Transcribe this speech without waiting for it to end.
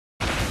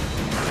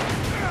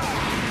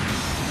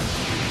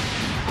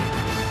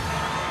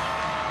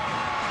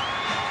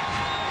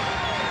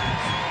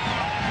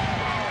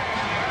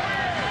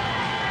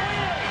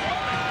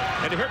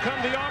And here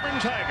come the Auburn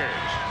Tigers.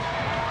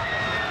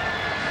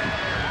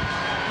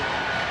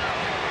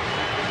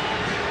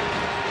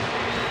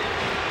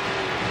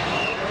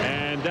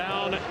 And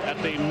down at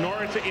the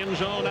north end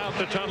zone out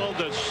the tunnel,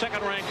 the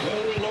second-ranked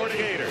Florida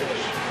Gators.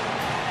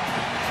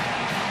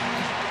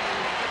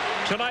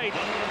 Tonight,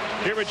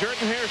 here at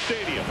Jordan-Hare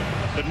Stadium,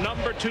 the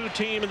 #2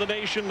 team in the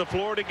nation, the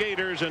Florida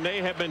Gators, and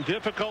they have been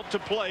difficult to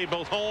play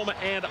both home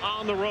and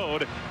on the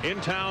road in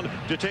town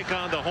to take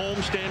on the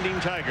home-standing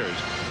Tigers.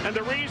 And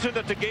the reason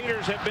that the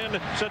Gators have been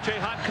such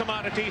a hot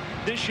commodity,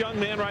 this young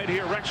man right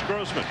here, Rex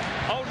Grossman,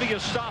 only a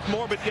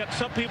sophomore, but yet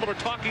some people are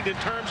talking in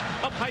terms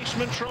of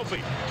Heisman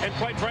Trophy. And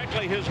quite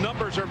frankly, his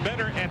numbers are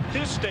better at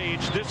this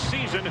stage this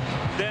season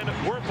than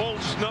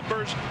Werfel's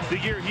numbers the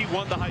year he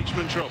won the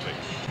Heisman Trophy.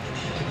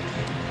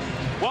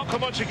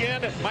 Welcome once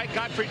again. Mike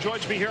Godfrey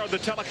joins me here on the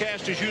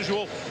telecast as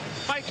usual.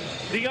 Mike,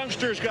 the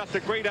youngster's got the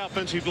great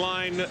offensive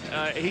line.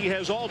 He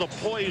has all the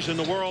poise in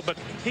the world, but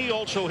he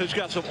also has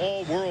got some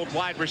all-world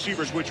wide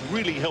receivers which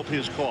really help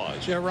his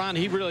cause. Yeah, Ron,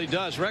 he really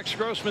does. Rex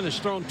Grossman has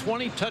thrown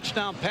 20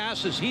 touchdown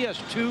passes. He has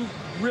two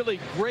really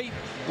great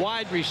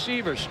wide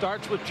receivers.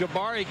 Starts with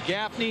Jabari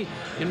Gaffney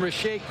and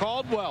Rashae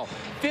Caldwell.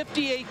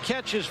 58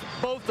 catches,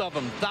 both of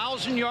them.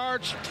 1,000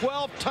 yards,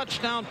 12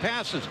 touchdown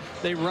passes.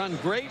 They run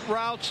great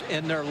routes,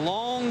 and they're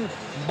long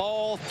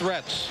ball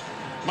threats.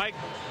 Mike,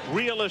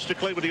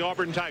 realistically with the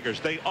Auburn Tigers,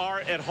 they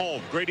are at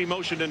home. Great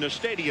emotion in the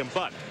stadium,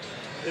 but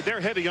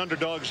they're heavy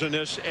underdogs in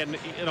this, and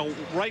you know,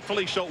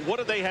 rightfully so. What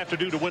do they have to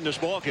do to win this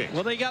ball game?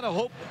 Well, they got to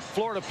hope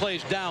Florida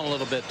plays down a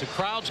little bit. The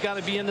crowd's got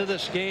to be into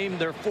this game.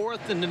 They're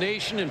 4th in the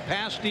nation in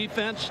pass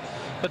defense,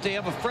 but they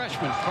have a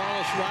freshman,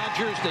 Carlos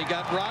Rogers. They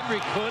got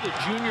Roderick Hood, a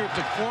junior at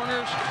the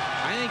corners.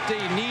 I think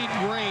they need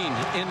rain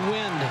and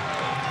wind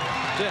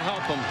to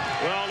help them.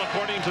 Well,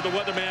 according to the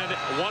weatherman,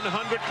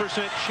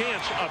 100%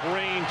 chance of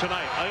rain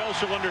tonight. I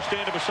also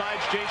understand that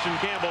besides Jason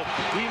Campbell,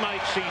 we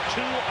might see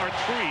 2 or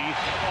 3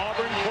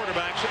 Auburn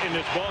quarterbacks in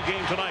this ball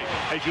game tonight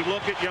as you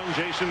look at young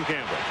Jason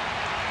Campbell.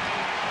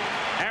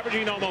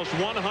 Averaging almost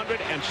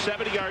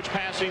 170 yards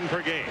passing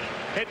per game.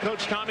 Head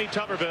coach Tommy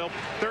Tuberville,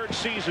 3rd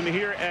season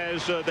here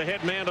as the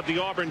head man of the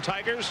Auburn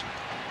Tigers.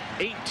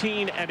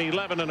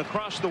 18-11, and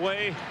across the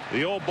way,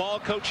 the old ball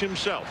coach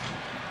himself.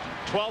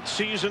 12th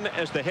season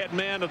as the head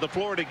man of the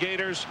Florida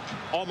Gators,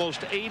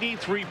 almost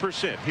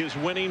 83% his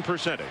winning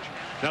percentage.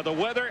 Now the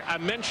weather, I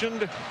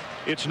mentioned,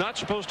 it's not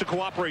supposed to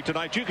cooperate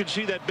tonight. You can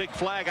see that big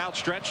flag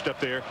outstretched up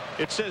there.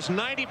 It says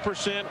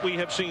 90%. We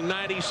have seen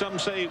 90. Some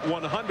say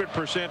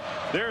 100%.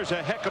 There's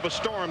a heck of a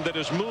storm that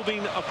is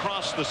moving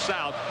across the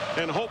south,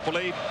 and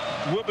hopefully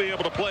we'll be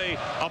able to play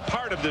a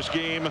part of this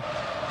game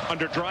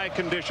under dry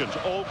conditions.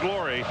 Old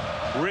Glory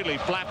really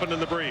flapping in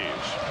the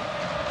breeze.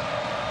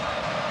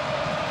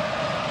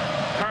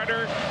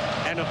 Carter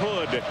and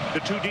Hood, the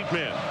 2 deep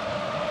men.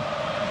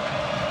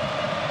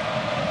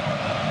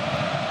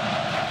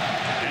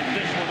 And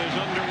this one is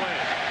underway.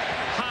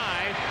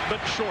 High, but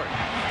short.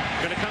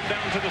 Going to come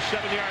down to the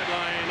 7-yard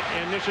line,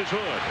 and this is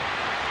Hood.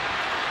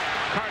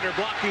 Carter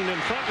blocking in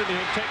front, and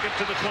he'll take it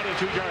to the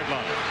 22-yard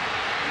line.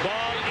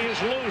 Ball is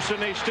loose, and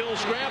they still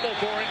scramble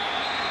for it.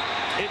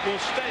 It will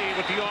stay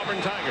with the Auburn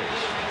Tigers.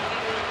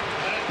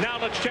 Now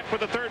let's check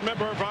with the 3rd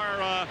member of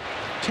our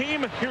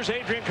team. Here's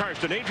Adrian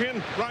Karsten.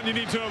 Adrian. Ron, you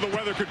need to know the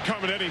weather could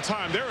come at any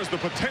time. There is the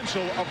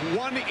potential of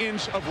 1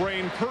 inch of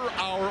rain per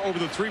hour over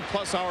the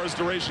 3+ hours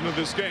duration of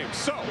this game.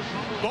 So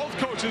both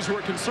coaches who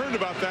are concerned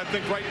about that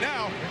think right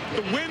now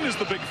the wind is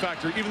the big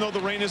factor, even though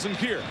the rain isn't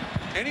here.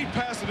 Any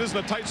pass that isn't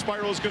a tight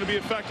spiral is going to be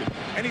affected.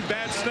 Any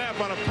bad snap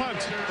on a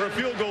punt or a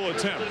field goal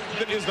attempt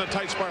that isn't a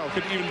tight spiral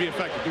could even be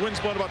affected. The wind's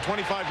blowing about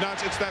 25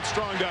 knots. It's that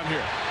strong down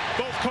here.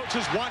 Both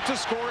coaches want to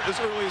score as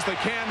early as they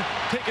can,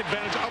 take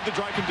advantage of the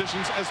dry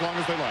conditions as long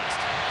as they last.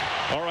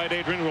 All right,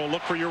 Adrian, we'll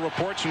look for your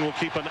reports, and we'll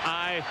keep an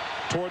eye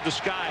toward the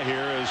sky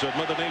here as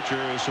Mother Nature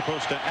is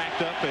supposed to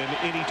act up in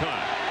any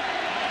time.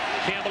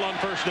 Campbell on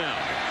 1st down.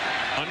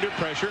 Under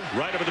pressure,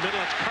 right over the middle.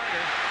 That's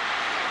Carter.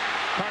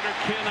 Carter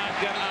cannot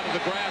get out of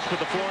the grasp of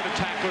the Florida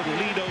tackler,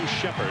 Lido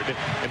Shepard,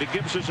 and it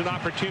gives us an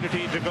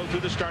opportunity to go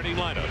through the starting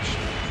lineups.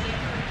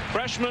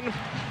 Freshman,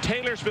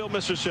 Taylorsville,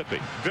 Mississippi.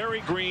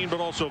 Very green,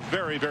 but also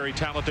very, very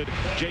talented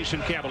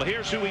Jason Campbell.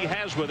 Here's who he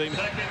has with him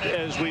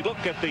as we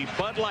look at the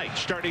Bud Light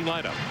starting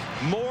lineup.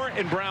 Moore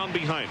and Brown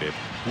behind him.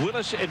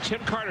 Willis and Tim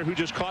Carter, who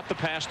just caught the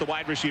pass, the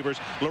wide receivers.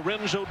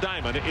 Lorenzo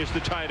Diamond is the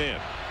tight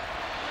end.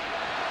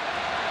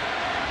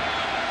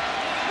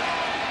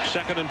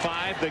 2nd and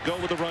 5, they go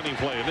with the running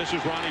play. And this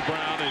is Ronnie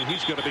Brown, and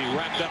he's going to be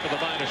wrapped up at the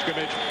line of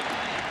scrimmage.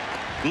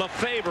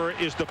 LaFavor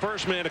is the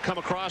first man to come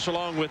across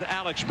along with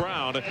Alex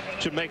Brown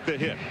to make the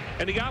hit.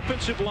 And the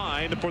offensive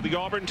line for the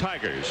Auburn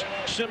Tigers.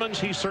 Simmons,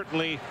 he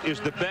certainly is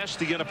the best.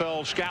 The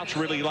NFL scouts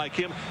really like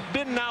him.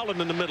 Ben Nowlin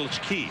in the middle is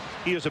key.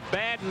 He has a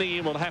bad knee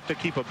and will have to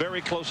keep a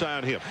very close eye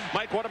on him.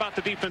 Mike, what about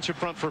the defensive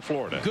front for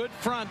Florida? Good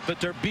front,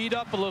 but they're beat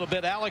up a little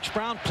bit. Alex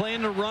Brown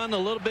playing the run a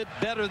little bit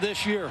better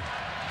this year.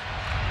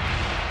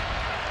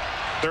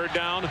 Third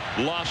down,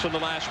 loss on the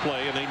last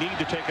play, and they need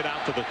to take it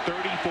out to the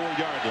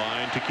 34-yard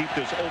line to keep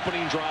this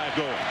opening drive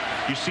going.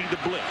 You see the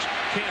blitz.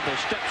 Campbell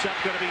steps up,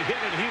 going to be hit,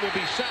 and he will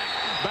be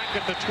sacked back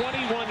at the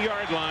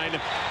 21-yard line.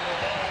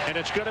 And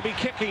it's going to be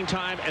kicking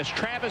time as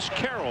Travis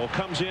Carroll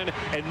comes in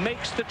and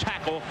makes the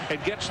tackle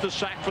and gets the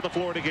sack for the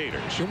Florida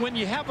Gators. And when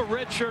you have a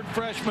redshirt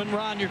freshman,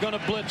 Ron, you're going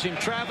to blitz him.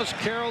 Travis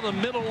Carroll, the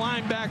middle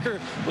linebacker,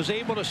 was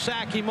able to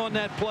sack him on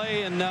that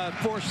play and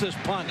force this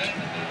punt.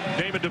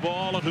 David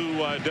Duvall, who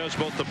does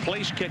both the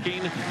place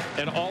kicking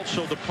and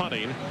also the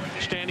punting,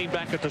 standing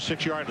back at the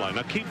 6-yard line.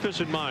 Now keep this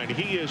in mind.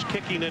 He is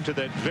kicking into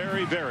that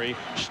very, very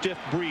stiff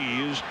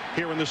breeze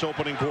here in this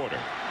opening quarter.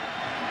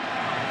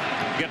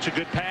 Gets a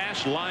good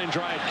pass, line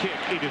drive kick.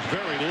 It is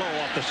very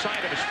low off the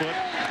side of his foot,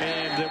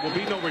 and there will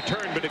be no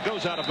return, but it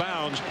goes out of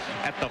bounds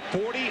at the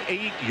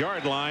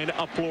 48-yard line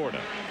of Florida.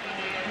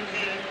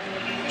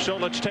 So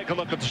let's take a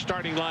look at the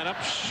starting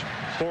lineups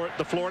for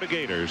the Florida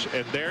Gators,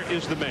 and there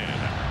is the man,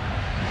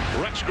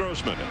 Rex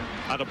Grossman,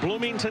 out of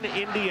Bloomington,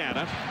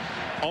 Indiana.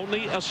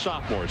 Only a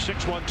sophomore,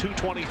 6'1",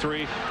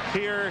 223.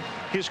 Here,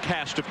 his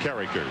cast of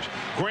characters.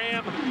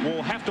 Graham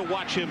will have to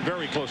watch him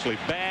very closely.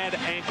 Bad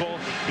ankle.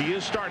 He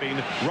is starting.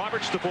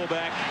 Roberts, the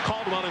fullback.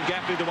 Caldwell and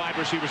Gaffney, the wide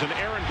receivers. And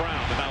Aaron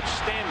Brown, an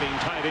outstanding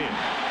tight end.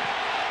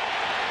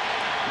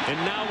 And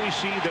now we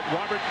see that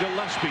Robert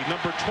Gillespie,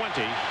 number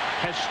 20,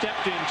 has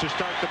stepped in to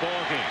start the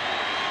ball game.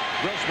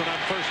 Grossman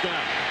on first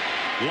down.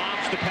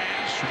 Lobs the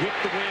pass with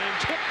the wind.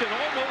 Tipped and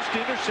almost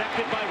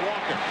intercepted by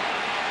Walker.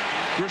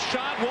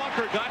 Rashad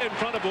Walker got in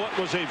front of what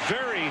was a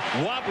very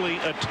wobbly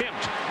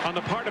attempt on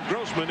the part of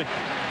Grossman,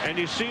 and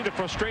you see the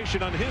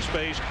frustration on his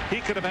face.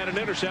 He could have had an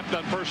intercept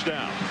on first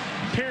down.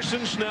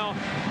 Pearson, Snell,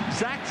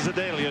 Zach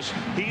Zadalius,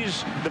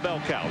 he's the bell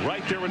cow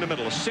right there in the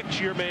middle, a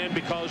 6-year man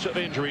because of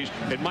injuries.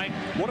 And Mike,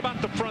 what about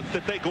the front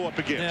that they go up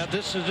against? Yeah,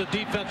 this is a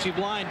defensive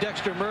line.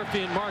 Dexter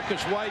Murphy and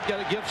Marcus White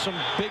got to give some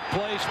big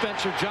plays.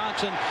 Spencer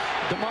Johnson,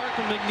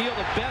 DeMarco McNeil,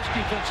 the best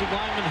defensive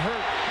lineman,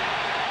 hurt.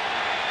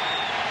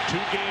 2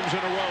 games in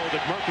a row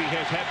that Murphy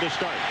has had to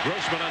start.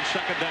 Grossman on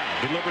second down.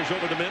 Delivers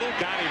over the middle.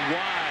 Got him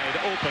wide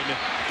open.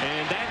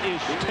 And that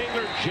is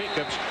Taylor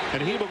Jacobs.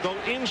 And he will go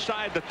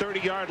inside the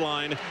 30-yard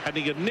line and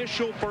the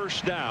initial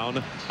first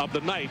down of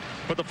the night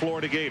for the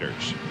Florida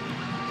Gators.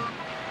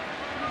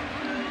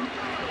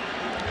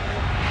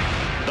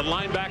 The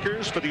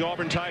linebackers for the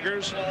Auburn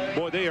Tigers,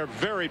 boy, they are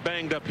very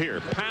banged up here.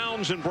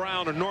 Pounds and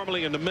Brown are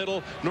normally in the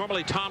middle.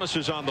 Normally Thomas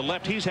is on the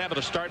left. He's having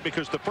to start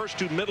because the first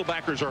 2 middle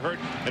backers are hurt.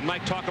 And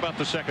Mike, talk about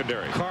the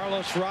secondary.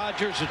 Carlos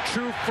Rogers, a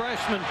true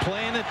freshman,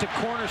 playing at the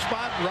corner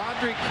spot.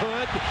 Roderick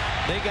Hood,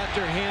 they got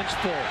their hands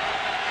full.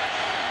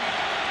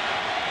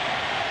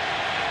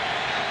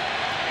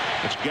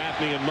 It's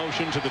Gaffney in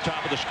motion to the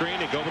top of the screen.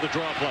 They go with the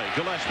draw play.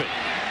 Gillespie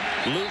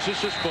loses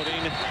his footing,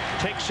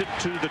 takes it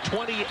to the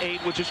 28,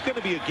 which is going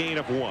to be a gain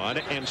of 1,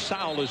 and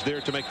Sowell is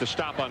there to make the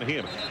stop on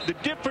him. The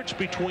difference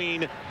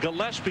between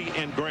Gillespie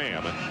and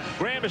Graham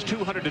is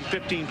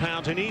 215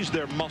 pounds, and he's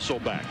their muscle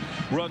back.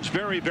 Runs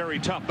very, very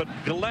tough, but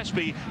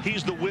Gillespie,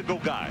 he's the wiggle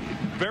guy.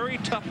 Very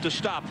tough to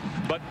stop,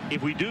 but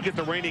if we do get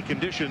the rainy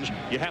conditions,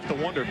 you have to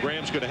wonder if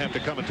Graham's going to have to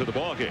come into the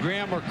ballgame.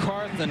 Graham or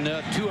Carthen,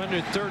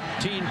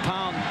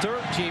 213-pound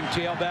third-team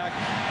tailback,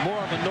 more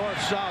of a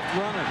north-south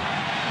runner.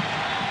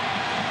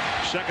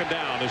 Second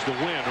down as the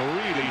wind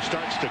really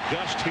starts to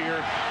gust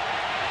here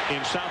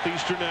in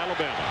southeastern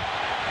Alabama.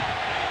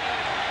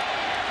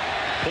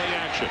 Play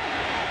action.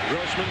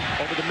 Grossman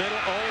over the middle.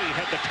 Oh, he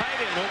had the tight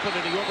end open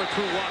and he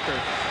overthrew Walker.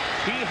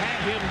 He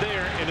had him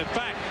there, and in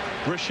fact,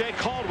 Rashae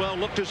Caldwell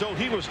looked as though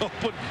he was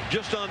open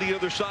just on the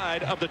other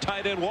side of the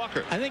tight end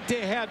Walker. I think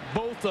they had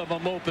both of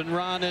them open,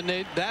 Ron,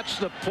 and that's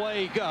the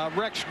play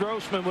Rex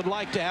Grossman would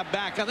like to have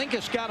back. I think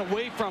it's got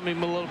away from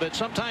him a little bit.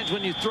 Sometimes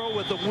when you throw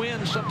with the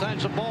wind,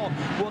 sometimes the ball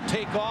will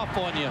take off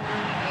on you.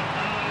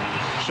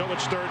 So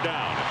it's third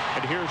down,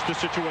 and here's the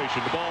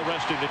situation. The ball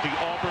resting at the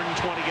Auburn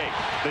 28.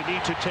 They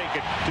need to take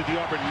it to the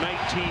Auburn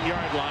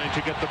 19-yard line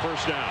to get the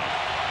first down.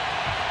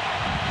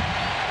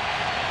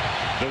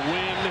 The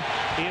wind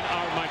in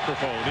our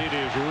microphone. It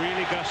is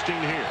really gusting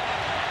here.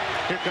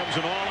 Here comes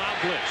an all-out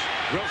blitz.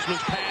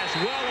 Grossman's pass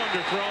well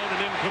underthrown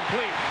and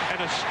incomplete.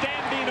 And a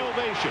standing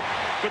ovation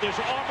for this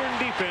Auburn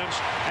defense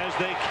as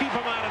they keep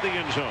him out of the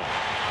end zone.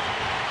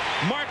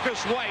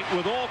 Marcus White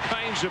with all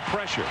kinds of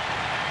pressure.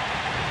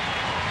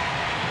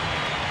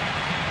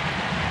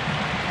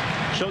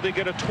 So they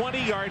get a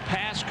 20-yard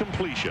pass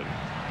completion.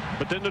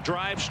 But then the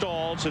drive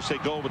stalls as they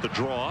go with the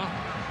draw.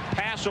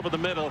 Pass over the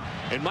middle,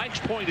 and Mike's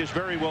point is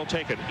very well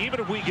taken.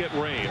 Even if we get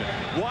rain,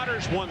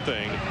 water's one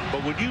thing,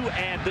 but when you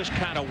add this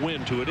kind of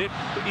wind to it,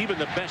 even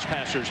the best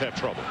passers have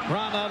trouble.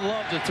 Ron, I'd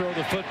love to throw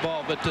the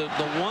football, but the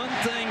one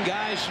thing,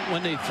 guys,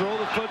 when they throw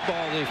the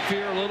football, they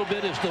fear a little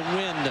bit is the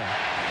wind.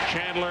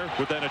 Chandler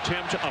with an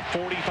attempt of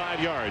 45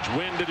 yards.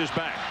 Wind at his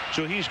back.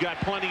 So he's got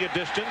plenty of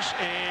distance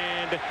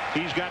and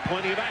he's got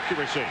plenty of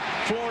accuracy.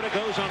 Florida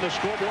goes on the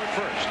scoreboard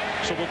first.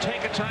 So we'll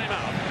take a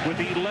timeout with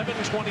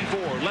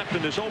 11:24 left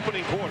in this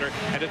opening quarter.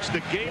 And it's the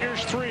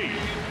Gators 3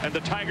 and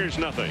the Tigers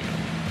nothing.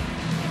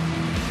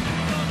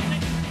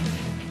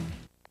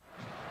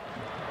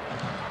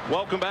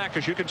 Welcome back.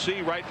 As you can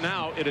see right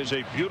now, it is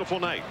a beautiful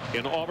night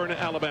in Auburn,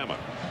 Alabama.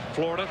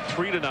 Florida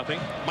 3-0.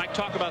 Mike,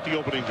 talk about the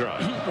opening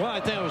drive. Well,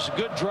 I think it was a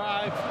good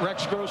drive.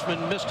 Rex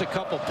Grossman missed a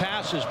couple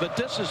passes, but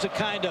this is the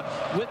kind of,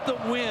 with the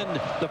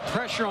wind, the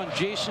pressure on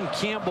Jason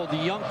Campbell, the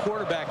young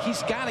quarterback,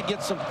 he's got to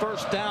get some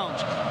first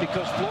downs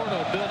because Florida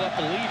will build up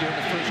a lead here in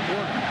the first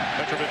quarter.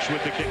 Petrovich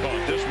with the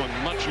kickoff. This one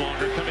much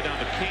longer, coming down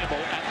to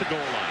Campbell at the goal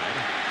line.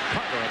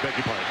 Carter, I beg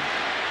your pardon.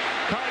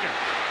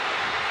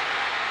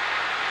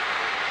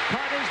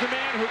 Carter's the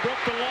man who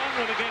broke the long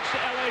one against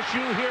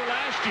LSU here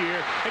last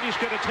year, and he's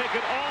going to take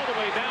it all the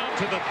way down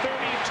to the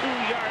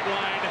 32-yard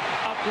line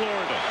of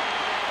Florida.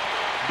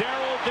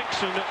 Darrell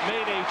Dixon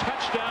made a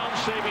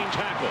touchdown-saving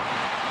tackle.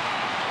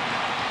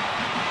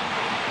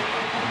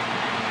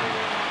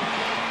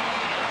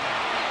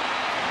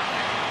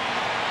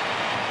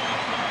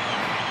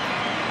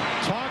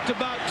 Talked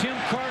about Tim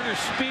Carter's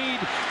speed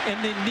and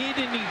the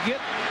needing to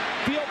get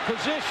field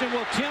position.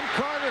 Well, Tim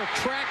Carter, a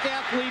track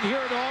athlete here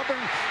at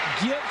Auburn,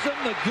 gives them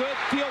the good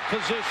field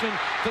position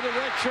for the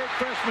redshirt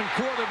freshman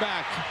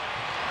quarterback.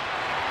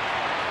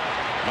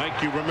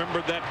 Mike, you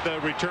remember that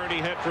return he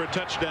had for a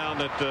touchdown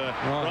that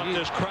brought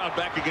this crowd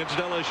back against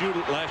LSU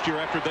last year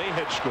after they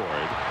had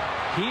scored.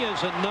 He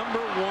is a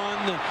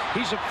 #1.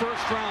 He's a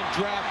first-round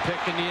draft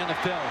pick in the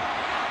NFL.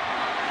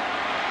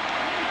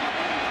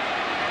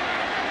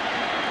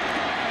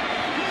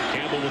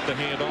 With the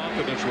handoff,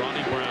 and it's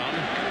Ronnie Brown.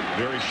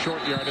 Very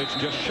short yardage,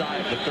 just shy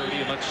of the 30.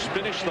 And let's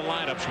finish the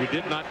lineups. We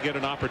did not get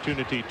an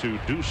opportunity to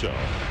do so.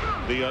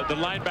 The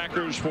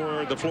linebackers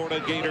for the Florida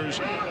Gators,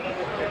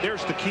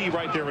 there's the key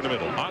right there in the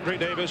middle. Andre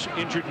Davis,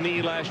 injured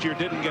knee last year,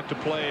 didn't get to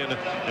play, and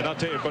I'll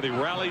tell you, everybody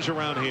rallies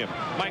around him.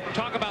 Mike,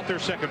 talk about their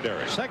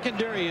secondary.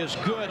 Secondary is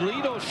good.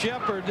 Lito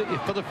Shepherd,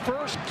 for the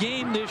first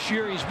game this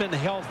year, he's been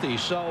healthy,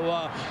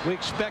 so we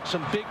expect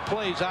some big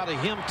plays out of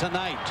him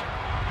tonight.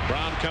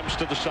 Brown comes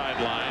to the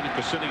sideline.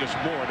 Vasinius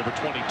Moore, number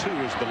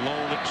 22, is the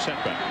lone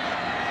setback.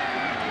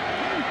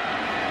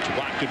 It's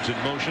Watkins in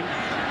motion.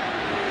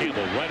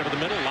 Campbell right over the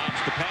middle,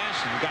 lobs the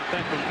pass, and got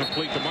that one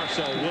complete to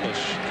Marcel Willis.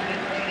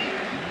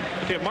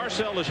 Okay,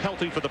 Marcel is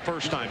healthy for the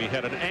first time. He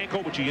had an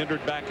ankle, which he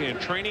entered back in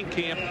training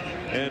camp,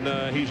 and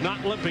he's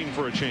not limping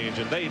for a change,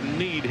 and they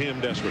need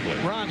him desperately.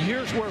 Ron,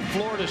 here's where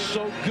Florida's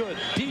so good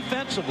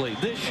defensively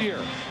this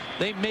year.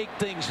 They make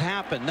things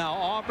happen. Now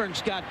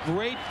Auburn's got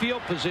great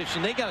field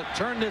position. They got to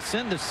turn this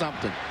into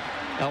something.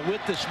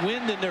 With this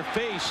wind in their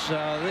face,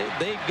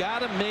 they got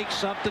to make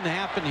something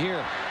happen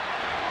here.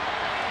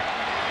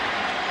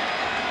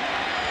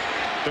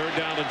 3rd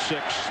down and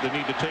 6. They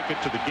need to take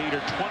it to the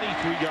Gator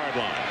 23-yard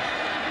line.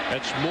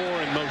 That's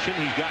Moore in motion.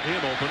 He's got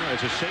him open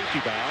as a safety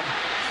valve.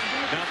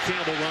 Now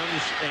Campbell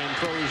runs and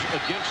throws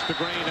against the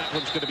grain. That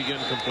one's going to be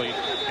incomplete.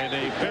 And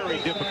a very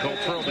difficult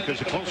throw because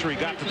the closer he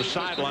got to the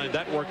sideline,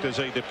 that worked as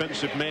a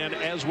defensive man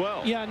as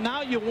well. Yeah,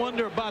 now you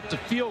wonder about the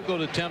field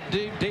goal attempt.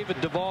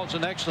 David Duvall's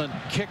an excellent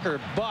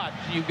kicker, but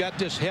you've got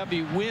this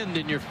heavy wind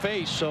in your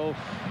face, so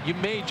you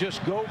may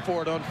just go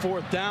for it on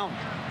 4th down.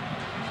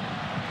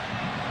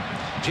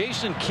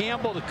 Jason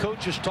Campbell, the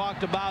coaches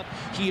talked about,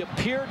 he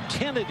appeared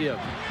tentative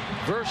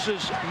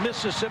versus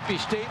Mississippi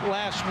State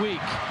last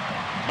week.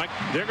 Mike,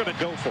 they're going to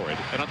go for it.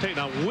 And I'll tell you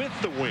now, with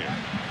the wind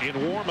in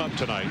warm-up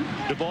tonight,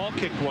 Duvall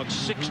kicked one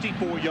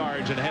 64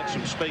 yards and had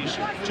some space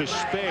to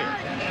spare.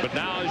 But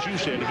now, as you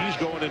said, he's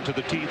going into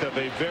the teeth of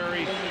a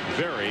very,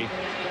 very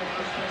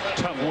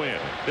tough wind.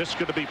 This is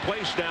going to be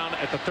placed down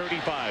at the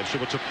 35,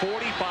 so it's a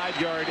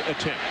 45-yard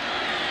attempt.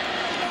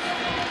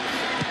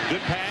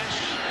 Good pass,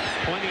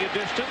 plenty of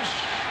distance,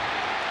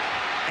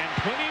 and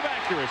plenty of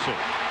accuracy.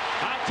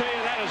 I'll tell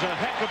you, that is a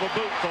heck of a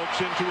boot,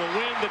 folks, into a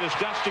wind that is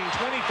gusting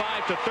 25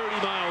 to 30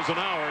 miles an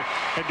hour,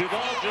 and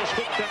Duvall just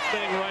hooked that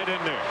thing right in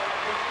there.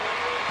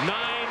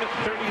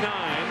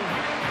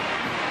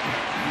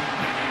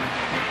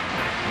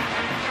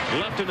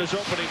 9:39 left in his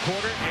opening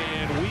quarter,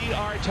 and we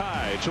are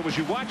tied. So as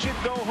you watch it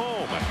go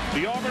home,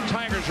 the Auburn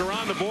Tigers are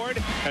on the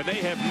board, and they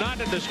have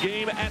knotted this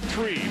game at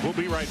 3. We'll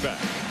be right back.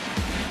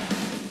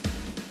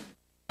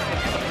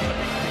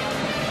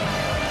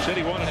 Said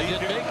he wanted to eat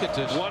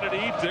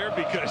there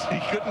because he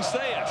couldn't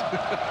say it.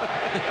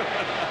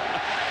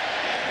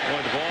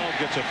 Boy, the ball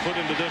gets a foot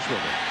into this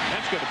one.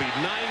 That's going to be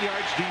 9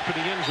 yards deep in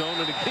the end zone.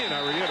 And again,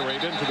 I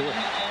reiterate, into the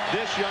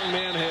this young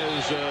man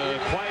has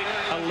quite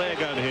a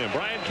leg on him.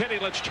 Brian Kenny,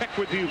 let's check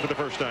with you for the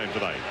first time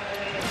tonight.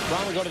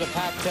 Ron, we go to the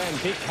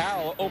Pac-10. Pete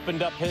Carroll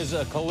opened up his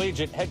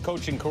collegiate head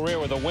coaching career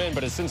with a win,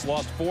 but has since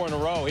lost 4 in a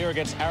row here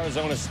against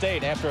Arizona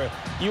State. After a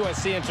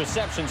USC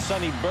interception,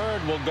 Sonny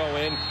Bird will go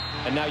in,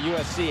 and now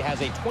USC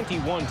has a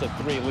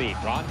 21-3 lead.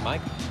 Ron,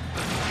 Mike?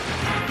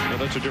 Well,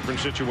 that's a different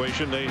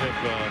situation. They have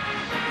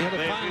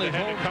finally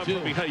had to come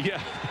from behind. Yeah,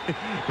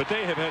 but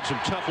they have had some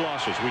tough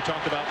losses. We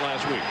talked about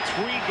last week.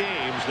 3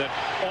 games that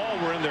all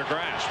were in their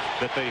grasp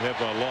that they have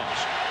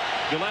lost.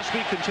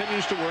 Gillespie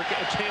continues to work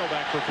at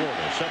tailback for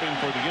Florida, subbing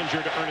for the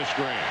injured Ernest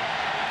Graham.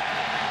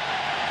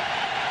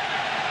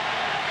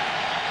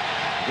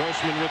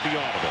 Grossman with the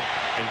audible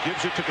and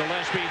gives it to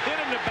Gillespie. Hit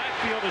in the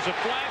backfield as a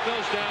flag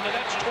goes down, and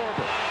that's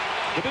Torber.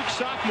 The big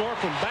sophomore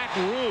from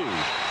Baton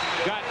Rouge.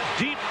 Got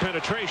deep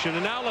penetration,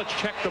 and now let's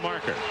check the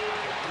marker.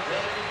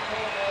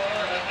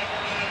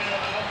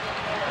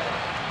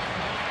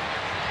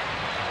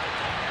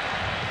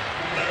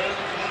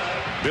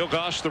 Bill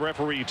Goss, the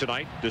referee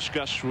tonight,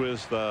 discussed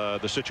with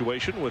the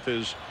situation with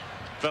his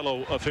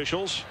fellow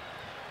officials.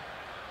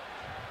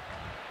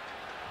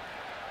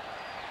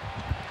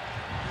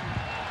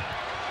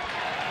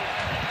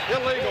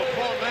 Illegal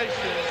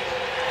formation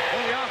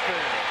on the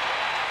offense.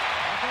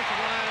 Offensive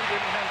line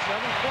didn't have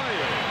 7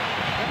 players.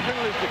 That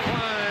penalty's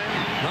declined.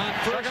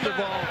 First of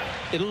all,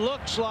 it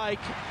looks like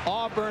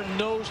Auburn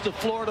knows the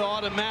Florida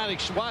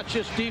automatics. Watch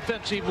this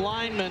defensive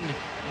lineman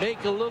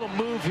make a little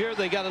move here.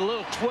 They got a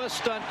little twist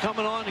stunt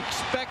coming on,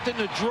 expecting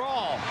to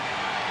draw.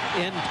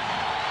 And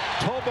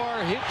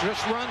Tobar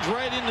just runs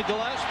right into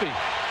Gillespie.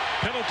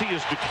 Penalty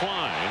is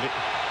declined.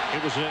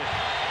 It was a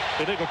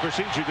illegal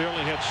procedure. They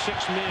only had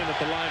 6 men at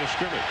the line of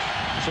scrimmage.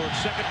 So it's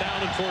 2nd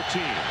down and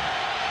 14.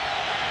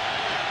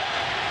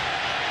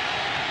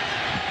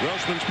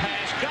 Grossman's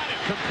pass, got it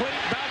complete,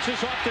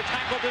 bounces off the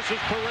tackle. This is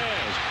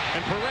Perez,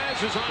 and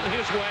Perez is on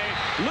his way,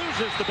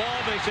 loses the ball.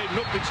 They say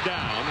nope, it's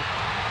down.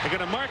 They're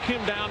going to mark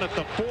him down at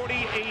the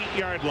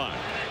 48-yard line.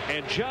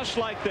 And just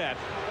like that,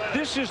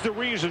 this is the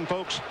reason,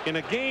 folks, in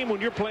a game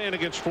when you're playing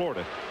against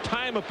Florida,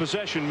 time of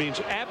possession means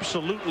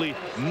absolutely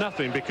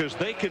nothing, because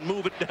they can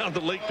move it down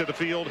the length of the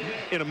field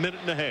in a minute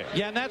and a half.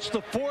 Yeah, and that's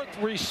the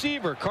 4th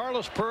receiver,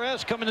 Carlos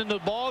Perez, coming into the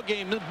ball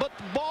game. But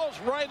the ball's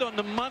right on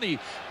the money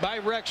by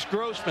Rex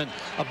Grossman.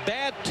 A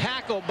bad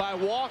tackle by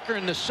Walker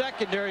in the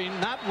secondary,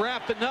 not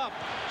wrapping up.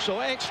 So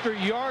extra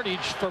yardage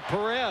for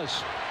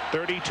Perez.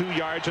 32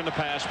 yards in the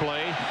pass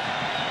play.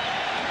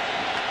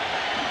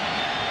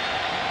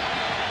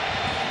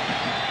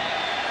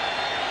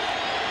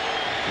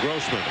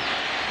 Grossman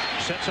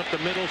sets up the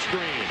middle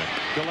screen.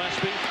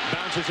 Gillespie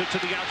bounces it to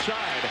the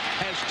outside,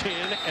 has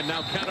 10, and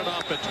now counted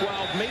off at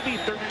 12, maybe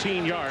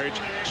 13 yards.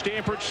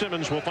 Stanford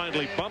Simmons will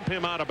finally bump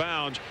him out of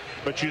bounds.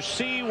 But you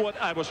see what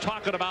I was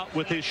talking about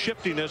with his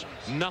shiftiness.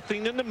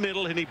 Nothing in the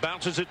middle, and he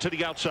bounces it to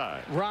the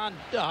outside. Ron,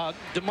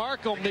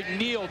 DeMarco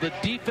McNeil, the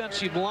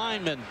defensive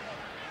lineman,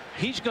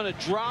 he's going to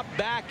drop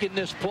back in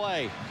this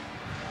play.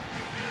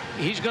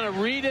 He's going to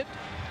read it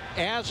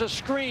as a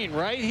screen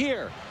right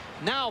here.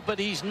 Now, but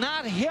he's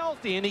not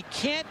healthy, and he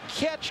can't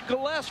catch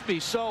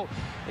Gillespie. So,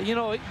 you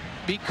know,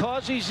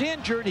 because he's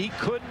injured, he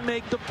couldn't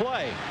make the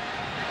play.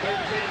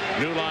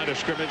 New line of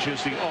scrimmage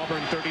is the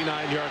Auburn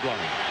 39-yard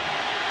line.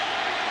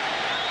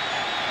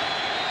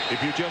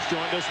 If you just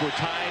joined us, we're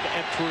tied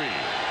at 3.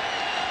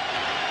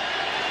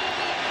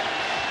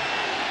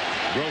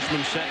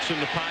 Grossman sets in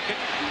the pocket.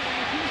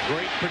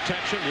 Great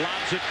protection,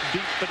 lobs it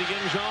deep for the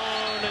end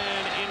zone,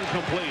 and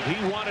incomplete.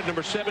 He wanted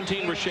number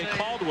 17, Rashae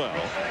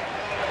Caldwell.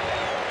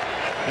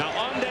 Now,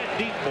 on that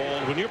deep ball,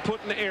 when you're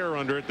putting air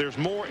under it, there's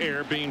more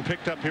air being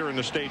picked up here in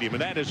the stadium,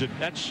 and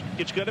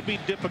it's going to be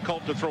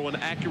difficult to throw an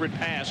accurate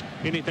pass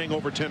anything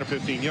over 10 or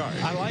 15 yards.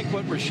 I like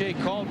what Rashae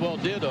Caldwell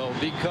did, though,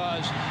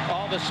 because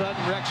all of a sudden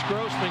Rex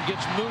Grossman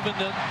gets moving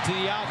to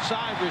the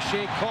outside.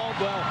 Rashae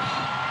Caldwell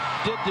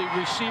did the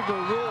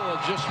receiver rule,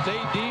 just stay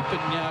deep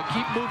and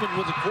keep moving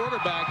with the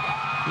quarterback.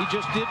 He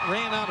just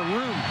ran out of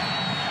room.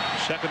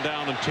 2nd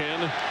down and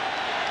 10.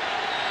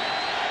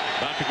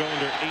 About to go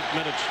under 8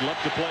 minutes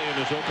left to play in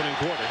this opening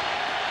quarter.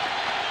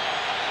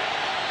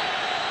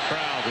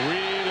 Crowd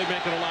really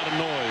making a lot of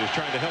noise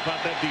trying to help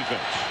out that defense.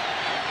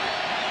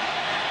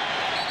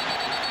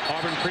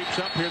 Auburn creeps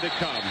up. Here they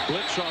come.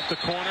 Blitz off the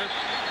corner.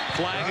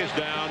 Flag is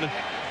down.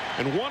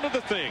 And one of the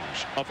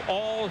things, of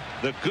all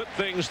the good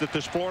things that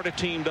this Florida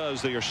team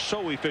does, they are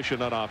so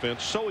efficient on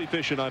offense, so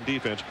efficient on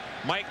defense.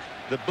 Mike,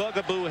 the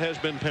bugaboo has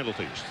been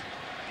penalties.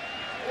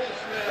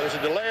 There's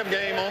a delay of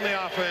game on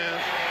the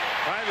offense.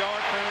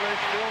 5-yard penalty,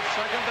 still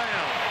 2nd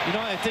down. You know,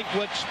 I think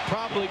what's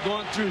probably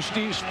going through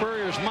Steve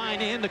Spurrier's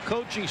mind and the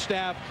coaching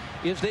staff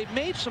is they've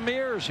made some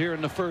errors here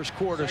in the first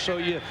quarter. So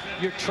you're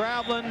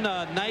traveling,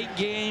 night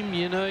game,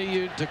 you know,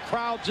 the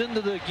crowd's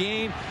into the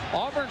game.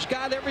 Auburn's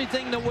got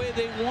everything the way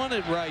they want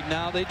it right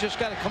now. They just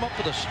got to come up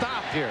with a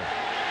stop here.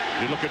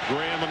 You look at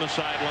Graham on the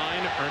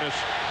sideline.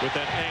 Ernest with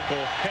that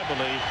ankle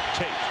heavily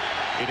taped.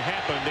 It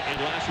happened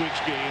in last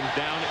week's game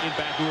down in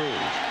Baton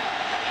Rouge.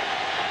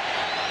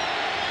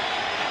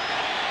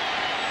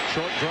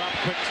 Short drop,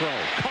 quick throw.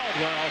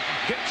 Caldwell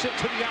gets it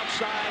to the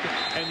outside,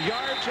 and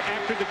yards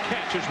after the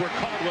catch is where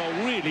Caldwell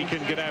really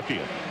can get after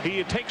you.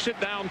 He takes it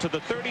down to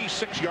the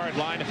 36-yard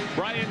line.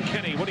 Brian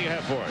Kenny, what do you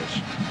have for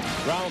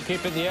us? Ronald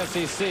keeping the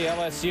SEC,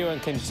 LSU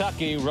and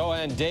Kentucky.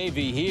 Rowan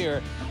Davey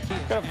here.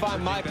 Going to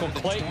find Michael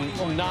Clayton,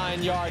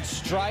 9-yard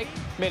strike.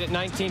 Made it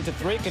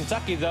 19-3.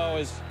 Kentucky, though,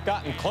 has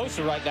gotten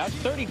closer right now.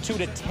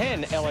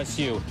 32-10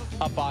 LSU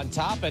up on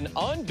top. And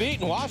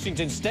unbeaten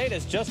Washington State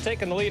has just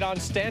taken the lead on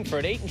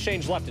Stanford. 8 and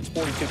change left. It's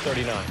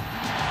 42-39.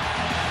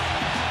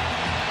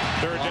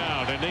 3rd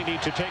down, and they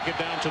need to take it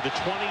down to the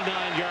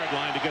 29-yard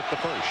line to get the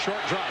first.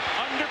 Short drop,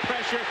 under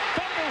pressure,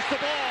 fumbles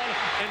the ball,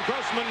 and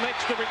Grossman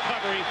makes the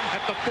recovery at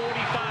the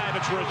 45.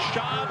 It's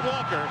Rashad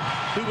Walker,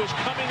 who was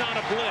coming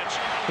on a blitz,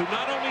 who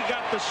not only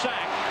got the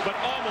sack, but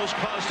almost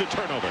caused a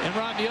turnover. And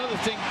Ron, the other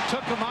thing,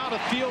 took him out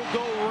of field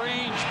goal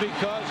range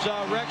because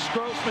Rex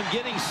Grossman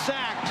getting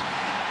sacked.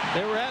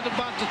 They were at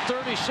about the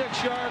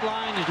 36-yard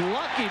line. He's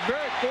lucky,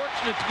 very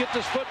fortunate to get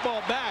this football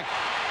back.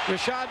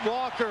 Rashad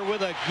Walker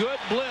with a good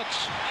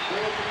blitz.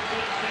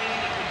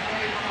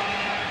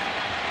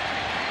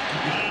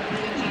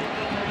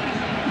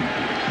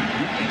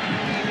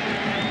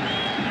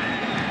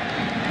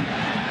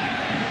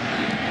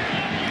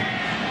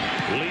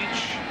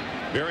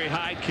 Very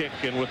high kick,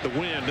 and with the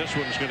wind, this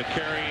one's going to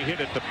hit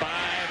at the 5,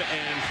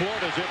 and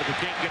Florida's able to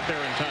can't get there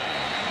in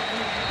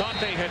time. Thought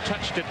they had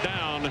touched it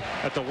down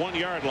at the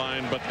 1-yard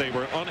line, but they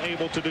were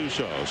unable to do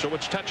so. So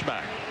it's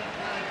touchback.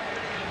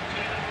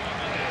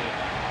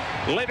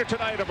 Later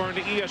tonight, over on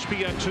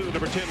ESPN2,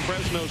 number 10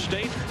 Fresno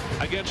State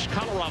against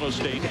Colorado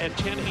State at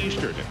 10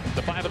 Eastern.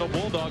 The 5-0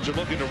 Bulldogs are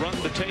looking to run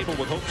the table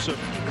with hopes of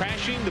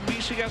crashing the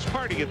BCS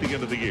party at the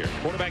end of the year.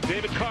 Quarterback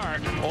David Carr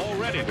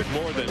already with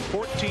more than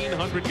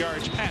 1,400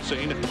 yards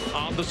passing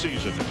on the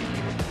season.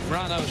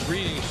 Ron, I was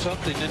reading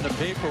something in the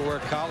paper where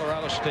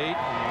Colorado State,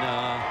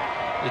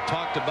 and they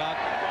talked about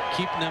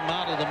keeping them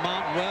out of the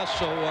Mountain West,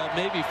 so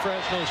maybe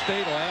Fresno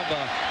State will have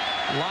a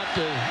lot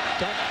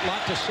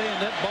to say in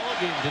that ball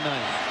game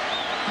tonight.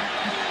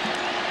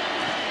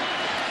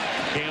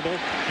 Campbell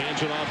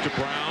hands it off to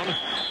Brown,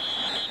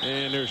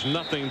 and there's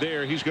nothing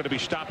there. He's going to be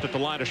stopped at the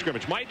line of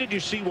scrimmage. Mike, did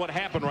you see what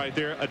happened right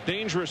there? A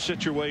dangerous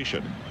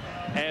situation.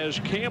 As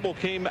Campbell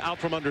came out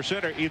from under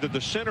center, either the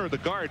center or the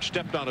guard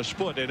stepped on his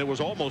foot, and it was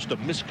almost a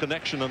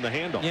misconnection on the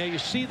handoff. Yeah, you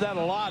see that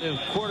a lot in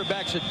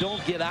quarterbacks that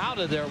don't get out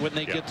of there when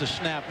they get the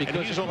snap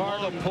because he's a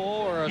long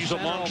pull or he's a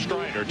long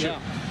strider too.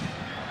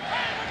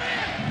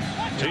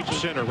 Deep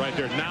center right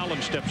there.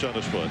 Nowlin steps on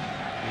his foot.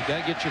 You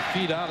got to get your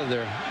feet out of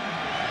there.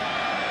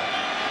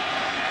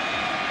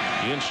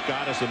 Ian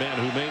Scott is the man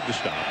who made the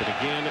stop. And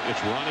again,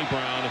 it's Ronnie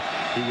Brown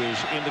who is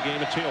in the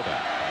game at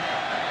tailback.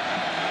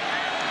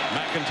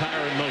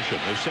 McIntyre in motion.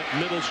 They set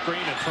middle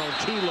screen and thrown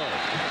too low.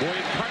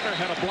 Boyd Carter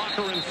had a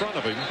blocker in front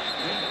of him.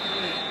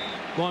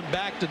 Going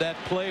back to that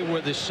play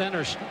where the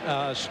center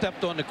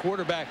stepped on the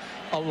quarterback,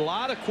 a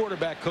lot of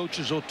quarterback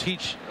coaches will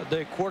teach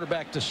their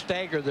quarterback to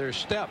stagger their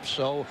steps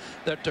so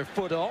that their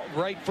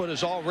right foot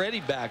is already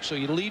back. So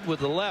you lead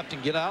with the left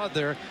and get out of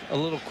there a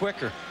little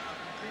quicker.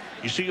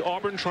 You see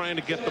Auburn trying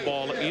to get the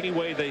ball any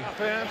way they.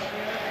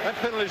 That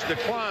penalty's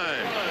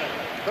declined.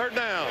 Third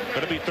down.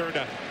 Going to be third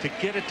down. To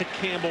get it to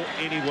Campbell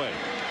anyway,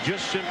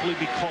 just simply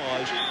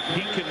because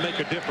he can make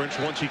a difference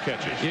once he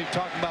catches. You're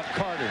talking about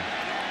Carter.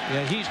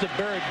 Yeah, he's the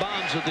Barry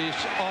Bonds of this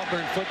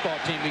Auburn football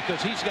team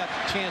because he's got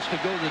the chance to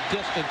go the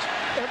distance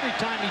every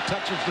time he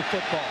touches the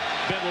football.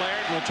 Ben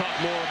Laird, we'll talk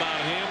more about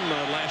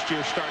him, last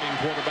year's starting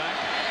quarterback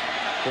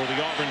for the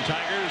Auburn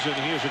Tigers, and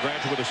he is a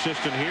graduate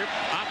assistant here.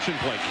 Option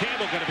play.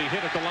 Campbell going to be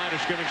hit at the line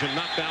of scrimmage and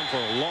knocked down for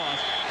a loss.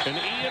 And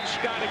Ian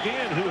Scott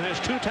again, who has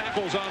 2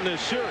 tackles on this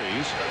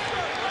series.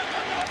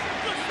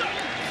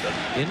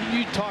 And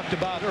you talked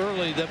about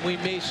early that we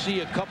may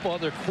see a couple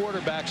other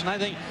quarterbacks, and I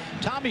think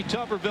Tommy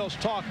Tuberville's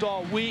talked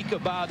all week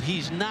about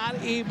he's not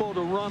able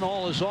to run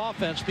all his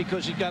offense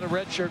because he's got a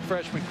redshirt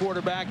freshman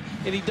quarterback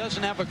and he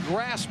doesn't have a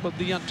grasp of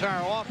the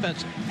entire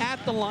offense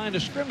at the line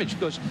of scrimmage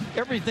because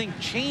everything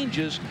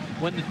changes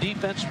when the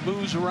defense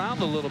moves around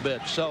a little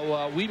bit.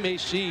 So we may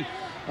see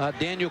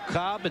Daniel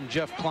Cobb and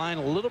Jeff Klein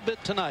a little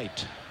bit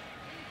tonight.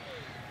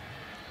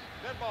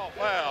 Dead ball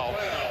foul.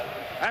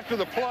 After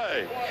the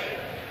play,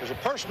 there's a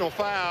personal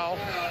foul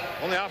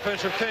on the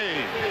offensive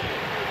team.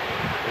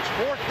 It's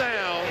 4th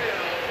down.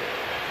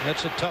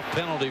 That's a tough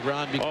penalty,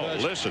 Ron,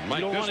 because listen,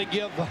 Mike, you don't want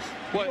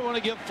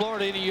to give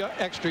Florida any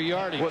extra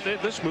yardage. Well,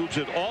 this moves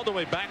it all the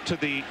way back to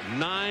the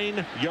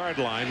 9-yard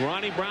line.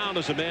 Ronnie Brown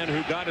is a man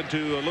who got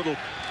into a little,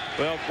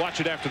 well, watch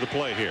it after the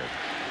play here.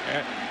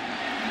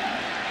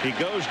 He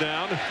goes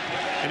down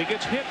and he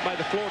gets hit by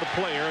the Florida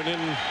player, and then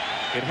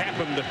it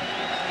happened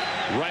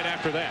right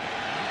after that.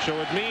 So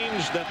it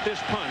means that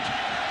this punt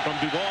from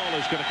Duval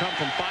is going to come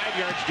from 5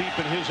 yards deep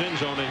in his end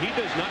zone, and he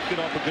does not get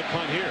off a good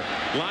punt here.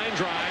 Line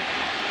drive.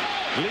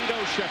 Lito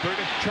Shepherd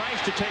tries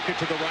to take it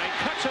to the right,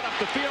 cuts it up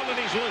the field, and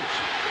he's loose.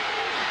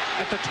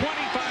 At the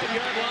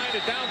 25-yard line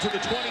and down to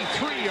the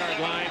 23-yard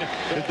line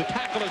as the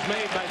tackle is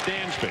made by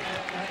Dansby.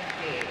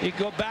 You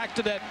go back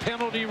to that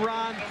penalty,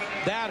 Ron,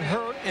 that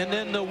hurt, and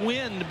then the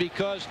wind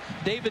because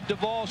David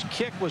Duvall's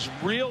kick was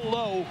real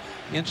low,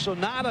 and so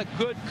not a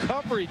good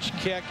coverage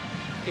kick,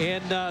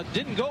 and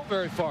didn't go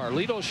very far.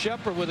 Lito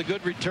Shepherd with a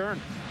good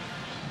return.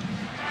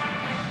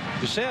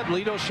 You said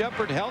Lito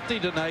Shepherd healthy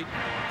tonight,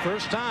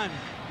 first time.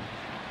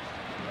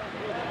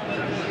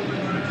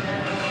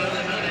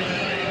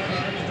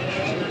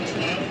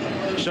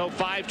 So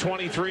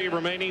 5:23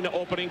 remaining,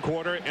 opening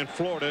quarter, and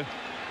Florida,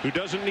 who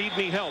doesn't need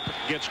any help,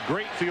 gets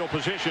great field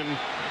position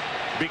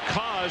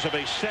because of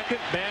a second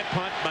bad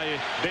punt by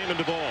Damon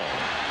Duvall.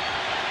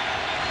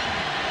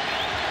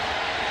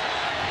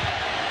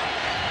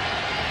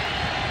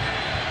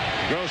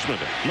 Grossman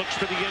looks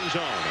for the end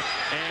zone,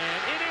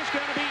 and it is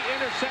going to be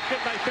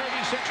intercepted by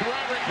 36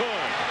 Roderick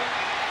Hood.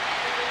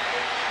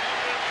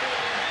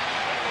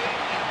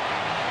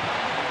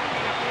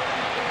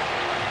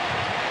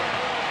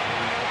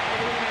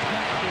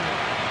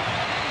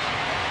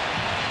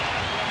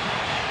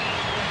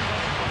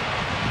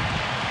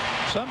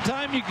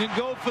 time you can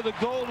go for the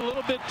goal a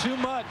little bit too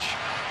much.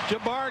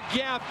 Jabbar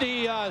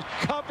Gaffney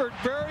covered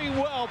very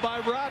well by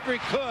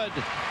Roderick Hood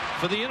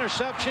for the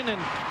interception,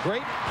 and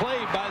great play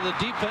by the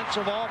defense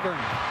of Auburn.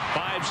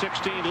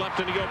 5:16 left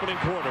in the opening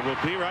quarter. We'll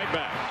be right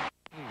back.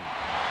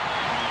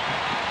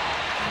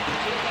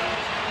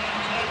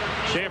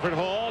 Sanford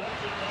Hall.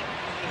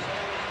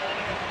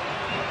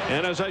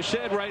 And as I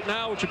said, right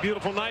now it's a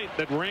beautiful night.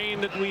 That rain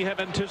that we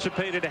have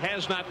anticipated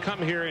has not come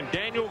here, and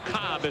Daniel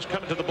Cobb has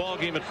come into the ball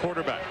game at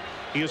quarterback.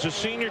 He is a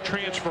senior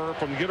transfer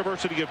from the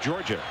University of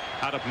Georgia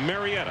out of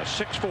Marietta,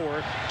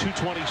 6'4",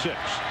 226,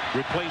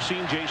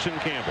 replacing Jason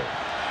Campbell.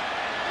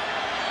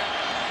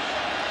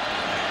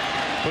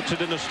 Puts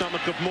it in the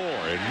stomach of Moore,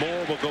 and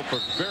Moore will go for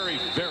very,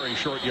 very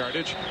short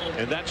yardage,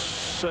 and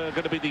that's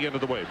going to be the end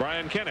of the way.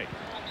 Brian Kenny.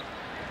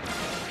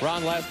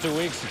 Ron, last 2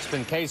 weeks, it's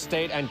been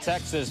K-State and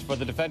Texas for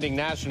the defending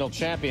national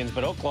champions,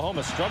 but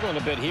Oklahoma struggling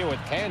a bit here with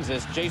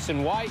Kansas.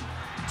 Jason White,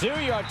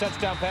 2-yard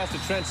touchdown pass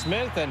to Trent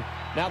Smith, and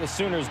now the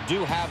Sooners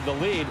do have the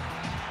lead.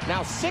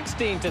 Now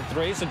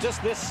 16-3, so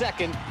just this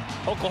second,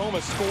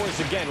 Oklahoma scores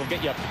again. We'll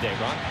get you up to date,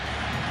 Ron.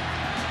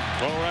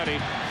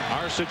 Alrighty,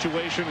 our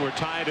situation, we're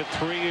tied at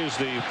 3 as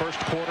the first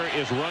quarter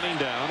is running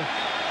down.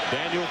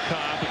 Daniel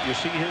Cobb, you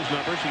see his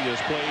numbers. He has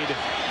played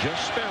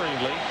just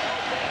sparingly.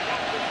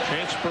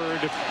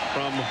 Transferred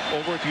from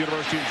over at the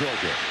University of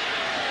Georgia.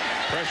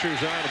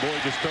 Pressure's on. The boy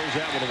just throws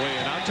that one away.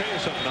 And I'll tell you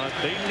something.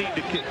 They need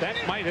to get that.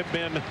 Might have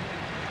been.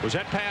 Was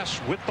that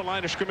pass with the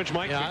line of scrimmage,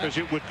 Mike? Yeah, because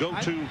it would go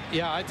to.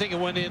 Yeah, I think it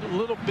went in a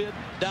little bit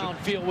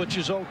downfield, which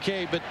is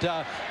okay. But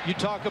you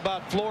talk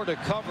about Florida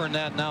covering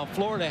that now.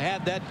 Florida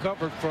had that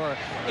covered for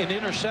an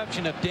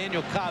interception if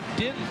Daniel Cobb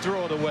didn't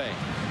throw it away.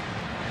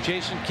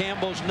 Jason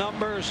Campbell's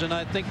numbers, and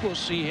I think we'll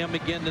see him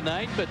again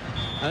tonight, but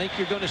I think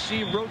you're going to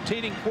see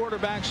rotating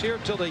quarterbacks here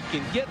till they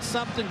can get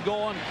something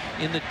going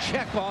in the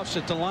checkoffs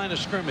at the line of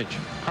scrimmage.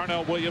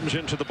 Carnell Williams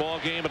into the ball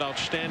game, an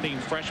outstanding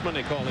freshman.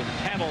 They call him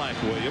Cadillac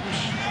Williams.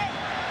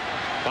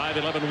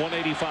 5'11",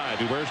 185.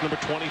 He wears number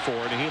 24,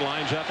 and he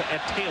lines up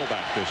at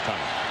tailback this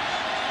time.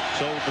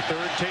 So the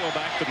third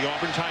tailback for the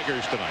Auburn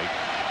Tigers tonight.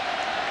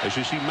 As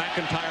you see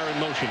McIntyre in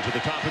motion to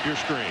the top of your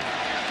screen.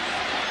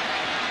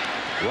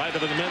 Right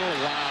up in the middle.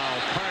 Wow,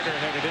 Carter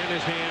had it in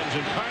his hands,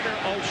 and Carter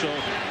also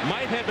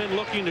might have been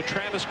looking to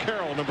Travis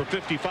Carroll, number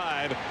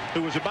 55,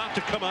 who was about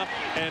to come up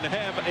and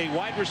have a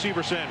wide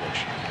receiver sandwich.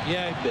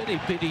 Yeah,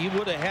 he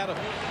would have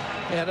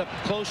had a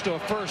close to a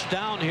first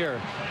down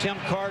here. Tim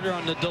Carter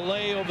on the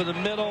delay over the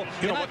middle.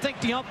 And I think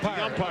the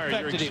umpire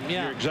affected him.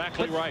 Yeah, you're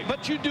exactly right.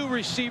 But you do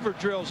receiver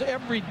drills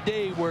every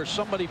day where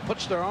somebody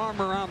puts their arm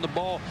around the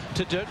ball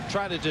to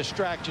try to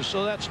distract you,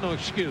 so that's no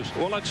excuse.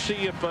 Well, let's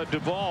see if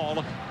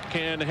Duvall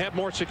can have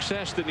more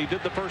success than he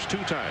did the first 2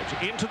 times.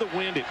 Into the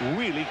wind, it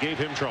really gave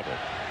him trouble.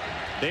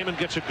 Damon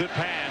gets a good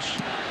pass,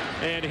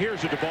 and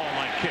here's a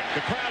Duvall-like kick.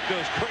 The crowd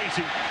goes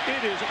crazy.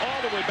 It is all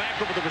the way back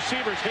over the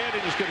receiver's head,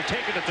 and he's going to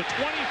take it at the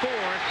 24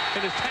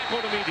 and is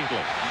tackled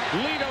immediately.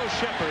 Lito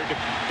Shepard,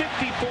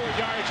 54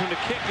 yards on the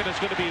kick, and it's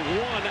going to be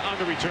 1 on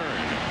the return.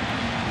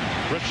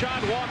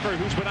 Rashad Walker,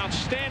 who's been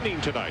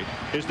outstanding tonight,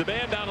 is the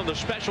man down on the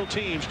special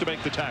teams to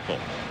make the tackle.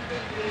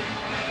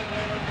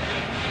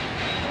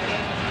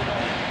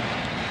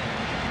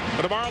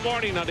 Tomorrow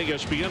morning on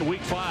ESPN,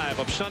 Week 5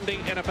 of Sunday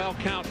NFL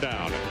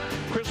Countdown.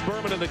 Chris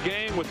Berman in the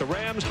game with the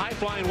Rams'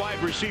 high-flying wide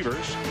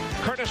receivers.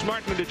 Curtis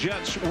Martin, the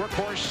Jets'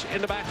 workhorse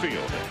in the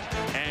backfield.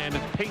 And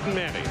Peyton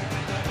Manning.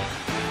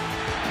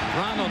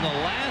 Ron, on the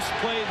last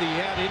play that he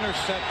had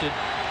intercepted,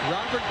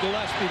 Robert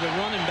Gillespie, the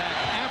running back,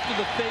 after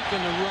the fake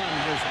and the run,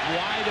 was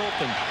wide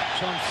open.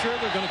 So I'm sure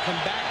they're going to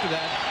come back to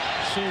that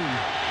soon.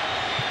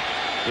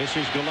 This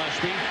is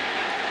Gillespie.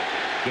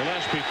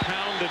 Gillespie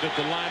pounded at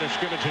the line of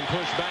scrimmage and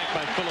pushed back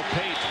by Philip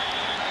Pate,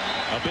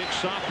 a big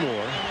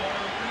sophomore.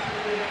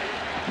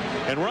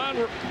 And Ron,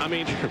 I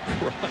mean,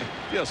 Ron,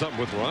 yeah, something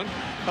with Ron.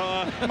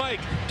 Mike,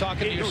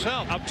 talking to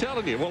yourself. I'm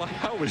telling you, well,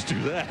 I always do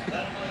that.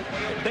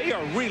 They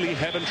are really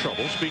having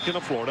trouble, speaking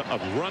of Florida,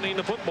 of running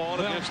the football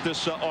against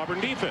this Auburn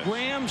defense.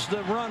 Graham's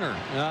the runner.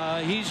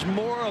 He's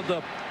more of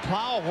the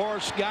plow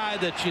horse guy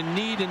that you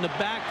need in the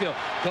backfield.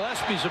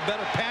 Gillespie's a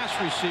better pass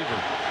receiver.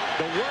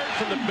 The word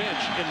from the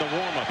bench in the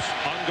warm-ups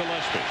on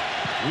Gillespie: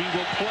 we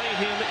will play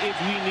him if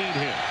we need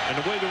him. And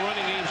the way the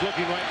running game's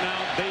looking right now,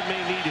 they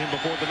may need him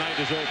before the night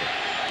is over.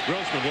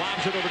 Grossman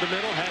lobs it over the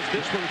middle, has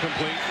this one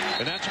complete,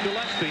 and that's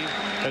Gillespie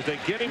as they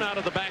get him out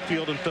of the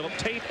backfield, and Philip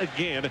Tate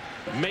again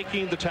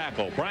making the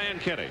tackle. Brian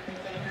Kenny.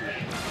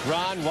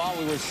 Ron, while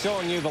we were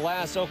showing you the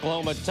last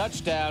Oklahoma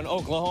touchdown,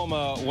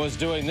 Oklahoma was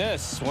doing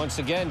this. Once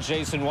again,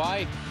 Jason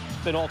White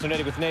been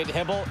alternating with Nate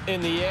Hibble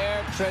in the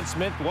air. Trent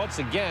Smith once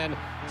again,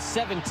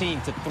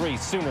 17-3.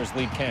 Sooners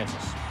lead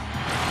Kansas.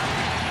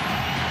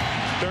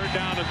 Third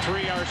down and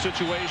 3-yard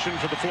situation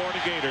for the Florida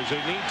Gators.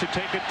 They need to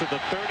take it to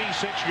the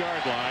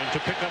 36-yard line to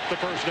pick up the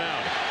first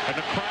down. And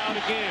the crowd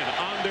again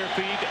on their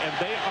feet, and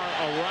they are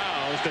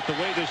aroused at the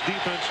way this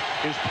defense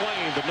is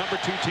playing the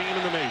 #2 team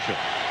in the nation.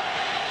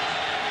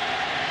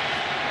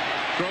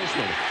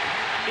 Grossman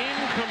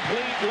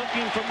Incomplete,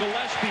 looking for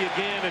Gillespie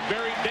again, and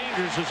very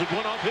dangerous as it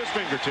went off his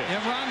fingertips.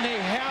 And Ron, they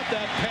have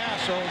that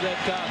pass,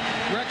 that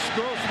Rex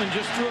Grossman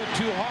just threw it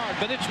too hard,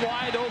 but it's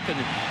wide open.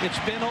 It's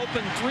been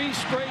open 3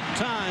 straight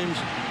times,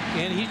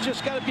 and he's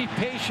just got to be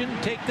patient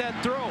and take that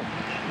throw.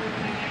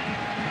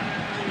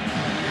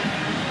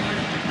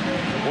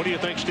 What do you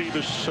think Steve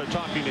is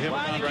talking to him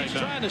about right now? He's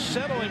trying to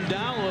settle him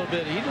down a little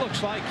bit. He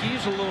looks like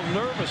he's a little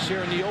nervous here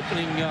in the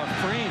opening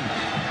frame.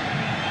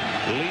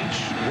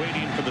 Leach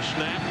waiting for the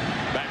snap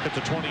back at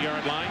the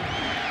 20-yard line.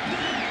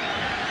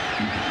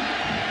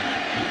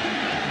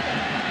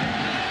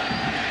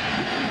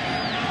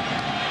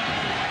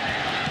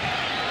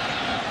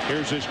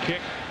 Here's his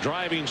kick,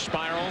 driving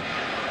spiral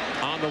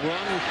on the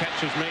run.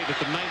 Catch is made at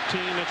the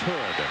 19. It's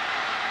Hood.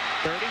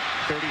 30,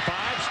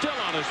 35, still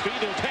on his feet.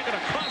 He'll take it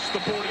across the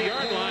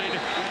 40-yard line.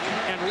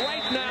 And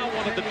right now,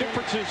 one of the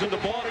differences in the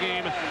ball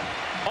game,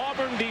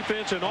 Auburn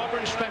defense and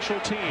Auburn special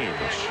teams.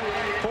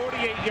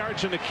 48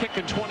 yards in the kick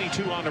and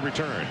 22 on the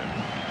return.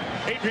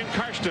 Adrian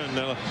Karsten,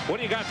 what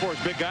do you got for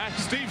us, big guy?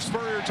 Steve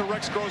Spurrier to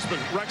Rex Grossman.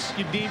 Rex,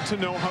 you need to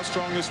know how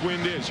strong this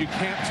wind is. You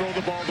can't throw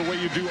the ball the way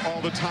you do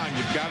all the time.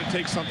 You've got to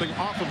take something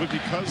off of it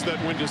because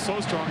that wind is so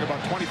strong,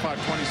 about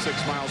 25,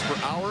 26 miles per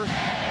hour.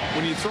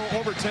 When you throw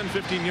over 10,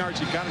 15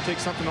 yards, you've got to take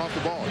something off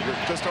the ball. You're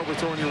just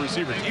overthrowing your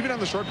receivers, even on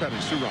the short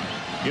passage too, Ron.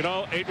 You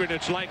know, Adrian,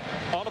 it's like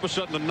all of a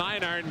sudden the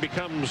 9-iron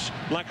becomes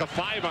like a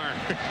 5-iron.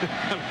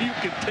 You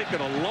can take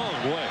it a long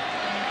way.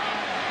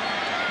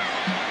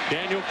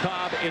 Daniel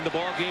Cobb in the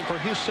ball game for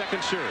his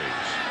second series.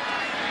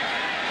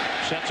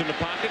 Sets in the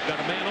pocket, got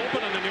a man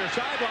open on the near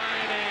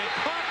sideline, and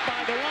caught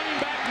by the running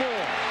back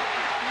Moore.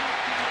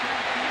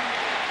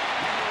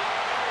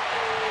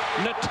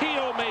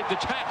 Natillo made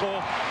the tackle.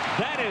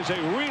 That is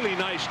a really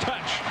nice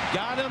touch.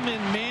 Got him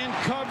in man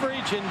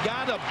coverage and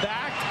got a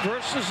back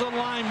versus a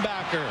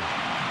linebacker.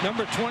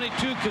 Number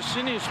 22,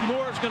 Cassinius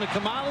Moore, is going to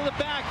come out of the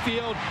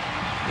backfield,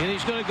 and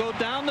he's going to go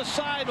down the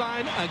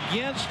sideline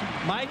against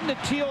Mike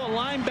Natillo, a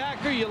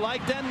linebacker. You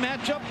like that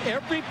matchup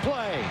every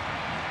play.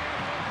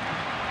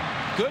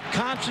 Good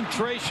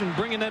concentration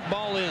bringing that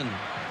ball in.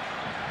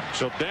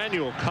 So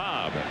Daniel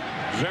Cobb,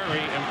 very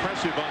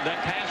impressive on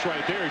that pass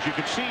right there. As you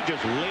can see,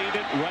 just laid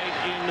it right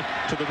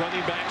into the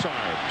running back's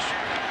arms.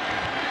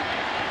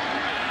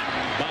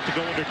 About to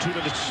go under 2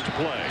 minutes to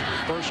play.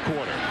 First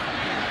quarter.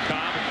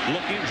 Cobb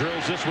looking,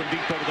 drills this one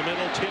deep over the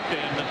middle, tipped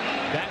in.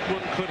 That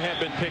one could have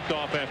been picked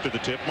off after the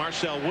tip.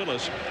 Marcel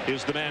Willis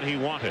is the man he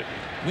wanted.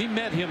 We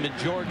met him in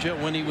Georgia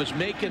when he was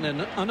making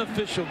an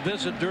unofficial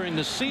visit during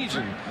the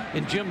season.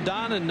 And Jim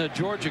Donnan, the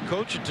Georgia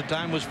coach at the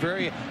time, was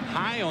very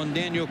high on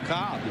Daniel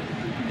Cobb.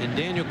 And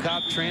Daniel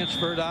Cobb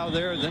transferred out of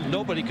there. Then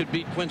nobody could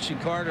beat Quincy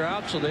Carter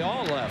out, so they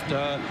all left.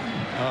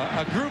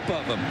 A group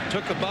of them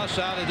took a bus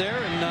out of there,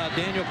 and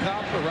Daniel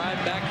Cobb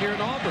arrived back here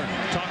in Auburn.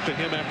 Talked to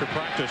him after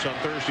practice on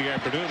Thursday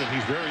afternoon, and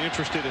he's very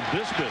interested in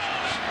this business.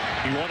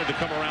 He wanted to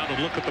come around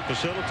and look at the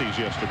facilities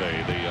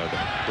yesterday,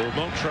 the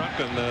remote truck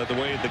and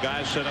the way the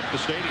guys set up the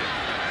stadium.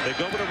 They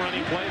go with a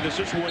running play. This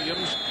is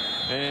Williams,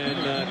 and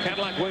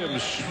Cadillac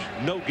Williams,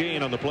 no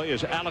gain on the play,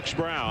 is Alex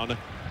Brown.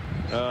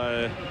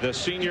 The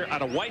senior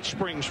out of White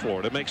Springs,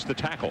 Florida, makes the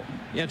tackle.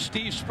 And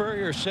Steve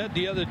Spurrier said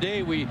the other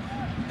day, we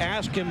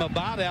asked him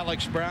about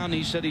Alex Brown.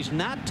 He said he's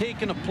not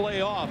taking a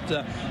play off.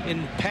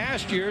 In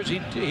past years,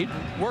 he'd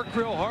work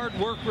real hard,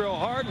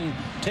 and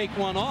take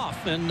one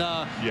off. And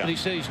he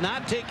said he's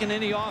not taking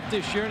any off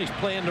this year, and he's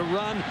playing to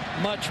run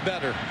much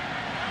better.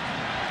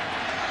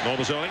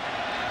 Moldazzoni,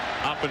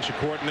 offensive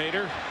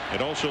coordinator,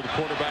 and also the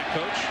quarterback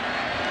coach.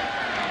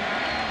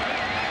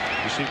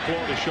 You see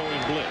Florida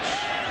showing blitz.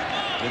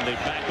 And they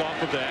back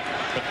off of that,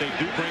 but they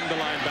do bring the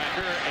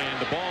linebacker, and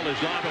the ball is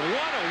live. And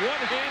what a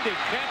one-handed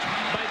catch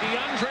by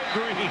DeAndre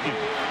Green.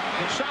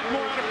 The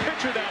sophomore out of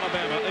Pritchard,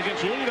 Alabama,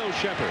 against Lito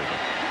Shepherd.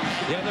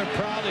 Yeah, they're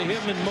proud of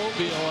him in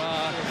Mobile.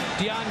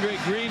 DeAndre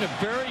Green, a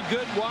very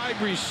good wide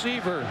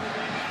receiver.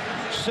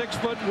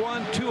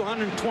 6'1",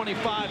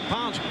 225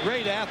 pounds.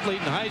 Great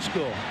athlete in high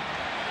school.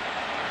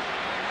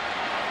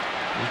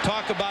 We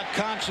talk about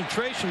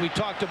concentration. We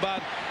talked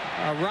about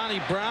Ronnie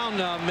Brown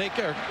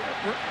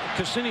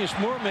Cassinius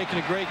Moore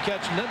making a great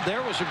catch, and there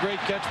was a great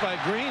catch by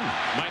Green.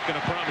 Mike, going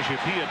to promise you,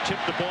 if he had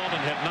tipped the ball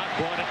and had not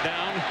brought it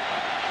down,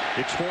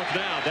 it's 4th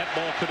down. That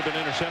ball could have been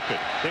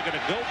intercepted. They're going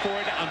to go for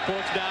it on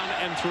 4th down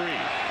and 3.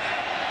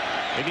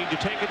 They need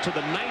to take it to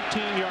the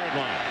 19-yard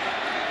line.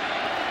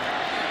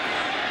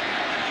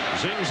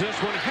 Zings this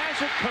one, has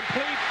it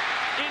complete,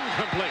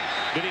 incomplete.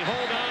 Did he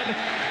hold on?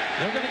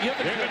 They're going to give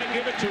it They're going to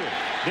give it to him.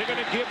 They're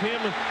going to give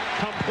him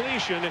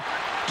completion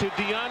to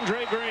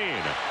DeAndre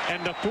Green.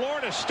 And the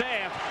Florida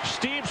staff,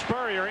 Steve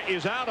Spurrier,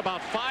 is out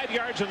about 5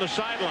 yards on the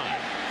sideline.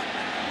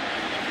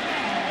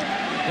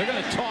 They're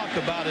going to talk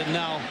about it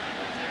now.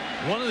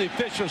 One of the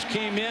officials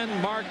came in,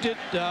 marked it.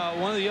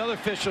 One of the other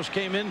officials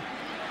came in.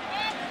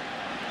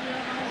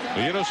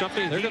 Well, you know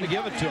something? They're going to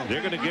give it to him.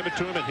 They're going to give it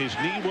to him, and his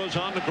knee was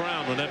on the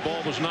ground when that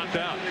ball was knocked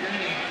out.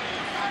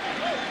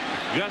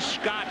 Gus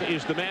Scott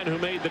is the man who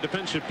made the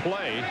defensive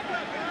play.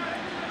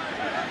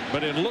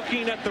 But in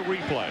looking at the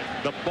replay,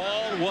 the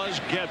ball was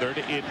gathered.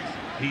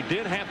 He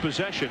did have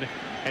possession,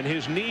 and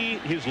his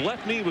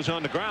left knee was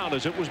on the ground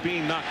as it was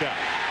being knocked out.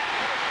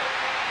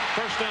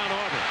 First down,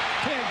 Auburn.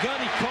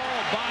 Gunny call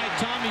by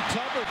Tommy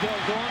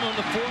Tuberville going on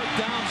the 4th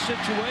down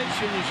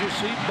situation. As you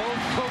see,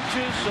 both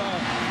coaches'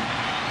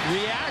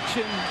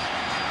 reaction.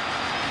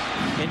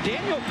 And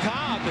Daniel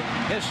Cobb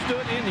has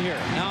stood in here.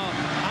 Now,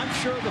 I'm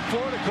sure the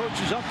Florida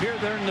coaches up here,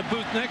 they're in the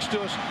booth next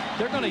to us,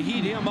 they're going to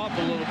heat him up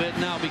a little bit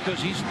now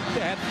because he's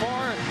had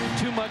far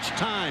too much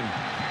time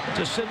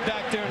to sit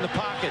back there in the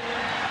pocket.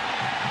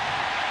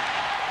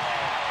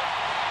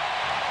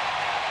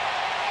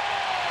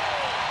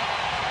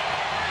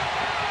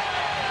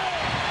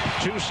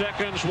 2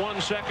 seconds, 1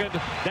 second.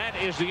 That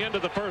is the end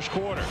of the first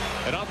quarter.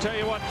 And I'll tell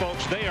you what,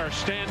 folks, they are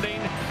standing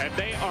and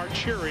they are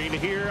cheering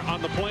here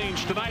on the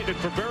Plains tonight, and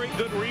for very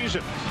good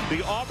reason.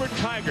 The Auburn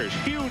Tigers,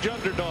 huge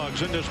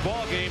underdogs in this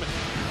ball game,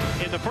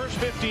 in the first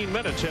 15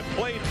 minutes have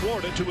played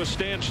Florida to a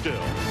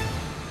standstill.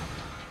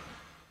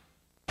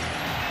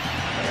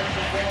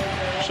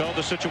 So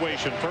the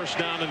situation, first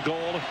down and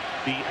goal,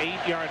 the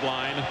 8-yard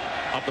line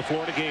of the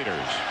Florida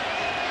Gators.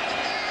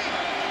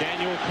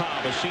 Daniel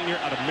Cobb, a senior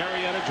out of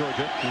Marietta,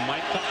 Georgia, who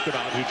Mike talked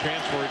about, who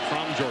transferred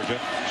from Georgia,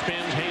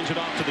 spins, hands it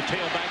off to the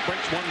tailback,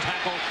 breaks one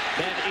tackle.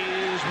 That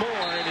is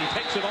more, and he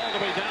takes it all the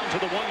way down to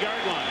the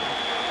 1-yard line.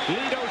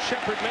 Lito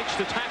Shepherd makes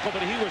the tackle,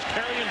 but he was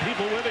carrying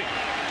people with him.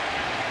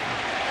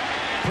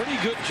 Pretty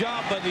good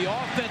job by the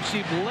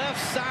offensive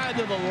left side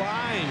of the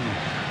line.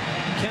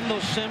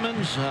 Kendall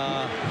Simmons,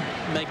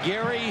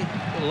 McGarry,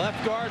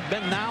 left guard,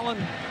 Ben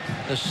Nowlin,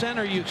 the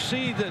center. You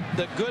see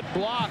the good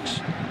blocks.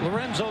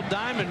 Lorenzo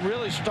Diamond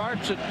really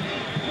starts it.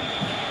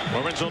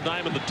 Lorenzo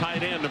Diamond, the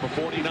tight end, number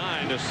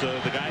 49, is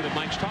the guy that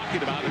Mike's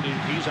talking about, and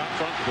he's out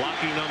front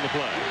blocking on the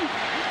play.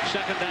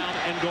 Second down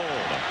and goal.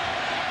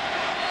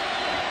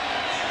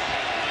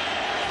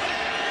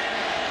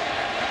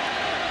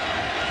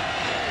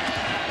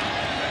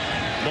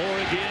 Moore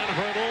again,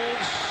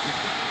 hurdles.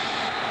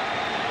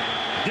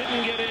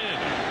 Didn't get in.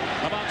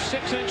 About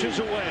 6 inches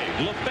away.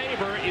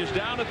 Lefebvre is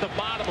down at the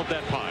bottom of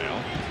that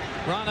pile.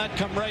 Ron, I'd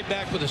come right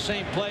back with the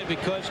same play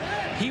because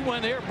he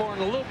went airborne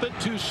a little bit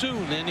too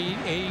soon, and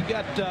he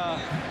got,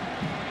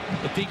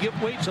 if he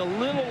waits a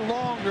little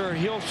longer,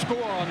 he'll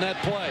score on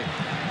that play.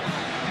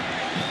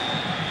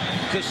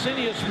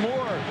 Cassinius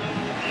Moore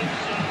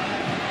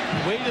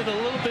waited a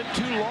little bit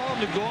too long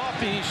to go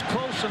up, and he's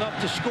close enough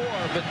to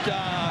score, but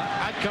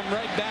I'd come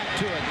right back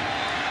to it.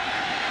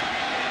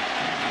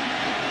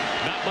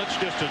 Not much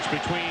distance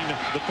between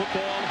the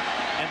football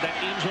and that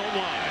end zone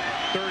line.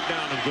 Third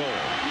down and goal.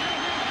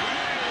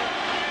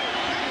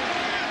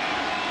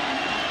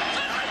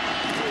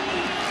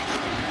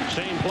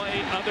 Same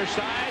play, other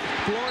side.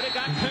 Florida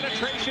got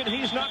penetration.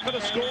 He's not going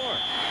to score.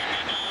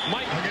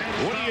 Mike,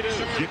 what do?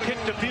 You kick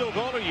the field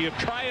goal or you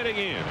try it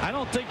again? I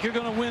don't think you're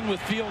going to win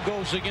with field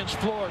goals against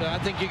Florida. I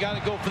think you got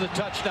to go for the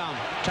touchdown.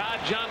 Todd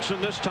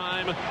Johnson this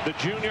time, the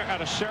junior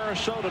out of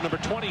Sarasota, number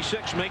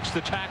 26, makes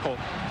the tackle.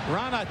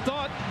 Ron, I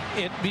thought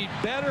it'd be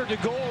better to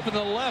go over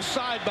the left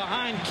side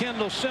behind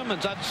Kendall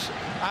Simmons.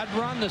 I'd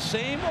run the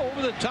same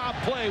over-the-top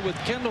play with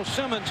Kendall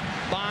Simmons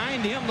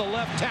behind him, the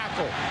left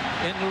tackle,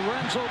 and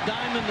Lorenzo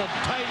Diamond, the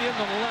tight end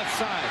on the left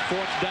side.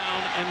 Fourth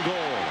down and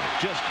goal,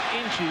 just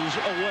inches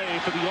away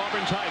for the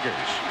Auburn Tigers.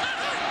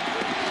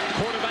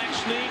 Quarterback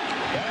sneak.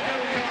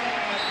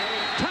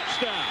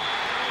 Touchdown.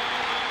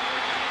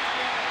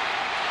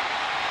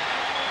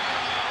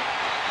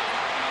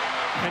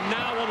 And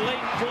now a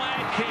late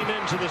flag came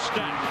into the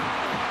stack.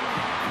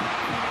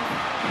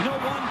 You know,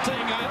 one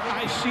thing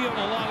I see on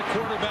a lot of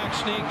quarterback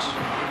sneaks,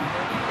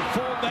 the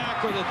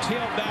fullback or the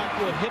tailback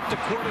will hit the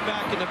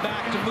quarterback in the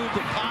back to move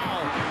the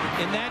pile.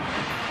 And that,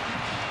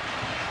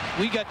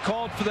 we got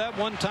called for that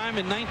one time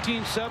in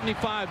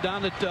 1975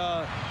 down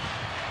at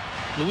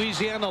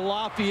Louisiana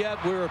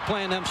Lafayette. We were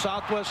playing them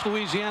Southwest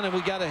Louisiana, and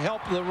we got to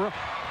help the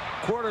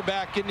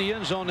quarterback in the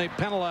end zone. They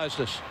penalized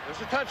us.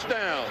 It's a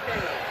touchdown.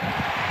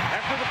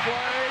 After the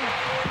play,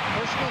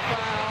 personal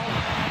foul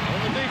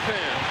on the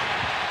defense.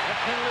 That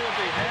penalty will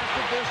be half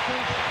the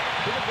distance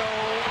to the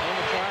goal on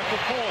the try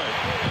for point.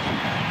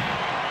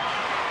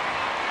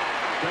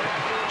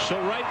 So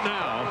right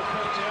now,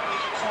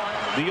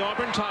 the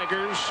Auburn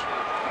Tigers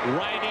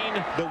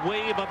riding the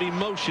wave of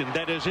emotion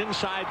that is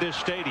inside this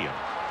stadium.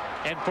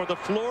 And for the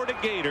Florida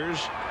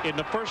Gators, in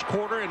the first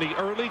quarter and the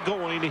early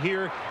going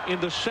here in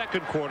the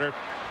second quarter,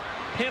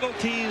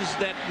 penalties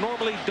that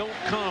normally don't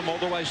come,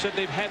 although I said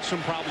they've had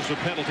some problems with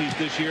penalties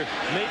this year,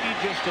 maybe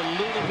just a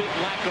little bit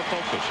lack of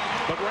focus.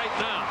 But right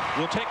now,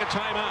 we'll take a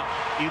timeout.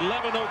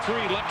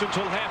 11:03 left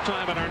until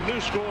halftime, and our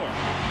new score,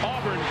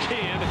 Auburn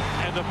 10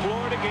 and the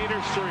Florida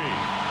Gators 3.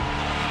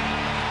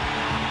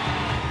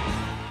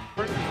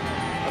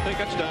 I think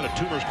that's down at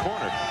Toomer's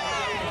Corner.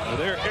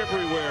 They're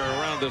everywhere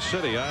around the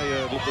city. I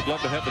would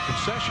love to have the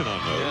concession on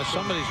those. Yeah,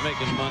 somebody's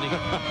making money.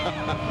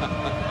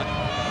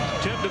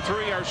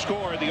 10-3 our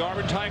score. The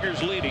Auburn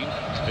Tigers leading.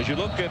 As you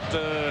look at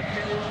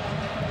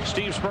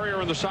Steve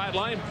Spurrier on the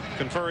sideline,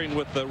 conferring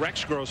with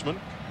Rex Grossman.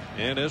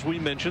 And as we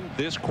mentioned,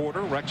 this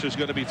quarter, Rex is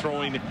going to be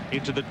throwing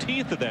into the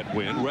teeth of that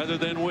wind rather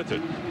than with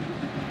it.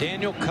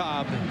 Daniel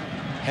Cobb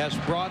has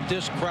brought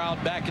this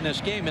crowd back in this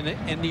game, and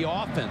in the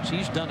offense,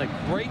 he's done a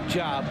great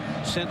job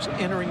since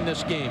entering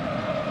this game.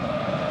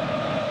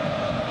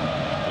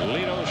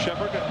 Lito,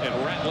 Shepard, and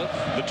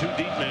Ratliff, the two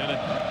deep men,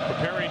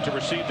 preparing to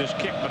receive this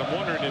kick, but I'm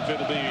wondering if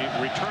it'll be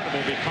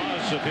returnable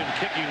because of him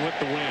kicking with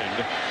the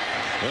wind.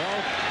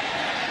 Well,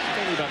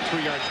 only about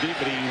 3 yards deep,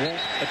 but he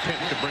won't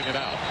attempt to bring it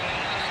out.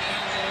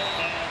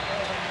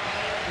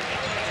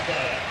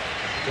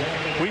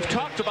 We've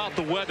talked about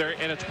the weather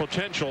and its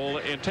potential,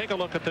 and take a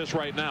look at this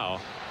right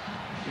now.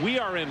 We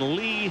are in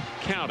Lee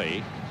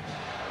County.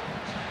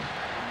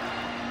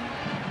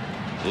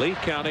 Lee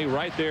County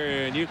right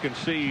there, and you can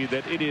see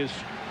that it is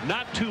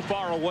not too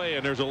far away,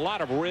 and there's a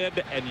lot of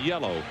red and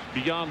yellow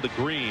beyond the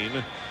green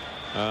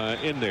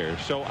in there.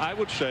 So I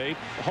would say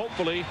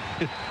hopefully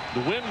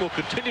the wind will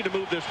continue to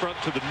move this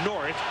front to the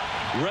north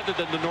rather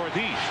than the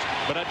northeast,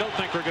 but I don't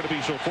think we're going to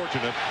be so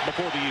fortunate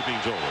before the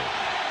evening's over.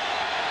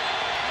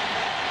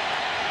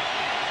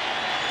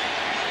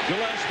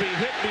 Gillespie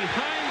hit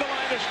behind the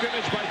line of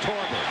scrimmage by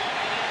Torber.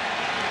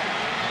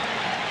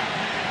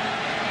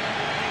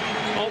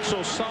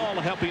 Also Saul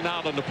helping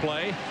out on the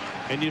play.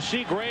 And you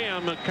see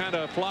Graham kind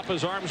of flop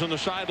his arms on the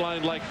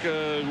sideline like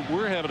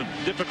we're having a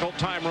difficult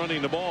time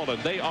running the ball,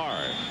 and they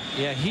are.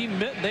 Yeah,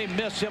 they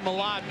miss him a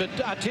lot. But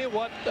I tell you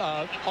what,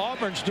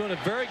 Auburn's doing a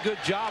very good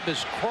job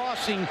is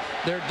crossing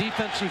their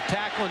defensive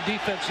tackle and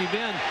defensive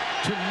end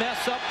to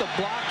mess up the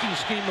blocking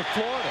scheme of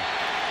Florida.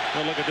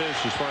 Well, look at this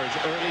as far as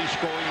early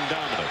scoring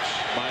dominance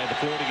by the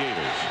Florida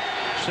Gators.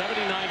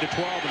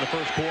 79-12 in the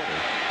first quarter.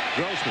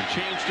 Grossman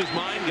changed his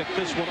mind, get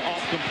this one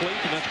off complete,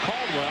 and that's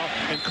Caldwell.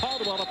 And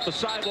Caldwell up the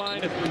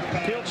sideline.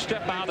 He'll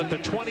step out at the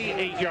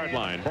 28-yard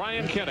line.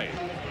 Brian Kenny.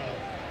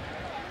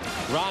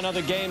 Ron,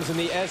 other games in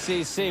the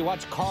SEC.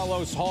 Watch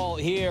Carlos Hall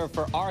here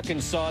for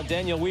Arkansas.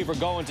 Daniel Weaver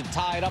going to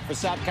tie it up for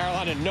South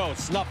Carolina. No,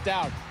 snuffed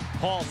out.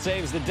 Hall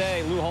saves the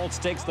day. Lou Holtz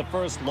takes the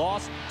first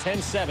loss,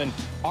 10-7,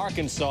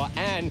 Arkansas.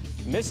 And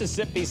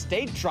Mississippi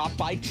State dropped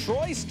by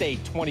Troy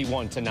State,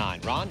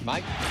 21-9. Ron,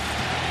 Mike?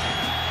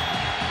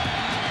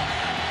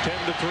 10-3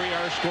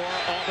 our score.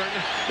 Auburn.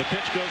 The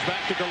pitch goes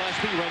back to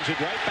Gillespie, runs it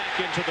right back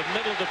into the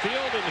middle of the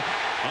field, and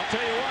I'll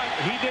tell you what,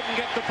 he didn't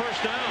get the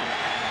first down.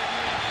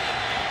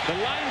 The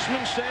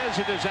linesman says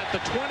it is at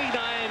the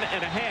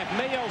 29.5.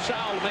 Mayo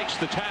Sowell makes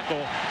the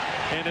tackle,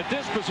 and at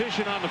this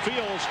position on the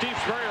field, Steve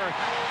Spurrier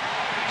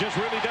just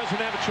really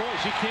doesn't have a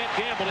choice. He can't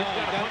gamble. He's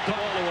got to punt the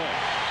ball away.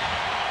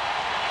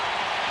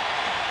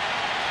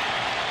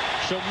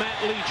 So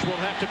Matt Leach will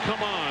have to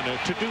come on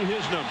to do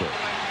his number.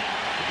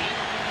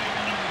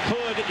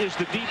 Hood is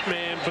the deep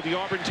man for the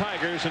Auburn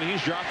Tigers, and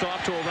he's dropped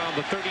off to around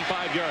the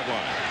 35-yard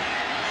line.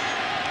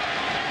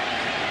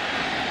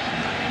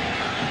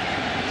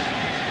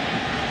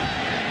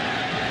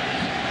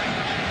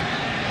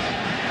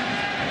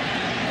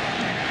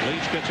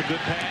 Leach gets a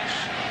good pass.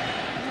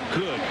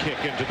 Good kick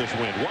into this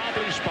wind.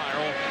 Wobbly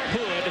spiral.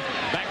 Hood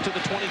back to the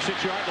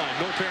 26-yard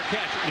line. No fair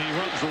catch. And he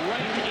runs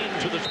right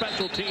into the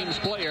special teams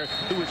player,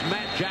 who is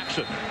Matt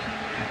Jackson.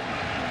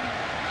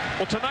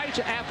 Well, tonight's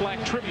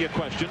Aflac trivia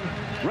question.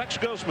 Rex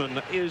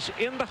Grossman is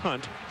in the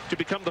hunt to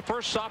become the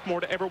first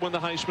sophomore to ever win the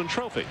Heisman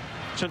Trophy.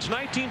 Since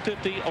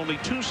 1950, only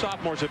 2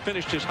 sophomores have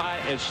finished as high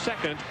as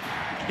second.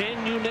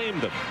 Can you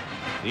name them?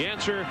 The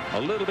answer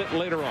a little bit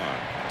later on.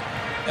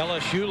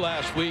 LSU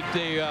last week,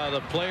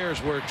 the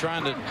players were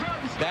trying to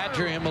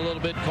badger him a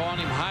little bit, calling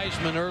him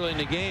Heisman early in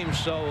the game,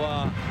 so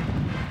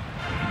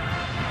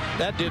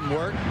that didn't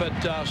work.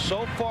 But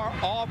so far,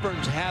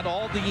 Auburn's had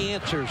all the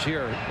answers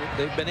here.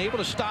 They've been able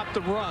to stop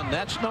the run.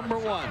 That's number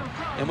one.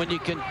 And when you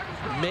can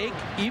make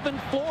even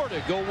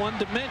Florida go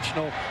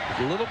one-dimensional, it's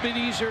a little bit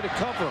easier to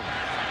cover them.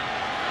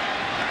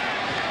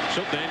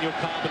 So Daniel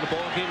Cobb in the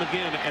ball game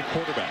again at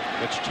quarterback.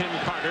 That's Tim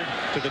Carter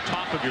to the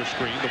top of your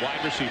screen, the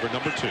wide receiver,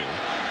 number 2.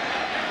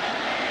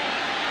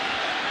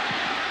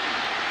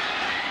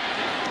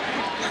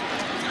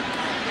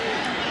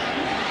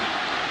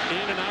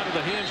 In and out of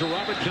the hands of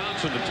Robert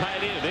Johnson, the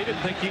tight end. They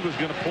didn't think he was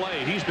going to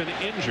play. He's been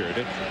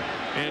injured.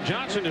 And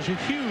Johnson is a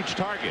huge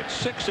target,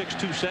 6'6",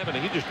 270.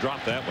 He just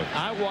dropped that one.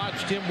 I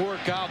watched him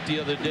work out the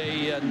other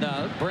day, and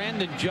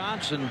Brandon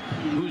Johnson,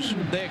 who's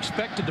they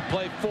expected to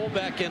play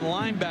fullback and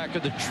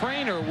linebacker, the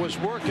trainer was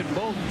working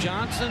both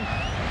Johnson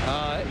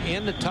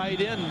and the tight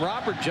end,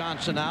 Robert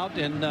Johnson, out,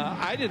 and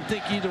I didn't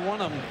think either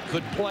one of them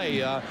could play.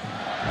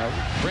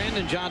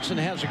 Brandon Johnson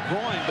has a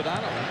groin, but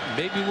I don't know.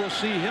 Maybe we'll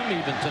see him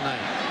even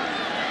tonight.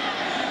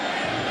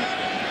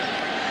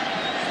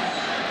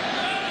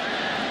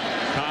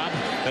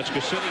 That's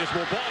Cassinius.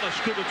 Well, ball is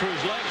scooted through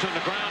his legs on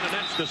the ground, and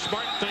that's the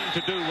smart thing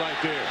to do right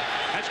there.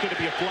 That's going to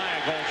be a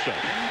flag also.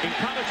 In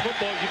college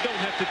football, you don't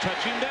have to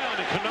touch him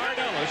down. And Kennard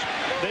Ellis,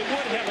 they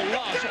would have a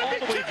loss all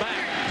the way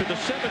back to the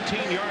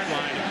 17-yard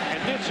line, and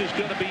this is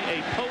going to be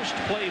a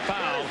post-play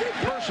foul,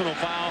 personal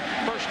foul,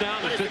 first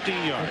down at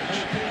 15 yards.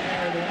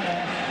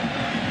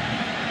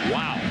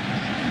 Wow.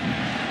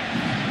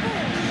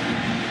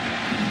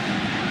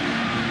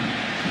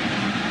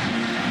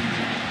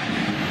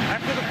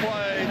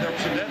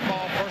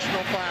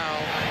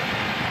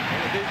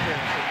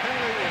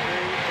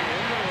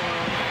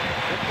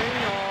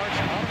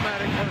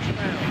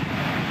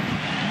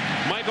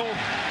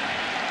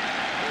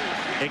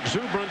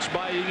 Exuberance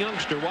by a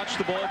youngster. Watch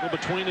the ball go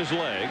between his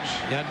legs.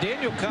 Yeah,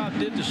 Daniel Cobb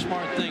did the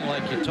smart thing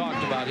like you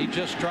talked about. He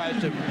just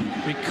tries to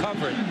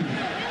recover it.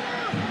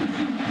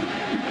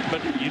 But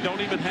you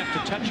don't even have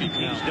to touch him.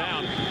 He's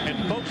down. And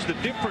folks, the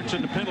difference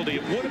in the penalty,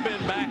 it would have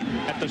been back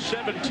at the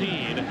 17.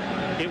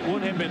 It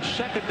would have been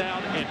second down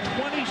and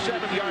 27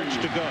 yards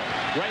to go.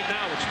 Right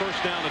now, it's first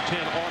down and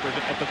 10 Auburn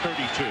at the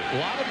 32.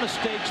 A lot of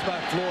mistakes by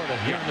Florida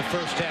here in the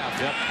first half.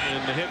 Yep, and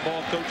the head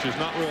ball coach is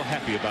not real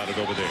happy about it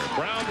over there.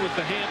 Brown with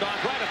the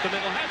handoff right up the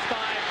middle, has 5,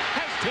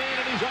 has 10,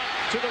 and he's up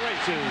to the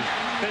races.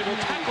 They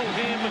will tackle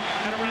him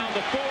at around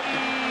the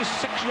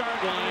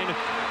 46-yard line.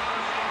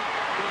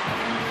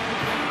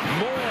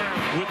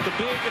 With the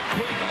big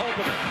quick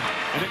opener,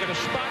 and they're going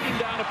to spot him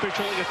down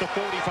officially at the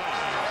 45.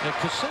 And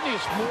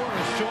Ksenius Moore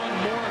is showing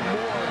more and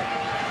more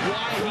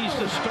why he's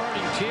the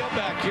starting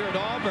tailback here at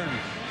Auburn.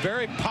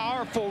 Very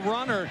powerful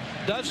runner,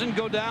 doesn't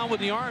go down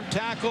with the arm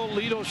tackle.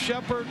 Lito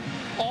Shepherd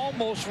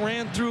almost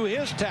ran through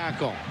his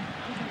tackle.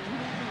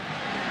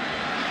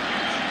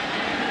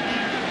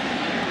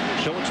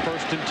 So it's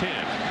first and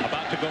 10.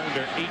 About to go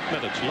under 8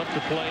 minutes left to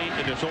play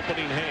in this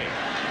opening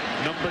half.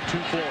 Number 2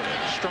 Florida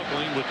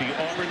struggling with the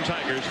Auburn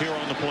Tigers here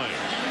on the Plains.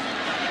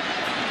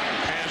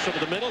 Pass over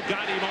the middle,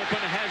 got him open,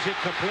 has it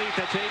complete.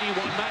 That's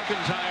 81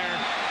 McIntyre.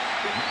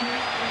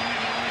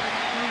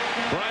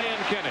 Brian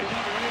Kennedy.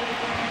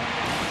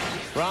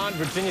 Ron,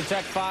 Virginia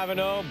Tech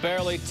 5-0,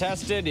 barely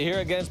tested here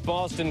against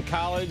Boston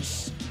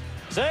College.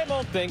 Same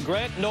old thing.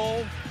 Grant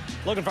Knoll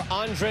looking for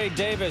Andre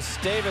Davis.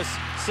 Davis,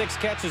 6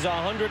 catches,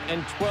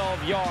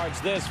 112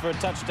 yards. This for a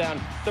touchdown,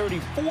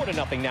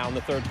 34-0 now in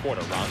the third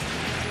quarter, Ron.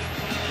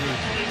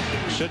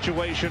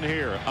 Situation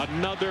here,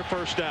 another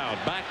first down,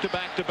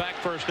 back-to-back-to-back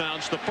first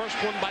downs. The first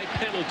one by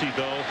penalty,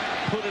 though,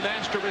 put an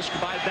asterisk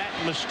by that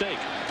mistake.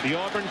 The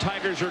Auburn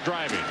Tigers are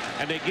driving,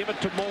 and they give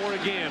it to Moore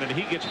again, and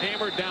he gets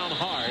hammered down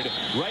hard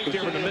right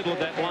there in the middle of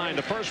that line.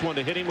 The first one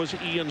to hit him was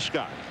Ian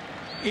Scott.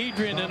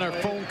 Adrian, in our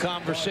phone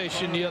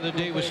conversation the other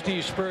day with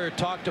Steve Spurrier,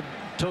 talked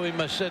to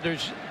him. I said,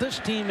 this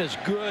team is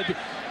good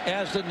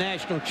as the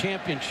national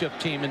championship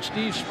team. And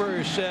Steve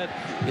Spurrier said,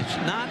 it's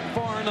not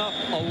far enough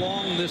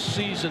along this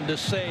season to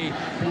say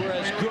we're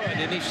as good.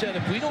 And he said,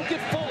 if we don't get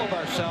full of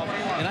ourselves,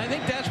 and I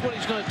think that's what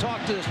he's going to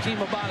talk to this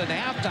team about at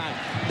halftime,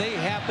 they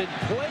have been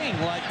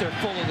playing like they're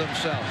full of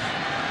themselves.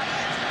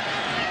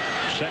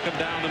 Second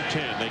down and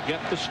 10. They get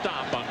the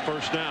stop on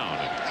first down.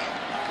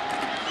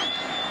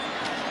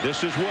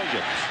 This is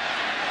Williams.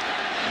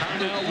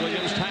 Carnell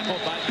Williams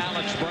tackled by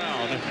Alex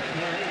Brown.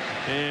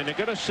 And they're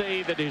going to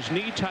say that his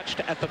knee touched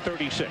at the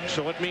 36.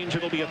 So it means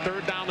it'll be a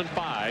third down and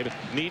 5,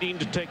 needing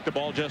to take the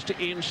ball just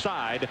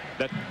inside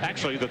that,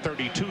 actually the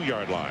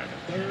 32-yard line.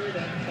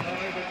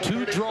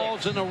 2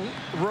 draws in a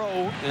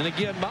row. And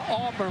again,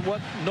 Auburn,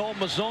 what Noel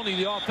Mazzoni,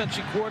 the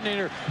offensive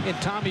coordinator,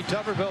 and Tommy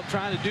Tuberville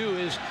trying to do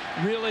is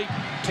really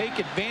take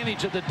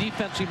advantage of the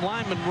defensive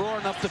linemen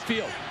roaring up the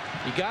field.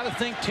 You got to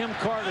think Tim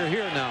Carter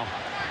here now.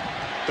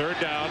 Third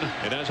down,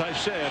 and as I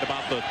said,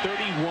 about the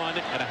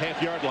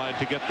 31.5-yard line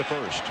to get the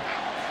first.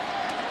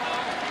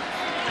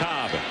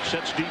 Cobb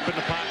sets deep in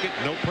the pocket,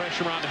 no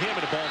pressure on him,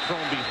 and the ball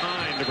thrown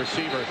behind the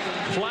receiver.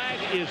 Flag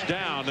is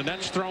down, and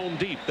that's thrown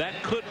deep.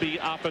 That could be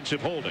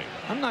offensive holding.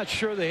 I'm not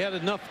sure they had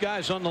enough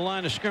guys on the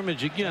line of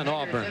scrimmage again,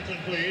 Auburn.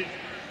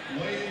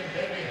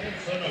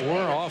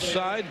 We're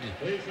offside.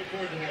 Please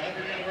report to the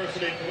Auburn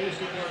University Police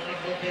Department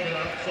located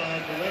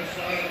outside the left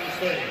side of the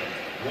stage.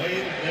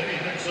 Wade and Debbie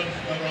Henson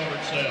of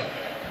Auburn.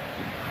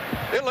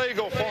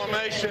 Illegal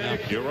formation. Yeah,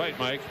 you're right,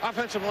 Mike.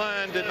 Offensive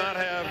line did not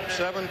have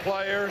 7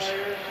 players.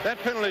 That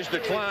penalty's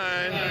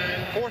declined.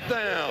 Fourth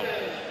down.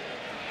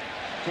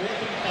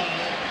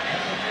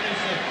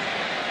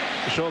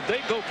 So if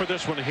they go for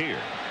this one here,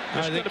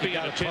 it's going to be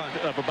an attempt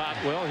of about,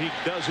 well, he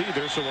does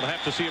either, so we'll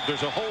have to see if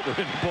there's a holder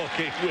in the ball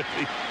game with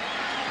him.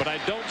 But I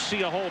don't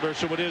see a holder,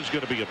 so it is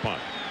going to be a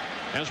punt.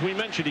 As we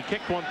mentioned, he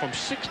kicked one from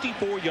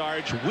 64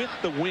 yards with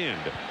the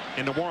wind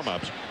in the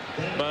warm-ups.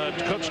 But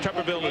Coach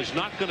Tuberville is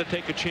not going to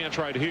take a chance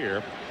right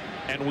here,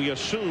 and we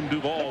assume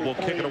Duval will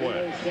kick it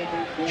away.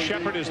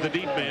 Shepherd is the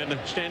deep man,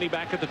 standing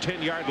back at the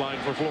 10-yard line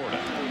for Florida.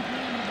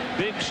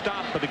 Big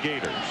stop for the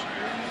Gators.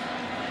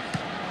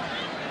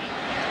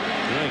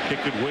 They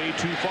kicked it way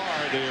too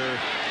far. There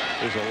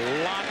is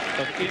a lot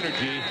of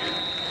energy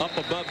up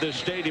above this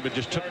stadium, and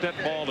just took that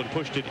ball and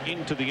pushed it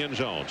into the end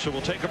zone. So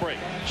we'll take a break.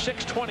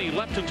 6:20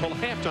 left until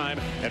halftime,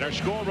 and our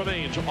score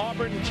remains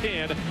Auburn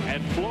 10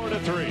 and Florida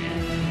 3.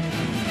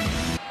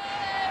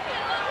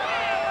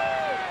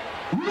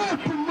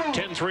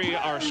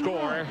 10-3 our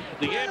score.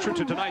 The answer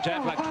to tonight's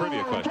Aflac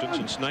trivia question: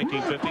 since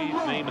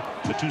 1950, name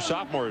the 2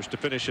 sophomores to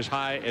finish as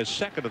high as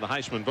second in the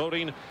Heisman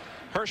voting.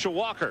 Herschel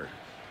Walker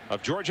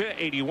of Georgia,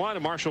 81,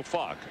 and Marshall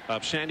Faulk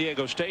of San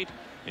Diego State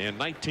in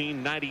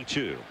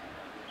 1992.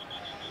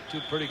 2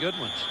 pretty good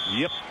ones.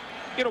 Yep.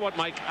 You know what,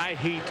 Mike? I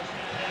hate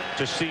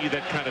to see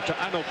that kind of.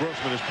 I know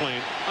Grossman is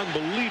playing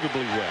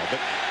unbelievably well, but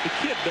the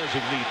kid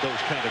doesn't need those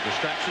kind of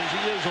distractions.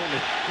 He's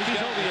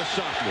only a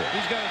sophomore.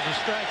 He's got a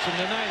distraction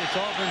tonight. It's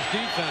Auburn's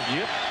defense.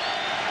 Yep.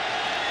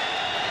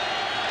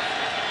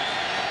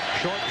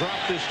 Short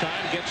drop this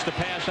time, gets the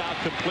pass out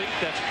complete.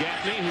 That's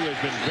Gaffney, who has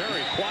been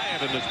very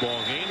quiet in this ball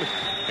game.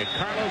 And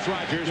Carlos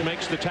Rogers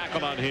makes the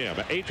tackle on him.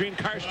 Adrian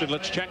Karsten,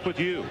 let's check with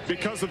you.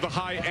 Because of the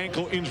high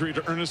ankle injury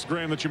to Ernest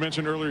Graham that you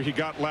mentioned earlier he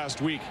got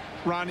last week,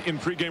 Ron, in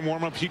pregame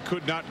warmup, he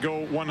could not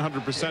go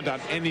 100% on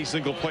any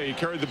single play. He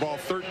carried the ball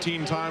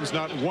 13 times.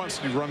 Not once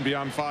did he run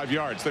beyond 5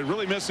 yards. They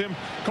really miss him.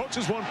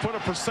 Coaches won't put a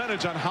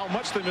percentage on how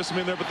much they miss him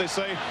in there, but they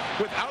say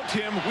without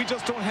him, we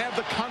just don't have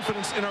the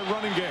confidence in our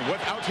running game.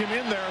 Without him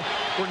in there,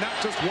 we're not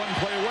just one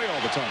play away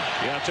all the time.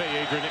 Yeah, I'll tell you,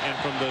 Adrian, and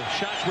from the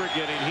shots we're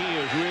getting, he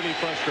is really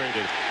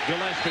frustrated.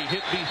 Gillespie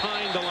hit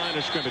behind the line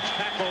of scrimmage,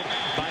 tackled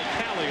by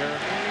Callier.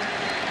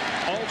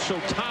 Also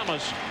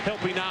Thomas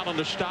helping out on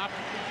the stop.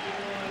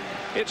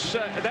 It's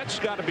that's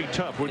got to be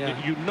tough when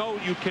you know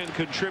you can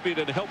contribute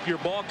and help your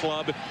ball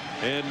club,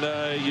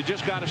 and you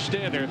just got to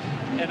stand there.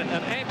 And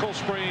an ankle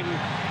sprain,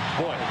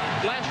 boy.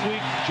 Last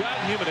week, John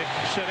Humanick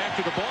said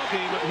after the ball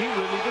game he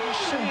really didn't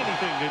say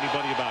anything to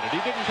anybody about it.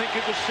 He didn't think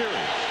it was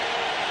serious.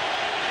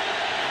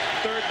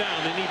 Third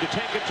down, they need to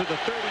take it to the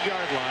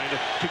 30-yard line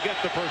to get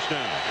the first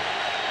down.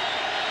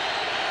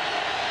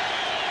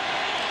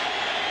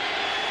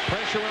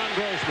 Pressure on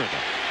Grossman.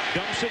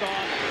 Dumps it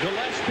on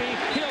Gillespie.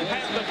 He'll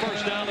have the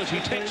first down as he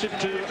takes it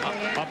to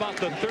about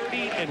the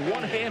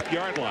 30.5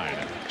 yard line.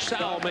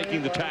 Sal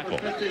making the tackle.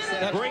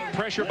 Great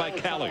pressure by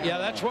Callier. Yeah,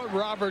 that's what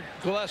Robert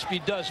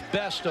Gillespie does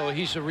best, though.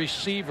 He's a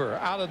receiver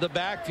out of the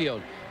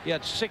backfield. He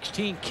had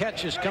 16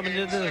 catches coming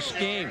into this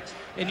game.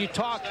 And you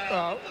talk,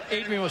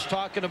 Adrian was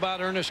talking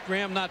about Ernest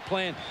Graham not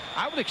playing.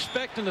 I would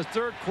expect in the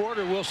third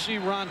quarter we'll see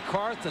Ron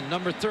Carthen,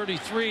 number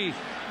 33,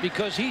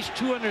 because he's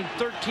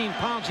 213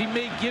 pounds. He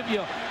may give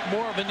you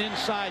more of an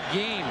inside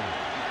game.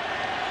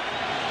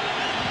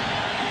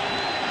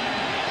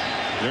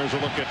 There's a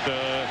look at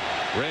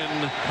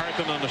Ren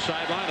Carthen on the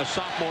sideline, a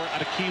sophomore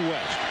out of Key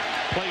West.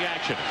 Play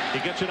action. He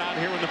gets it out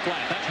here in the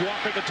flat. That's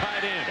Walker, the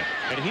tight end.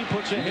 And he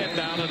puts a head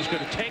down and is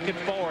going to take it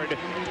forward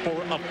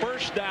for a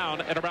first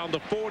down at around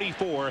the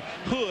 44.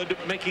 Hood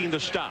making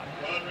the stop.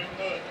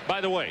 By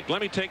the way,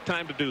 let me take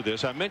time to do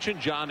this. I mentioned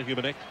John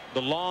Humanick,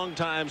 the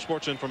longtime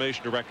sports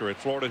information director at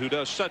Florida, who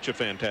does such a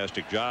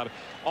fantastic job.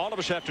 All of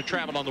us have to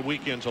travel on the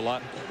weekends a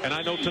lot. And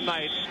I know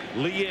tonight,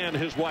 Leanne,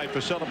 his wife,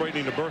 is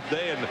celebrating a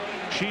birthday, and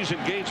she's in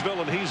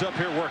Gatesville, and he's up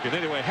here working.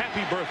 Anyway,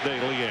 happy birthday,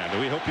 Leanne.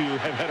 We hope you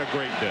have had a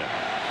great day.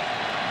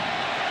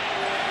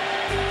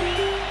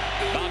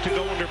 About to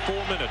go under 4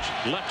 minutes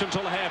left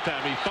until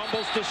halftime. He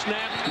fumbles the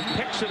snap,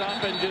 picks it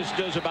up, and just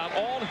does about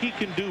all he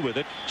can do with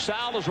it.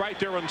 Sal is right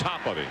there on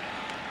top of him.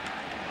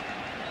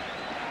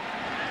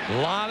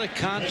 A lot of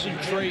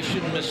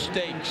concentration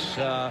mistakes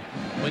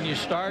when you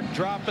start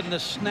dropping the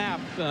snap.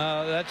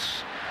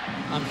 That's,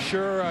 I'm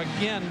sure,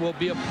 again, will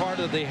be a part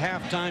of the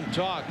halftime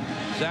talk.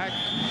 Zach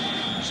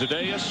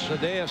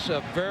Zadeus,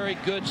 a very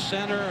good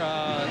center.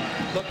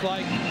 Looked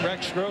like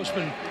Rex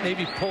Grossman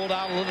maybe pulled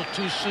out a little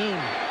too soon.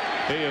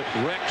 Hey,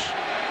 Rex,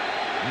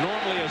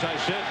 normally, as I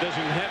said,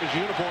 doesn't have his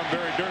uniform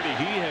very dirty.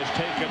 He has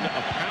taken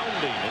a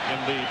pounding in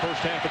the first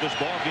half of this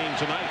ball game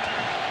tonight.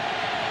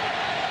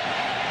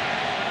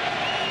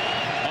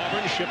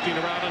 Auburn shifting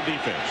around on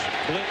defense.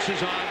 Blitz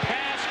is on.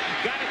 Pass.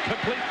 Got it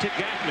complete to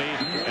Gaffney.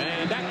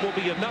 And that will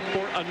be enough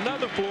for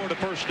another Florida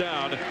first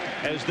down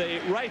as they,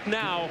 right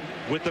now,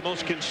 with the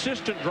most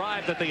consistent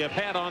drive that they have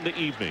had on the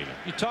evening.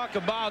 You talk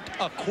about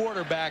a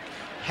quarterback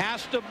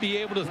has to be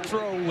able to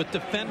throw with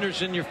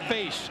defenders in your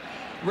face.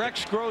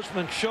 Rex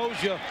Grossman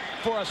shows you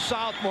for a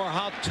sophomore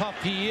how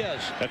tough he is.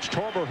 That's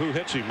Torber who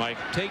hits him, Mike.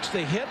 Takes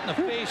the hit in the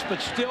face,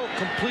 but still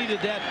completed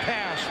that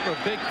pass for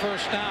a big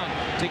first down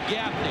to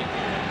Gaffney.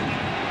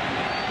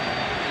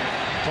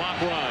 Clock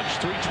runs,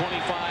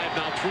 3:25,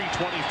 now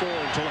 3:24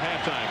 until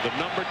halftime. The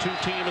number 2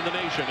 team in the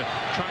nation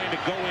trying to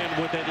go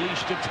in with at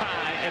least a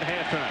tie at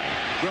halftime.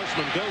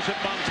 Grossman goes up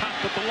on top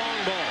with the long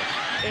ball.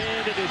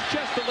 And it is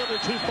just a little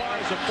too far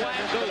as the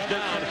flag goes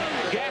down.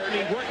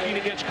 Gaffney working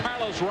against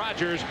Carlos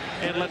Rogers.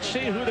 And let's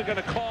see who they're going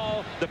to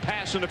call the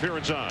pass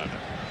interference on.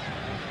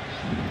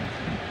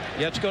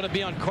 Yeah, it's going to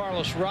be on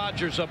Carlos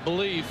Rogers, I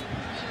believe.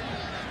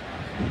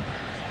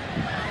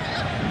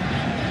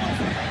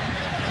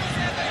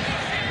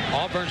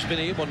 Auburn's been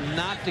able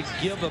not to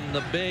give him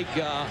the big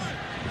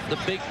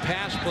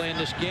pass play in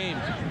this game.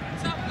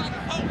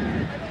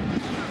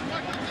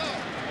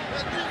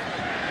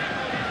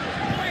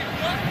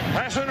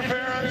 Pass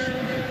interference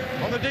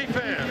on the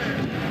defense.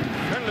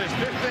 Penalties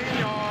 15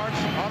 yards,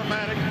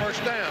 automatic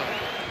first down.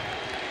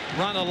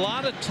 Ron, a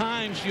lot of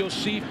times you'll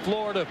see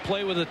Florida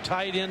play with a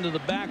tight end to the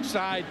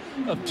backside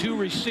of 2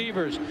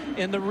 receivers.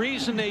 And the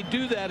reason they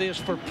do that is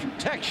for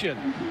protection.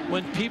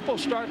 When people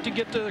start to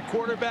get to the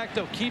quarterback,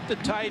 they'll keep the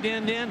tight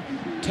end in,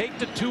 take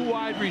the 2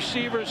 wide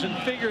receivers and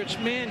figure it's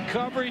man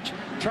coverage,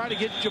 try to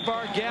get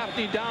Jabbar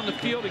Gaffney down the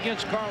field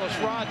against Carlos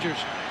Rogers.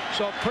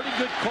 So a pretty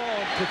good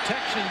call of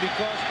protection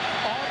because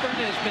Auburn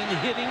has been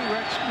hitting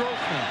Rex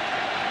Grossman.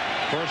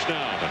 First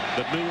down.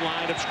 The new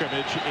line of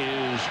scrimmage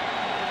is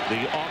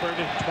the Auburn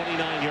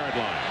 29-yard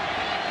line.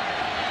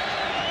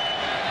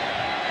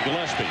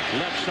 Gillespie,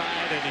 left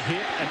side and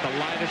hit at the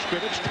line of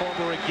scrimmage.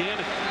 Torber again.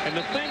 And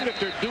the thing that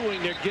they're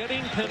doing, they're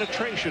getting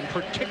penetration,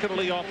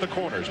 particularly off the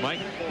corners, Mike.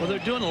 Well, they're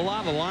doing a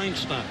lot of line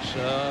stunts.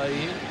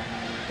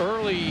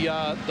 Early,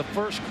 the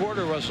first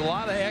quarter was a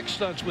lot of X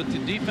stunts with the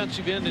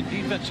defensive end and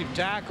defensive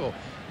tackle.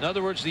 In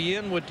other words,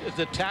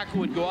 the tackle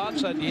would go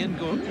outside, the end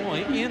go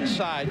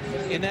inside,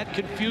 and that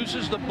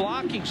confuses the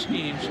blocking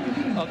schemes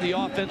of the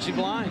offensive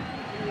line.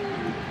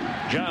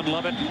 John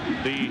Lovett,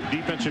 the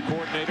defensive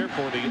coordinator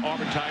for the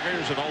Auburn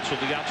Tigers and also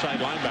the outside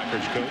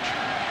linebackers coach.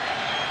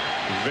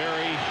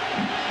 Very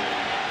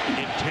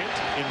intent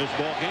in this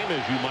ball game,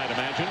 as you might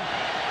imagine.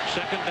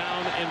 2nd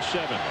down and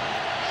 7.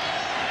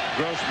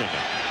 Grossman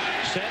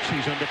sets.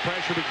 He's under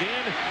pressure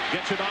again.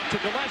 Gets it off to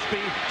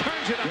Gillespie.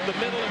 Turns it up the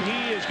middle, and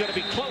he is going to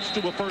be close to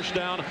a 1st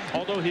down,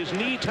 although his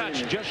knee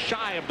touched just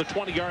shy of the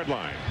 20-yard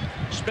line.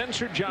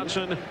 Spencer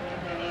Johnson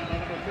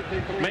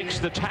makes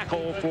the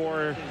tackle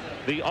for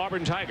the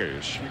Auburn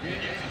Tigers.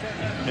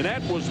 And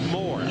that was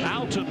Moore,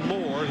 Alton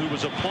Moore, who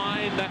was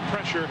applying that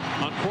pressure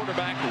on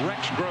quarterback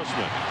Rex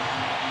Grossman.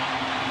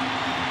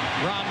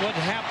 Ron, what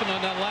happened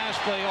on that last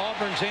play?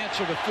 Auburn's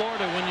answer to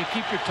Florida, when you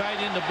keep your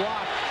tight end to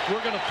block,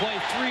 we're going to play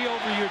 3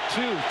 over your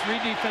 2, 3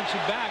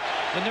 defensive back,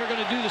 and they're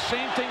going to do the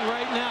same thing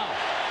right now.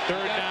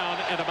 3rd down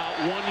and about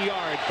 1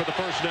 yard for the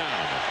 1st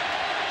down.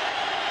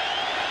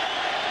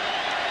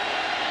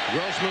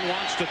 Grossman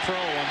wants to throw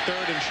on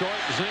 3rd and short,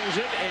 zings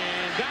it,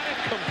 and got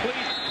it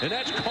complete, and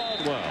that's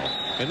Caldwell.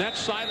 And that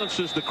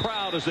silences the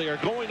crowd as they are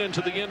going into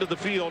the end of the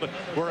field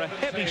where a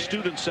heavy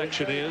student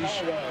section is.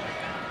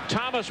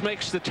 Thomas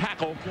makes the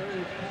tackle.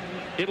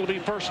 It'll be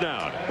 1st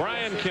down.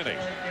 Brian Kenny.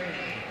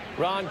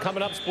 Ron,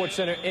 coming up,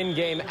 SportsCenter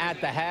in-game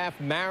at the half.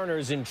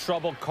 Mariners in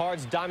trouble.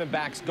 Cards,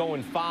 Diamondbacks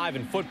going 5.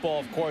 In football,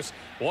 of course,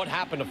 what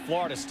happened to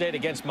Florida State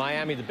against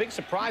Miami? The big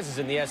surprises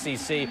in the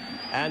SEC.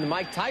 And the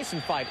Mike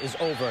Tyson fight is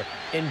over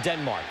in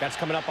Denmark. That's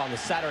coming up on the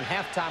Saturn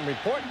Halftime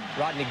Report.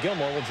 Rodney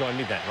Gilmore will join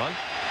me then. Ron?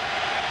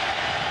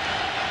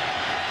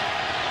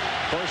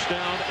 1st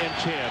down and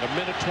 10.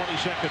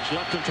 1:20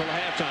 left until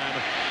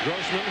halftime.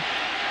 Grossman.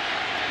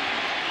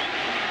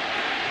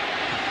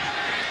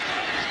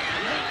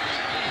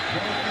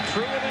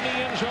 Threw it in the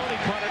end zone. He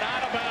caught it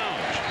out of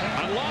bounds.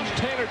 I lost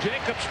Taylor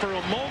Jacobs for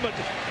a moment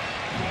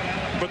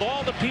with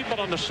all the people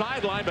on the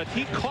sideline, but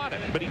he caught it.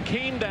 But he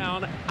came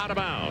down out of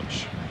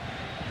bounds.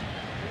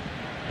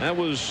 That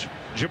was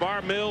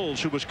Jabbar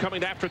Mills, who was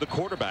coming after the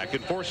quarterback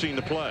and forcing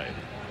the play.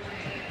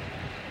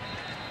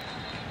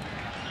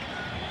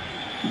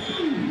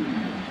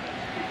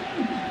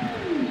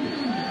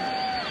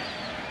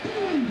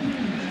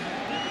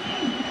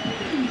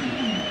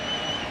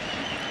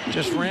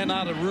 Just ran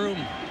out of room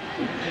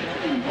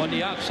on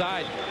the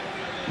outside.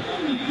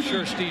 I'm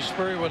sure Steve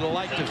Spurrier would have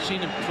liked to have seen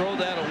him throw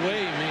that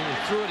away. I mean, he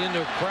threw it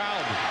into a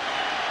crowd.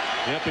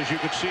 Yep, as you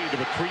could see, there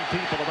were 3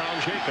 people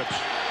around Jacobs.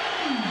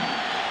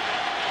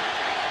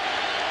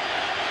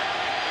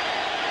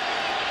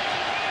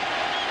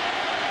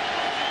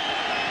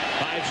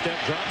 Five-step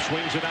drop,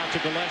 swings it out to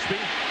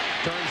Gillespie.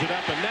 Turns it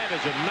up, and that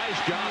is a nice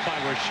job by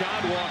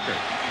Rashad Walker.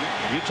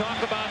 You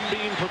talk about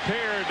being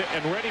prepared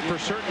and ready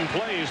for certain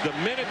plays. The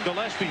minute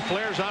Gillespie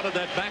flares out of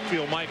that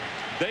backfield, Mike,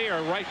 they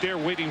are right there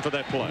waiting for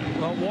that play.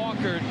 Well,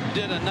 Walker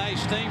did a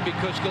nice thing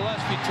because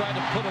Gillespie tried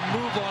to put a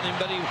move on him,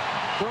 but he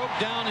broke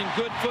down in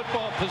good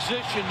football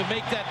position to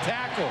make that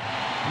tackle,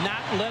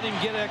 not let him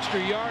get extra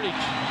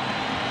yardage.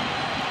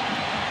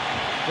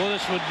 Well,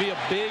 this would be a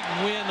big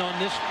win on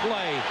this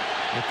play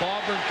if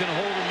Auburn can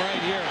hold him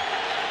right here.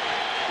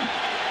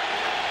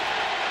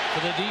 For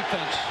the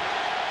defense.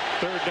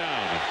 3rd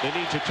down. They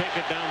need to take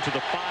it down to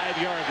the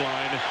 5-yard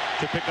line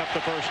to pick up the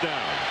 1st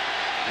down.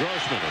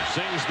 Grossman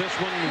sings this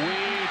one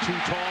way too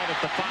tall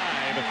at the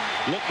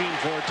 5, looking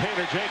for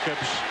Taylor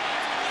Jacobs.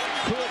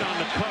 Good on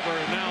the cover,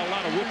 and now a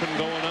lot of whipping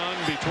going on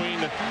between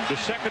the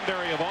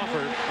secondary of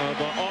Auburn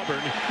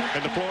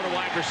and the Florida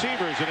wide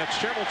receivers, and it's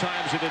several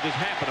times that it has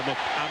happened.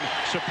 I'm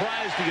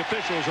surprised the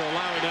officials are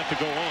allowing that to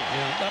go on.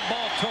 Yeah, that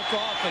ball took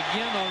off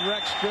again on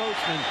Rex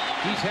Grossman.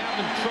 He's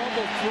having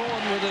trouble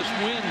throwing with this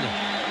wind.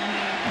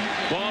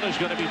 Ball is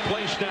going to be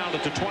placed down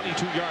at the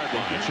 22-yard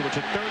line, so it's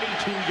a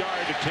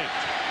 32-yard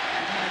attempt.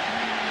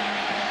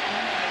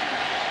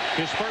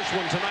 His first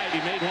one tonight,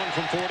 he made one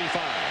from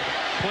 45.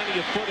 Plenty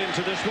of foot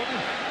into this one,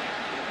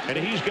 and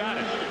he's got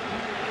it.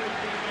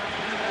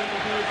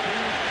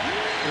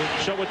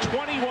 So with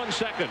 21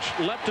 seconds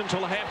left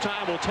until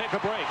halftime, we'll take a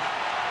break.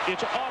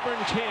 It's Auburn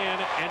 10,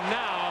 and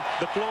now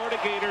the Florida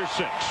Gators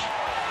 6.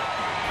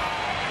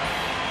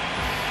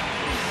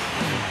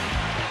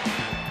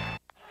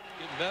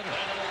 Getting better.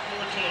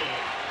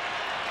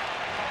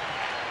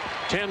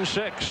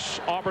 10-6,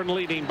 Auburn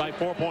leading by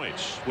 4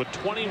 points with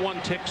 21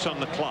 ticks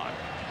on the clock.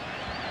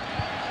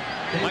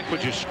 Mike,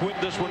 would you squib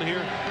this one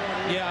here?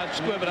 Yeah, I'd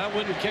squib it. I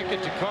wouldn't kick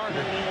it to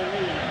Carter.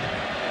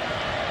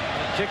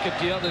 I'd kick it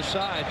the other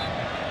side.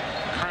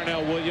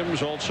 Carnell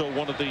Williams, also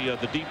one of the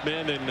deep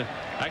men, and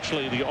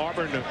actually the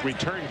Auburn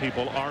return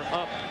people are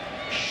up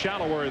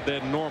shallower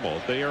than normal.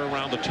 They are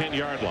around the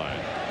 10-yard line.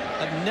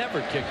 I'd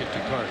never kick it to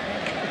Carter.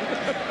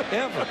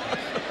 ever.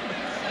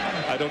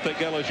 I don't think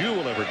LSU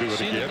will ever do it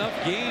Seen again.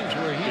 enough games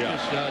where he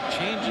just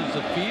changes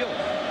the field.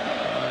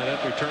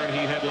 That return he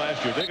had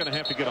last year, they're going to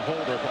have to get a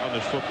hold on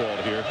this football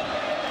here.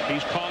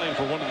 He's calling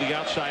for one of the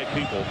outside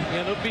people.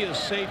 Yeah, it'll be a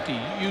safety.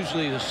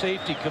 Usually the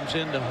safety comes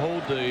in to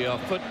hold the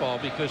football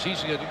because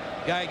he's a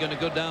guy going to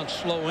go down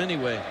slow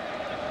anyway.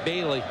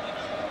 Bailey.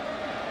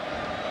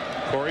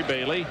 Corey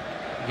Bailey.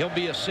 He'll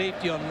be a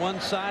safety on one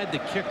side. The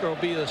kicker will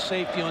be a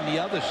safety on the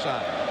other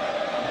side.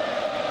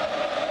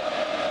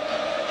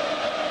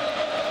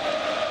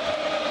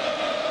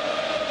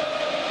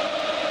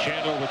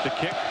 Chandler with the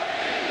kick.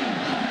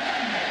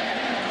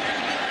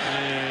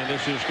 And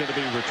this is going to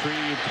be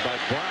retrieved by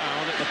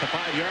Brown at the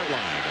 5-yard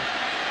line.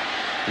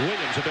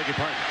 Williams, I beg your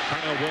pardon,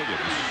 Carnell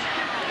Williams.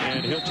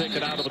 And he'll take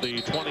it out of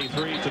the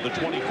 23 to the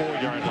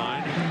 24-yard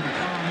line.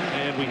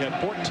 And we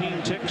have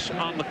 14 ticks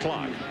on the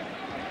clock.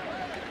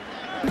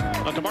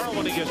 Tomorrow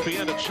on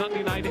ESPN, it's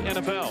Sunday Night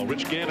NFL.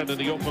 Rich Gannon and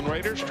the Oakland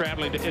Raiders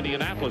traveling to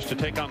Indianapolis to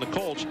take on the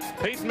Colts.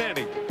 Peyton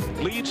Manning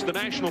leads the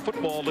National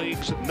Football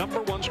League's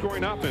 #1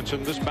 scoring offense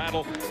in this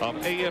battle of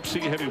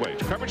AFC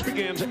heavyweights. Coverage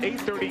begins at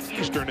 8:30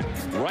 Eastern,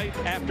 right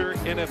after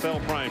NFL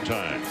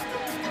primetime.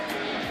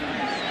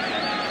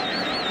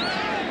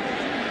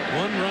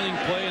 One running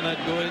play, and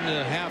I'd go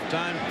into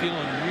halftime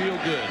feeling real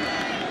good.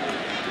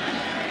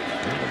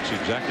 That's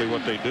exactly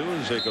what they do,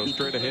 is they go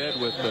straight ahead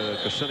with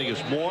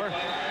Cassinius Moore.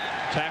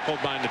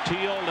 Tackled by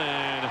Natil,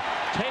 and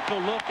take a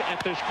look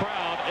at this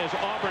crowd as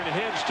Auburn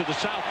heads to the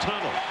South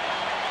Tunnel.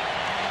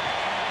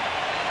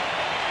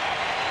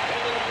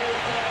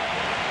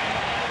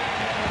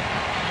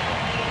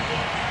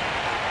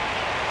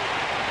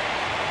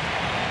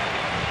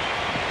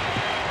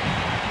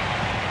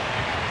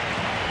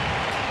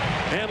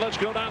 And let's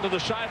go down to the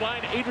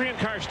sideline. Adrian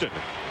Karsten.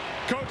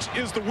 Coach,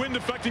 is the wind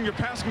affecting your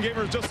passing game,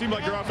 or it just seemed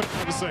like your offense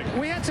had to sing?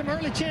 We had some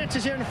early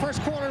chances here in the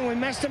first quarter, and we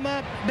messed them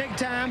up big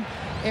time.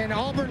 And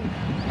Auburn,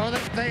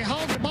 they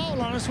hogged the ball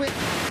on us.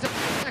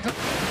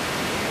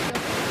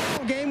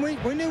 Game,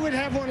 we knew we'd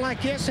have one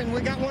like this, and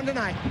we got one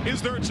tonight.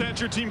 Is there a chance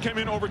your team came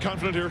in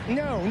overconfident here?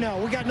 No,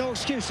 we got no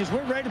excuses.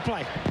 We're ready to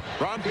play.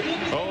 Ron?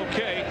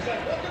 Okay,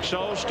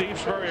 so Steve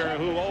Spurrier,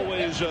 who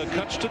always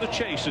cuts to the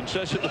chase and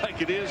says it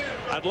like it is,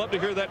 I'd love to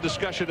hear that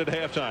discussion at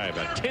halftime.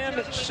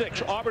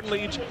 10-6, Auburn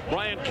leads.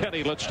 Brian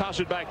Kenny, let's toss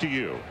it back to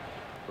you.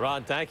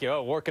 Ron, thank you.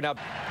 Oh, working up.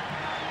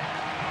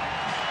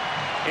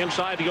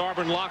 Inside the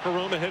Auburn locker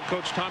room, head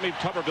coach Tommy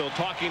Tuberville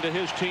talking to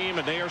his team,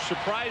 and they are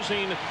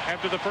surprising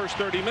after the first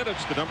 30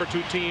 minutes, the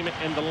 #2 team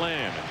in the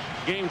land.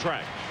 Game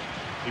track.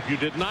 If you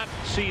did not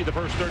see the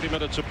first 30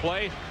 minutes of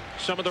play,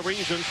 some of the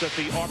reasons that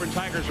the Auburn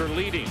Tigers are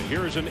leading.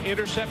 Here is an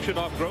interception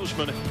off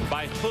Grossman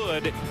by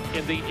Hood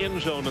in the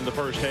end zone in the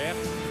first half.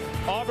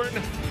 Auburn,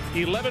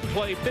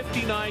 11-play,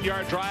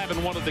 59-yard drive,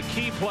 and one of the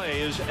key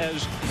plays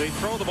as they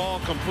throw the ball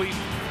complete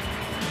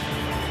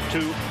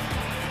to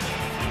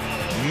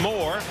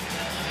Moore.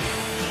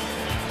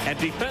 And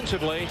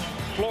defensively,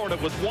 Florida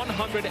with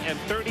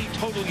 130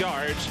 total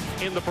yards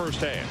in the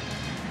first half.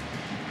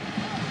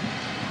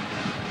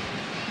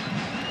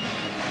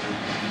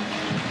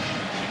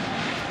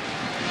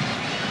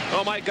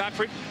 Oh, Mike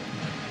Gottfried.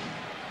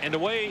 And the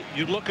way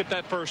you look at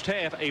that first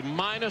half, a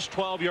minus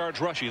 12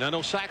 yards rushing. I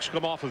know sacks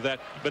come off of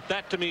that, but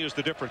that to me is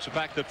the difference. The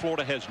fact that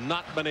Florida has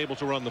not been able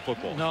to run the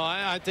football. No,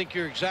 I think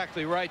you're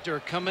exactly right. They're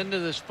coming into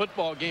this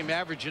football game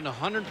averaging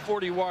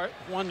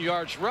 141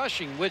 yards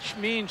rushing, which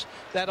means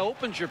that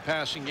opens your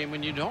passing game.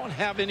 When you don't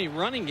have any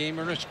running game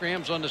or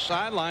scrams on the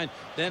sideline,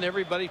 then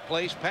everybody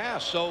plays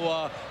pass.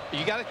 So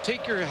you got to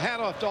take your hat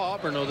off to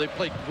Auburn, though. They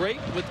played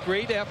great with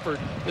great effort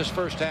this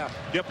first half.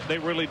 Yep, they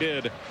really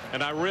did.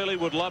 And I really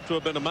would love to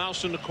have been a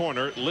mouse in the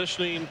corner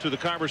listening to the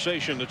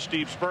conversation that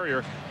Steve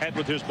Spurrier had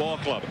with his ball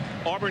club.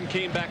 Auburn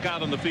came back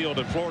out on the field,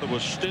 and Florida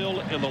was still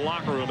in the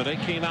locker room, and they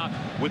came out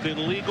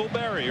within legal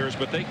barriers,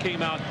 but they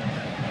came out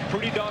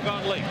pretty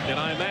doggone late. And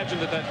I imagine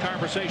that that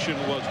conversation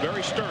was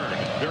very stern,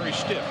 very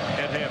stiff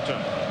at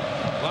halftime.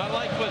 Well, I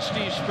like what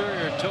Steve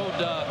Spurrier told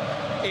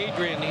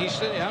Adrian. He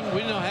said,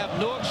 we don't have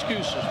no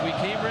excuses. We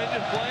came ready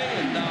to play,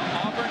 and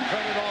Auburn,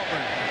 credit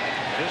Auburn.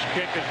 This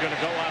kick is going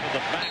to go out of the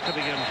back of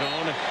the end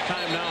zone.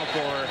 Time now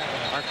for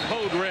our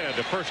Code Red,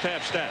 the first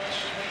half stats.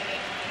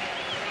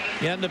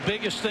 Yeah, and the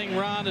biggest thing,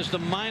 Ron, is the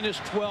minus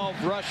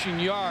 12 rushing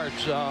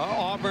yards.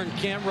 Auburn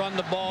can't run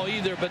the ball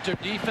either, but their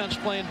defense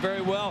playing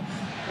very well.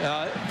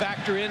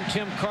 Factor in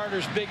Tim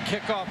Carter's big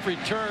kickoff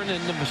return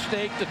and the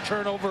mistake, the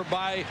turnover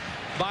by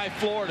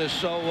Florida.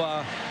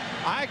 So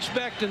I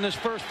expect in this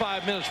first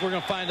 5 minutes we're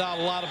going to find out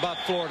a lot about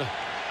Florida.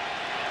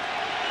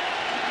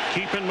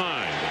 Keep in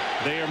mind,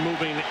 they are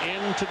moving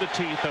into the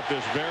teeth of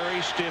this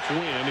very stiff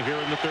wind here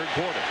in the third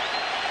quarter.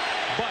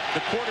 But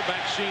the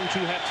quarterbacks seem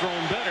to have thrown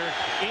better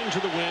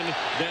into the wind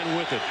than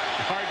with it.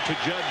 Hard to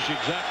judge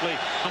exactly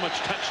how much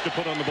touch to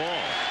put on the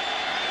ball.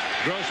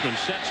 Grossman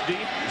sets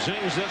deep,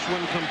 zings this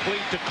one complete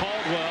to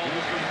Caldwell.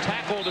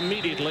 Tackled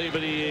immediately,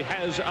 but he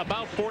has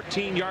about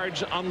 14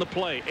 yards on the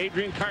play.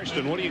 Adrian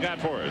Karsten, what do you got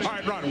for us? All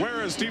right, Ron,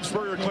 whereas Steve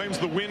Spurrier claims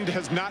the wind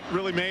has not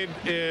really made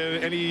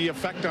any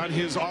effect on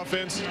his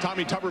offense,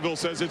 Tommy Tuberville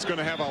says it's going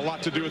to have a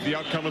lot to do with the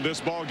outcome of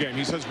this ball game.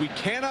 He says we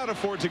cannot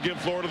afford to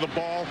give Florida the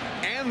ball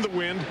and the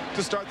wind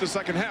to start the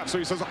second half. So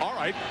he says, all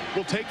right,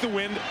 we'll take the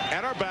wind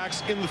at our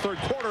backs in the third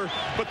quarter,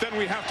 but then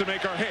we have to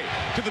make our hay.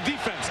 To the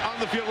defense on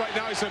the field right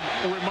now, he said,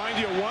 remind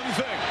you of one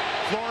thing.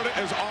 Florida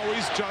is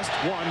always just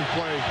one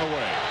play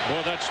away.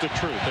 Well, that's the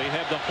truth. They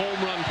have the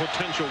home run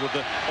potential with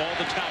all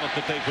the talent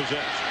that they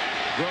possess.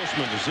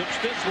 Grossman zips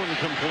this one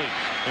complete.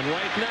 And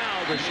right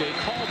now, Rashay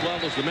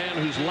Caldwell is the man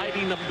who's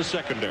lighting up the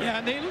secondary. Yeah,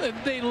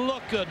 and they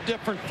look a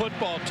different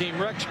football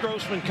team. Rex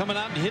Grossman coming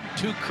out and hitting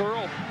 2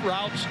 curl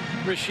routes.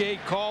 Rashay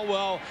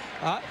Caldwell.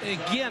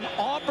 Again,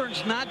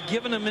 Auburn's not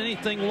giving them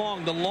anything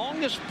long. The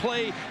longest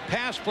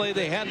pass play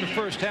they had in the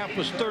first half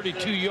was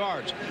 32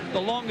 yards.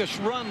 The longest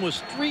run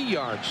was 3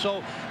 yards.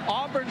 So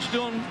Auburn's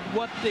doing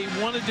what they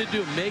wanted to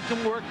do, make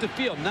them work the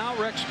field. Now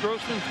Rex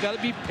Grossman's got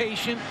to be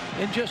patient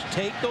and just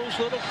take those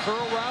little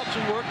curl routes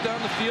and work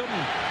down the field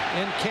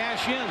and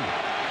cash in.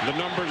 The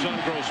numbers on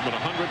Grossman,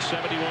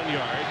 171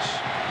 yards.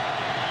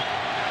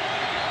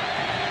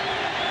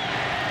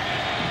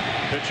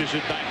 Pitches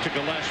it back to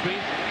Gillespie.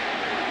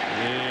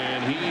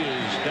 And he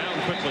is down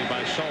quickly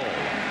by Saul.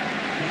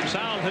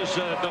 Sal has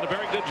done a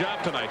very good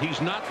job tonight.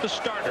 He's not the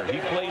starter. He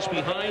plays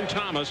behind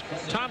Thomas.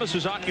 Thomas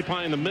is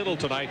occupying the middle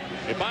tonight.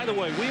 And by the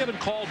way, we haven't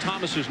called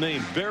Thomas's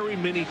name very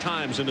many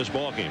times in this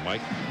ball game,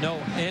 Mike. No,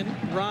 and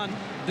Ron,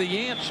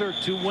 the answer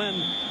to when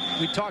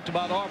we talked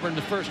about Auburn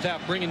the first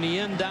half, bringing the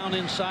end down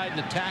inside and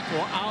the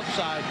tackle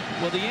outside.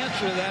 Well, the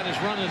answer to that is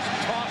running a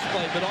toss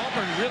play, but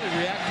Auburn really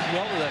reacted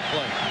well to that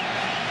play.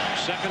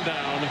 Second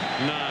down,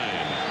 9.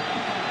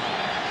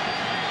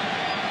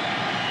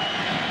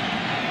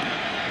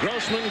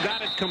 Grossman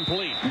got it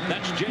complete.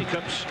 That's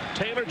Jacobs,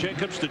 Taylor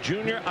Jacobs, the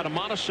junior out of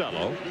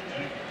Monticello.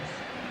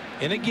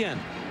 And again,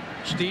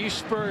 Steve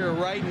Spurrier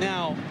right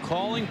now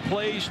calling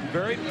plays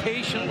very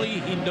patiently.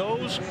 He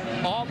knows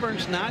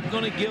Auburn's not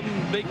going to give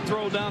him a big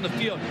throw down the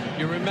field.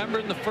 You remember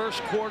in the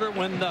first quarter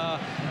when the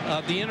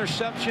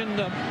interception,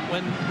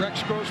 when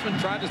Rex Grossman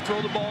tried to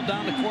throw the ball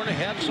down the corner,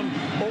 had some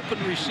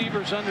open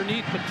receivers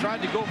underneath, but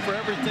tried to go for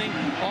everything.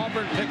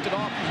 Auburn picked it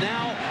off.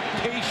 Now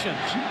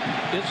patience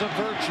is a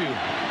virtue.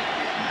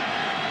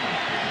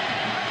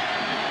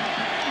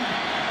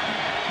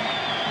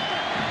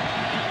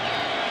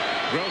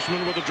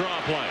 Grossman with a draw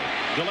play.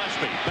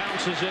 Gillespie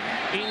bounces it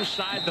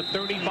inside the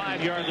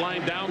 35-yard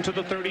line down to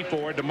the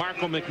 34.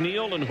 DeMarco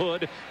McNeil and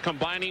Hood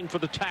combining for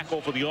the tackle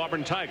for the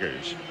Auburn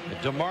Tigers.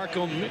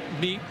 DeMarco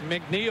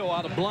McNeil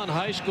out of Blount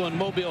High School in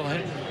Mobile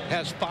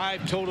has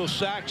 5 total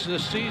sacks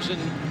this season.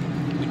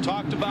 We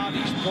talked about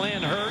he's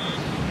playing hurt.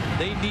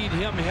 They need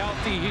him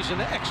healthy. He's an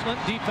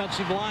excellent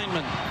defensive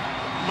lineman.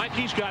 Mike,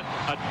 he's got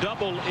a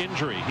double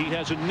injury. He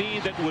has a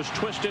knee that was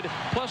twisted,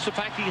 plus the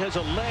fact he has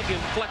a leg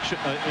infection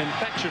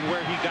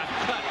where he got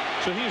cut.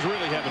 So he's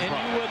really having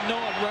problems. And you would know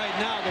it right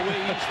now the way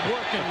he's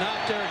working out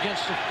there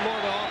against the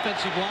Florida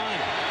offensive line.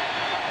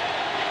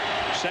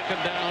 Second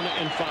down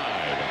and 5.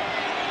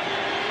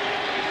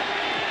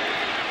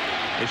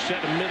 They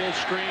set a middle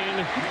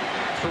screen,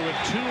 threw it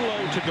too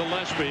low to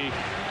Gillespie.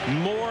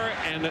 Moore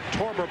and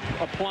Torber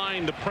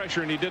applying the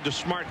pressure, and he did the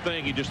smart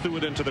thing. He just threw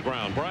it into the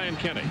ground. Brian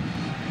Kenny.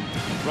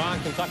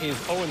 Ron, Kentucky is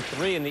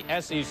 0-3 in the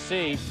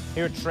SEC.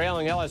 Here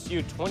trailing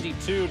LSU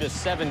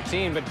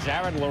 22-17, but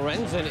Jared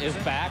Lorenzen is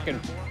back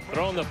and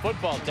throwing the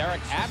football.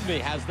 Derek Abney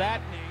has that.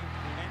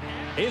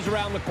 He's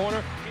around the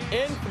corner,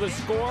 in for the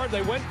score.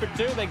 They went for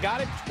 2. They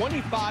got it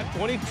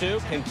 25-22.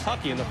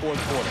 Kentucky in the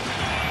fourth quarter.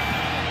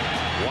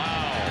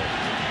 Wow.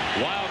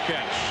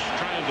 Wildcats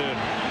trying to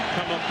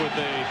come up with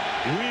a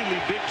really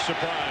big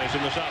surprise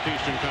in the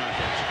Southeastern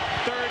Conference.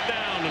 Third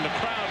down, and the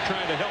crowd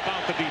trying to help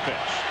out the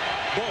defense.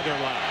 Boy, they're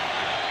loud.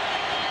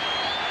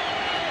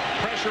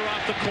 Pressure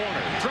off the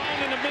corner. Thrown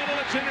in the middle.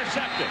 It's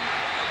intercepted.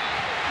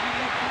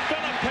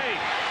 Philip Pate.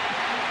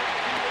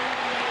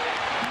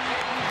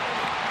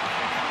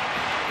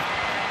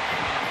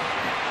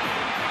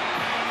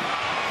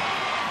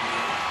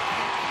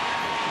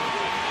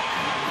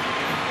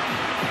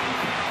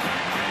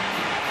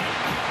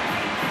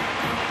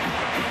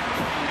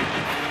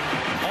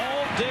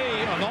 All day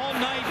and all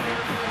night,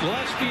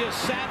 Gillespie has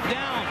sat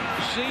down.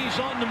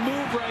 He's on the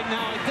move right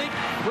now. I think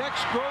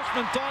Rex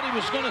Grossman thought he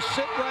was going to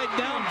sit right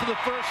down for the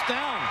first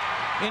down,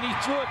 and he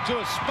threw it to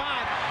a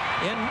spot,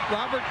 and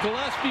Robert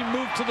Gillespie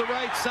moved to the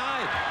right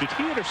side. Did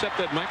he intercept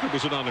that, Mike, or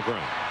was it on the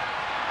ground?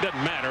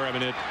 Doesn't matter. I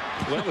mean, it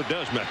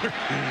does matter.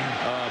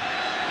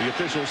 The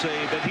officials say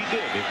that he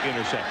did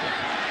intercept it.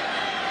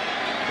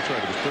 That's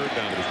right. It was third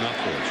down. It was not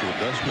for it, so it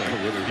does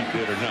matter whether he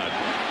did or not.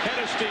 Head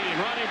of steam,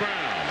 Ronnie Brown.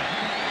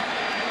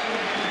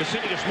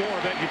 Basilius Moore,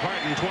 beg your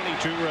pardon,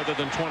 22 rather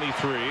than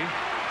 23.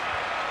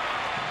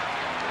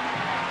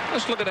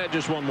 Let's look at that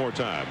just one more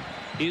time.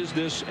 Is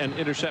this an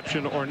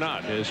interception or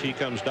not as he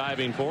comes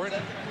diving for it?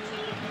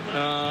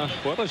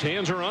 Well, his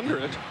hands are under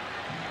it.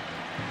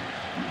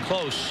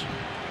 Close.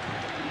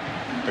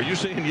 Are you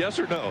saying yes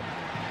or no?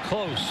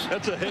 Close.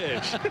 That's a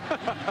hedge.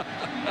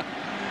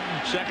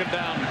 Second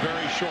down,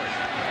 very short.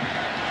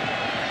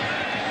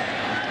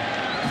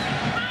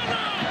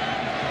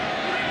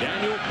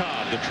 Daniel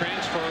Cobb, the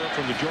transfer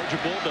from the Georgia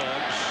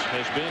Bulldogs,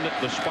 has been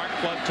the spark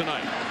plug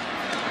tonight.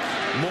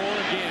 Moore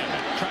again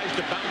tries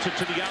to bounce it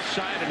to the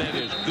outside, and that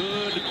is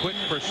good, quick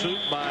pursuit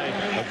by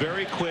a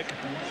very quick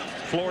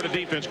Florida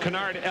defense.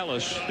 Kennard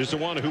Ellis is the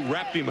one who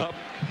wrapped him up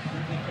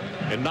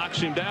and knocks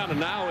him down, and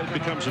now it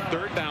becomes a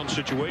third down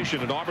situation,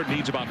 and Auburn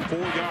needs about 4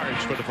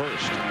 yards for the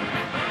first.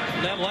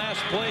 That last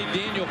play,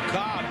 Daniel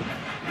Cobb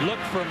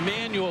looked for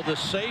Manuel, the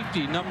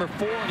safety, number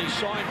 4, and he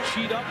saw him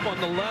cheat up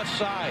on the left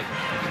side.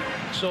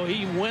 So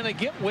he went to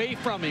get away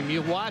from him.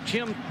 You watch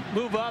him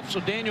move up, so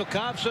Daniel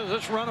Cobb says,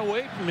 let's run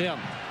away from him.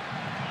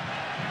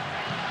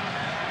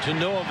 To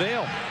no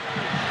avail.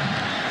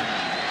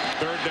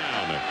 Third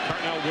down.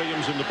 Carnell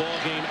Williams in the ball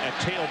game at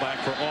tailback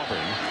for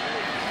Auburn.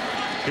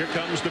 Here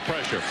comes the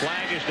pressure.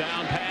 Flag is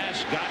down.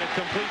 Pass. Got it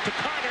complete to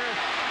Carter.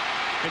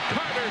 And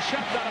Carter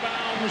shoved out of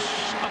bounds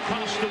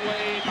across the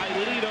way by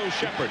Lido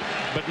Shepherd.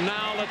 But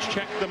now let's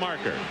check the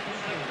marker.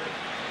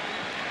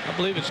 I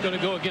believe it's going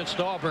to go against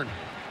Auburn.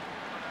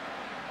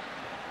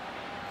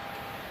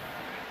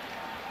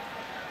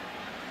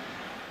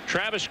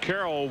 Travis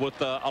Carroll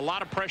with a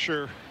lot of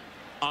pressure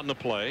on the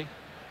play.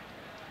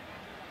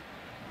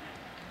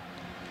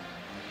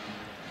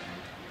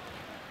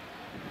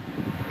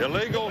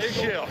 Illegal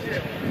shift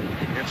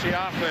against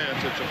the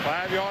offense. It's a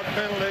 5-yard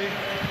penalty.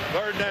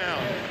 Third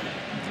down.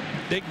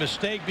 Big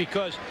mistake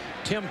because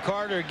Tim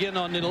Carter, again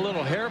on the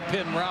little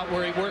hairpin route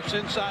where he works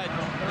inside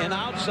and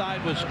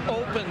outside, was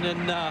open,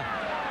 and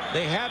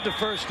they had the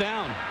first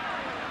down.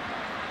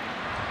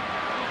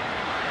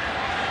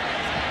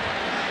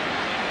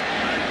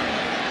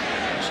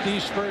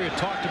 Steve Spurrier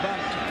talked about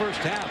it the first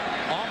half.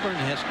 Auburn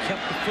has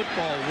kept the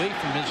football away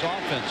from his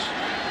offense.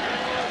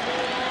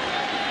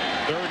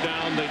 Third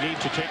down, they need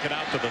to take it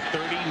out to the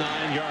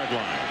 39-yard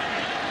line.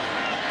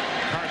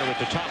 Carter at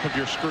the top of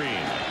your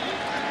screen.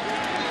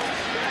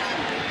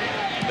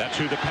 That's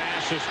who the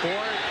pass is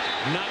for.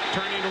 Not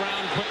turning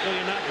around quickly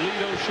enough.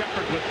 Lido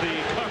Shepherd with the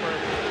cover.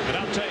 And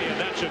I'll tell you,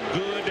 that's a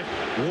good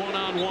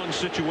one-on-one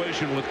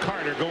situation with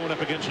Carter going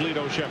up against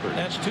Lido Shepherd.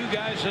 That's two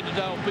guys that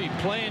will be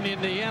playing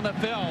in the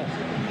NFL.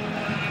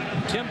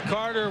 Tim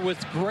Carter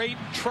with great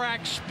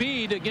track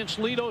speed against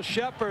Lido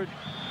Shepherd.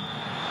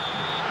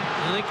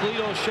 I think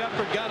Lido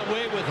Shepherd got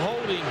away with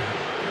holding.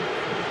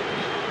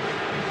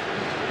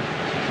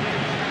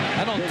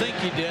 I don't think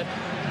he did.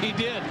 He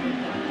did.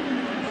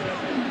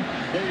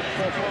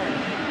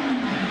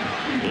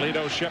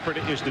 Lido Shepherd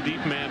is the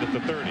deep man at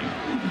the 30.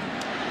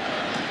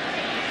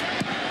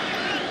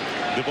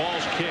 The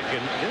ball's kick,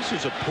 and this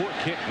is a poor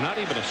kick, not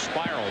even a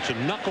spiral. It's a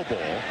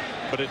knuckleball,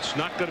 but it's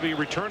not going to be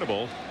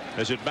returnable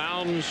as it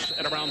bounds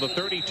at around the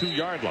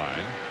 32-yard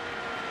line.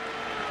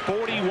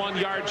 41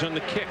 yards on the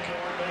kick.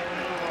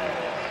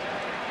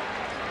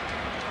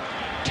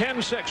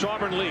 10-6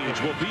 Auburn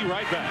leads. We'll be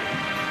right back.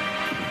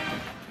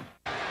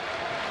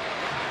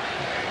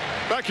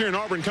 Back here in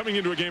Auburn, coming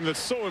into a game that's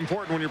so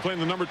important when you're playing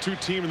the number 2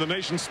 team in the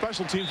nation.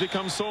 Special teams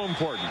become so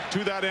important.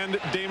 To that end,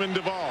 Damon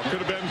Duvall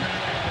could have been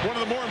one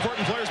of the more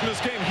important players in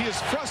this game. He is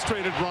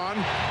frustrated,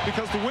 Ron,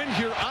 because the wind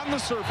here on the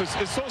surface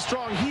is so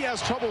strong. He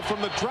has trouble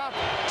from the drop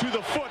to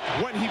the foot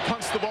when he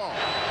punts the ball.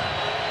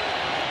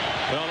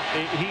 Well,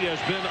 he has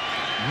been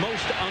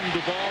most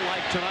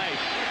un-Duvall-like tonight.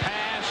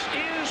 Pass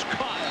is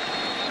caught.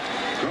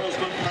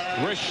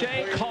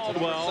 Rashay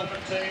Caldwell,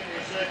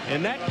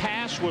 and that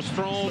pass was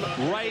thrown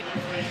right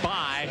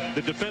by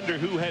the defender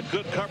who had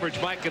good coverage,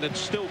 Mike, and it's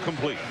still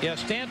complete. Yeah,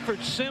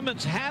 Stanford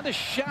Simmons had a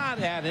shot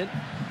at it.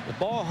 The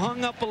ball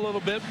hung up a little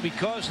bit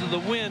because of the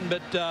wind,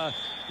 but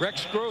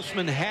Rex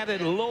Grossman had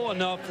it low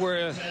enough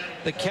where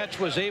the catch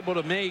was able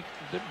to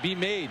be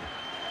made.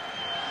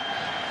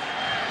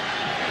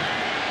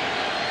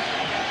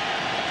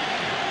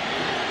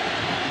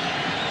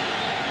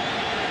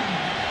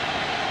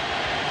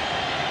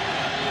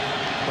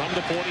 From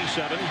the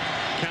 47,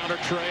 counter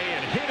tray,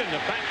 and hit in the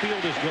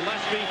backfield is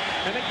Gillespie,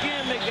 and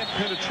again they get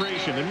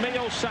penetration. And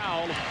Mayo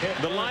Sowell,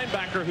 the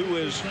linebacker who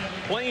is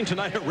playing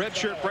tonight, a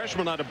redshirt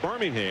freshman out of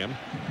Birmingham,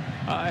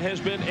 has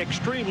been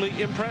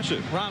extremely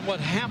impressive. Ron, what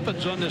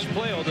happens on this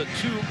play? The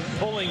two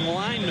pulling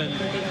linemen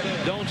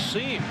don't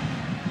see him.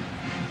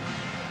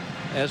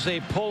 As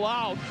they pull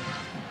out,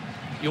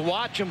 you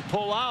watch them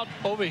pull out.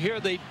 Over here,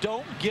 they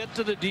don't get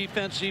to the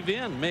defensive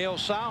end. Mayo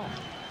Sowell.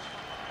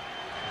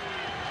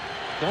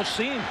 Don't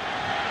see him.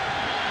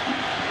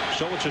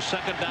 So it's a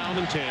second down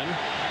and 10.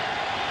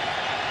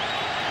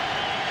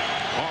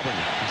 Auburn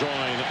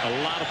drawing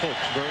a lot of folks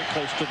very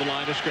close to the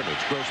line of scrimmage.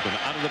 Grossman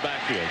out of the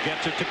backfield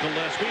gets it to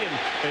Gillespie, and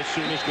as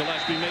soon as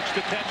Gillespie makes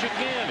the catch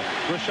again,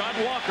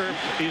 Rashad Walker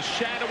is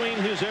shadowing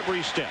his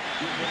every step.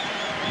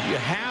 You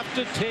have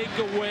to take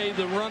away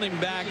the running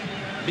back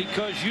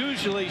because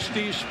usually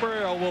Steve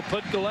Spurrier will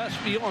put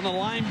Gillespie on a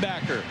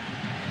linebacker.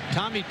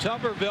 Tommy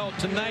Tuberville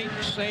tonight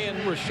saying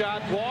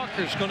Rashad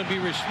Walker's going to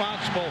be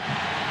responsible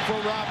for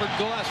Robert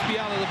Gillespie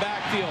out of the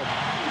backfield.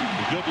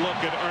 A good look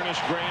at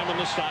Ernest Graham on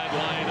the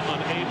sideline,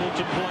 unable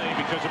to play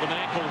because of an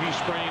ankle he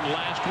sprained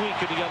last week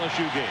at the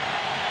LSU game.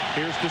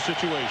 Here's the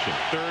situation.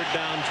 3rd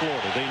down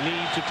Florida. They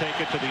need to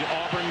take it to the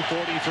Auburn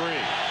 43.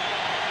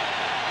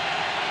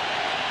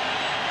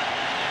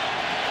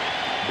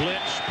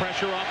 Blitz,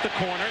 pressure off the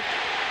corner.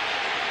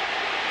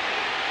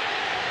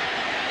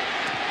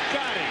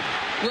 Got him.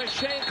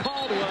 Rashay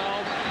Caldwell.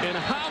 And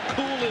how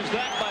cool is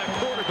that by a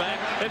quarterback?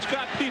 It's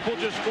got people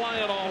just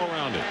flying all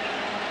around it.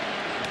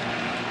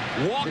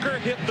 Walker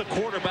hit the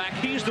quarterback.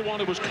 He's the one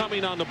who was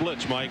coming on the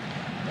blitz, Mike.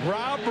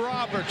 Rob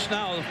Roberts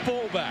now the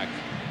fullback.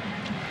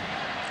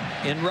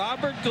 And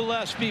Robert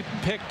Gillespie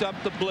picked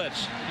up the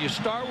blitz. You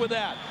start with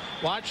that.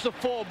 Watch the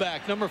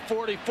fullback, number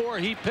 44.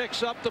 He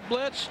picks up the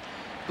blitz.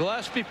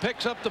 Gillespie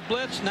picks up the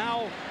blitz.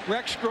 Now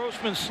Rex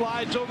Grossman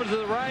slides over to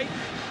the right.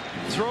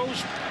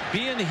 Throws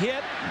being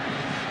hit.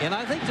 And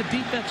I think the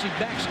defensive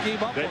backs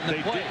gave up on the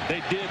play.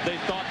 They did. They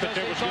thought that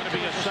there was going to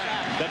be a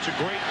sack. That's a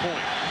great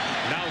point.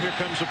 Now here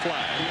comes the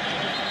flag.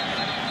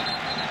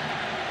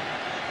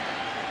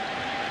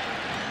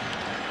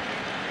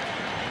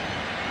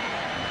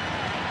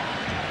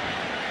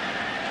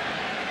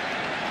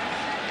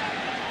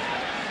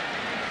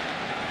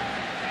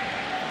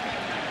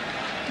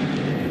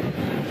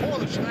 For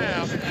the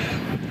snap,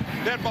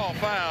 dead ball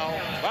foul,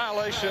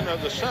 violation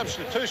of the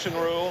substitution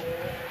rule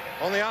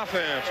on the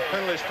offense.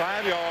 Penalty's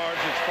 5 yards.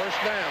 It's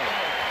 1st down.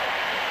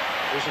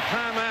 There's a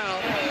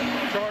timeout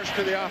charged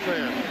to the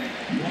offense.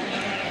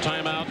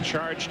 Timeout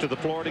charged to the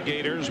Florida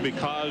Gators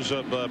because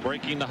of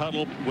breaking the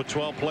huddle with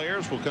 12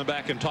 players. We'll come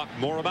back and talk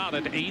more about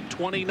it.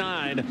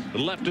 8:29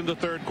 left in the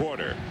 3rd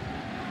quarter.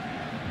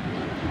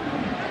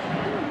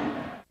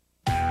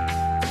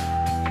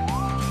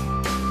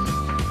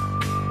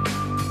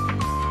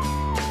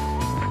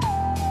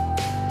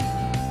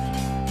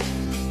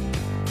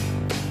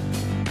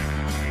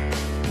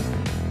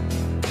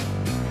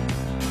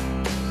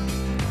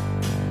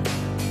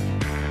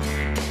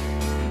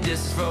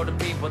 For the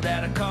people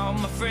that I call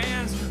my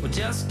friends, we're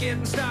just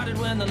getting started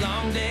when the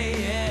long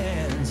day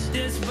ends.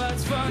 This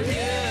but's for you, and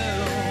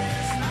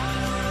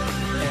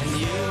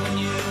you, and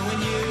you,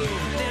 and you.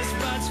 This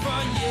but's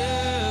for you.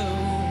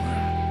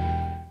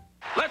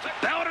 Let's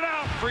belt it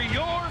out for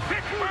your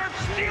Pittsburgh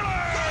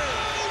Steelers!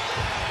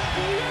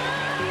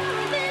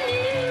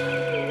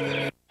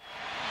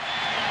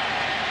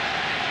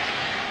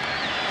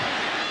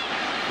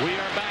 We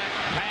are back.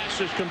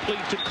 Pass is complete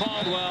to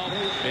Caldwell,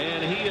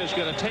 and he is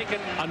going to take it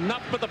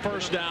enough for the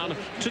 1st down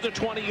to the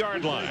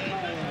 20-yard line.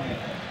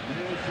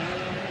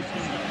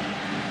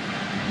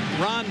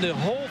 Ron, the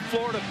whole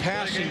Florida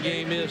passing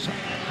game is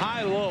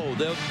high-low.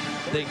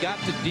 They got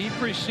the deep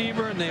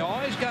receiver, and they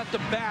always got the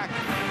back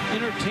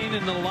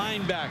entertaining the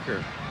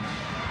linebacker.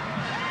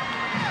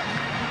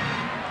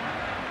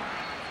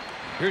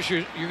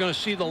 You're going to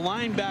see the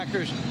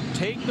linebackers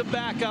take the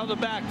back out of the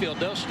backfield.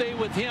 They'll stay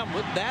with him.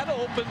 That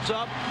opens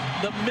up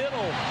the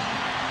middle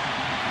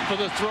for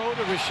the throw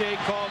to Rashay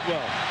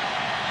Caldwell.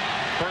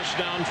 1st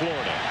down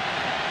Florida.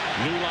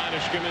 New line of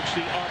scrimmage,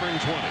 the Auburn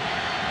 20.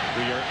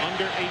 We are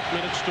under 8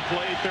 minutes to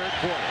play 3rd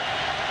quarter.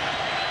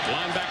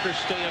 Linebackers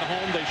stay at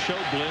home. They show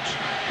blitz.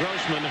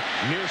 Grossman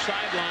near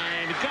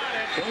sideline. Got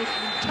it.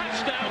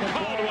 Touchdown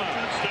Caldwell.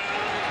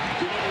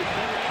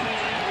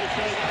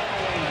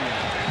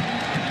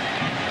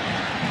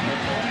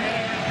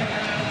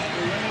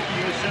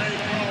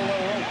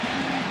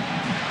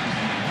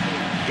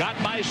 Got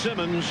by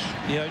Simmons.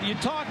 Yeah, you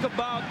talk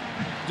about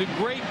the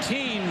great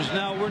teams.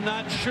 Now, we're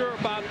not sure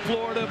about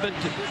Florida, but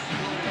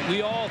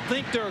we all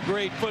think they're a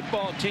great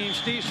football team.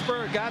 Steve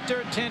Spurrier got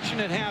their attention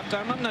at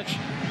halftime. I'm not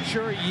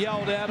sure he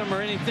yelled at them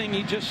or anything.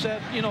 He just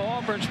said, you know,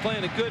 Auburn's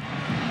playing a good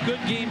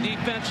game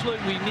defensively.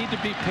 We need to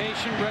be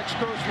patient. Rex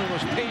Grossman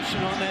was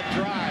patient on that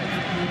drive.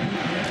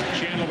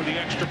 Chandler with the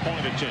extra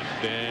point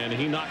attempt, and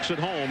he knocks it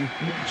home.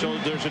 So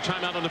there's a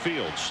timeout on the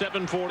field.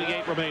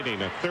 7:48 remaining,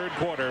 3rd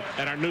quarter,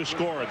 and our new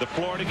score: the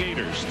Florida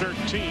Gators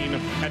 13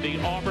 and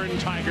the Auburn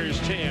Tigers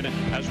 10,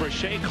 as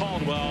Rashay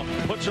Caldwell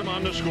puts them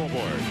on the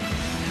scoreboard.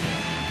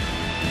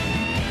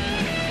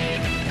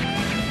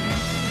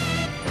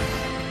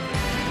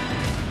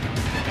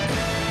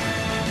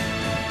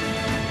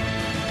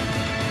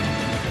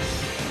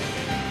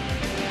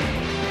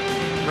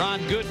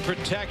 Ron, good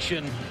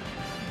protection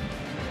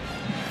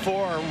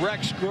for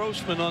Rex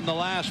Grossman on the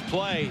last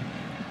play.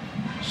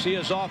 See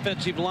his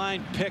offensive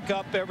line pick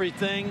up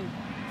everything.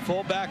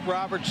 Fullback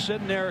Roberts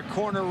sitting there, a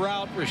corner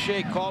route.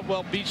 Rashay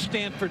Caldwell beat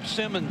Stanford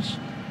Simmons.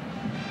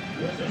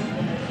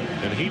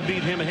 And he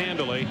beat him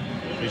handily.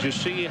 As you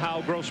see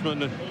how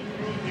Grossman,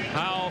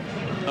 how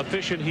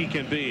efficient he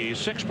can be.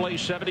 6 plays,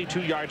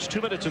 72 yards,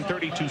 2 minutes and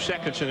 32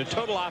 seconds, and a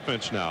total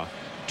offense now.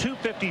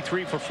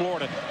 253 for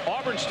Florida.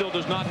 Auburn still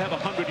does not have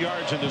 100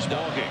 yards in this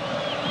ballgame.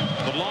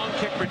 The long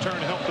kick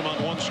return helped them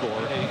on one score,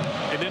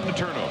 and then the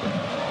turnover.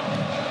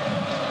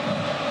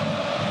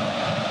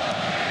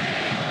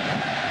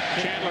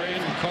 Chandler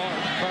in. Carter.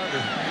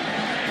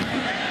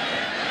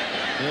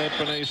 it,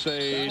 and they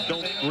say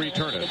don't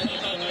return it.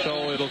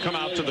 So it'll come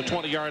out to the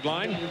 20-yard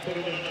line.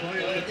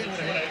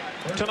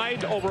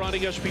 Tonight, over on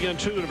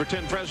ESPN2, number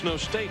 10 Fresno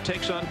State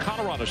takes on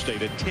Colorado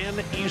State at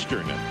 10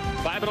 Eastern.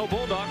 5-0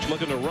 Bulldogs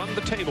looking to run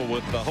the table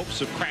with the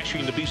hopes of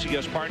crashing the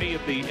BCS party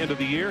at the end of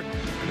the year.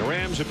 The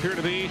Rams appear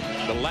to be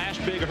the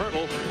last big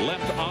hurdle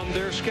left on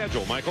their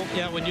schedule, Michael.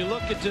 Yeah, when you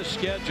look at this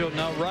schedule,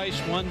 now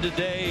Rice won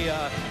today.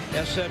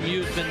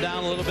 SMU's been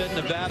down a little bit.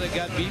 Nevada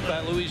got beat by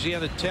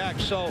Louisiana Tech.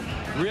 So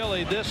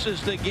really, this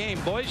is the game.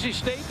 Boise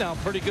State now,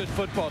 pretty good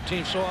football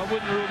team, so I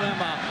wouldn't rule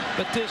them out.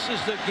 But this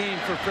is the game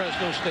for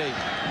Fresno State.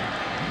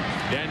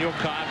 Daniel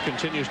Cobb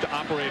continues to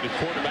operate at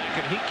quarterback,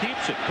 and he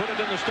keeps it. Put it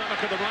in the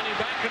stomach of the running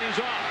back, and he's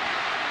off.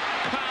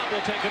 Cobb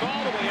will take it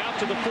all the way out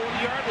to the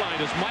 40-yard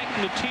line as Mike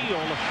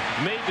Nattiel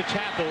made the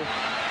tackle,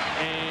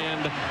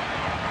 and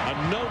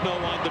a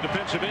no-no on the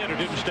defensive end, who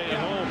didn't stay at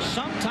home.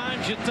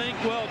 Sometimes you think,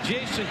 well,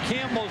 Jason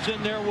Campbell's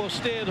in there, will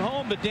stay at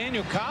home, but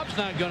Daniel Cobb's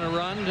not going to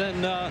run,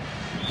 and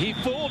he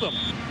fooled him.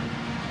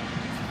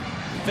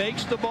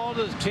 Fakes the ball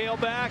to the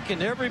tailback,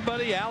 and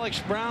everybody,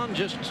 Alex Brown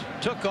just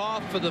took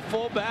off for the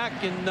fullback,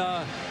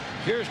 and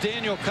here's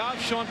Daniel Cobb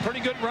showing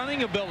pretty good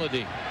running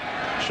ability.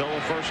 So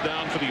a first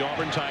down for the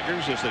Auburn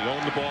Tigers as they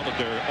own the ball at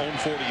their own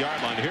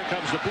 40-yard line. Here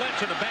comes the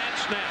blitz and a bad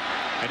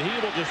snap, and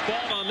he will just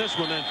fall on this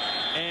one,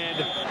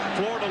 and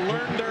Florida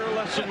learned their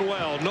lesson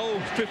well. No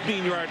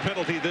 15-yard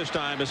penalty this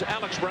time as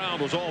Alex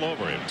Brown was all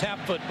over him. Tap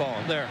football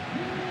there.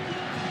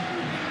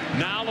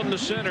 Now in the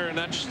center, and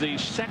that's the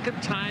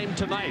second time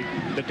tonight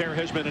that there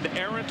has been an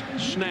errant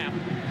snap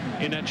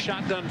in that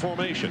shotgun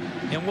formation.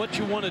 And what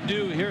you want to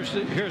do, here's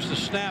the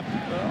snap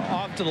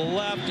off to the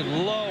left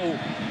and low,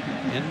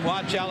 and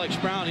watch Alex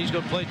Brown. He's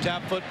going to play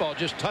tap football.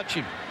 Just touch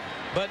him.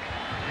 But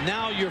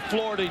now you're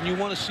Florida, and you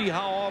want to see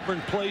how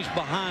Auburn plays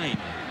behind.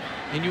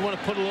 And you want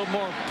to put a little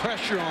more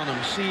pressure on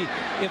them, see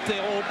if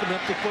they'll open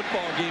up the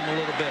football game a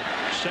little bit.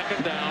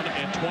 Second down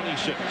and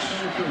 26.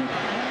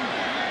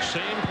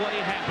 Same play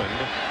happened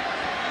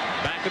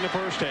back in the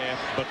first half,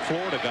 but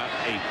Florida got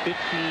a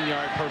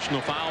 15-yard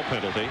personal foul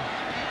penalty,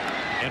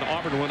 and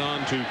Auburn went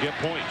on to get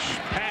points.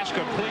 Pass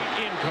complete,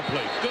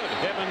 incomplete. Good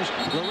heavens,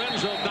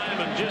 Lorenzo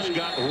Diamond just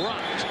got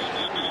rocked.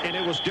 And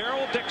it was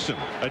Daryl Dixon,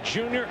 a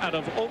junior out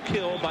of Oak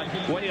Hill by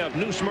way of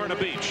New Smyrna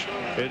Beach,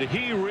 and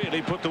he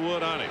really put the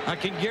wood on him. I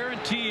can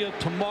guarantee you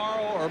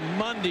tomorrow or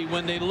Monday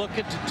when they look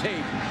at the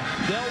tape,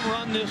 they'll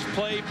run this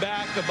play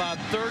back about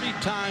 30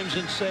 times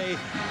and say,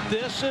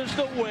 this is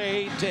the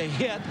way to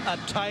hit a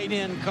tight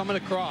end coming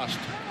across.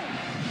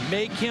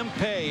 Make him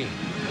pay.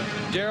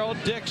 Daryl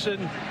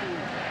Dixon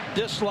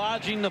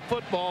dislodging the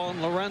football,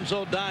 and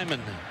Lorenzo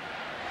Diamond.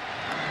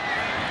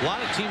 A lot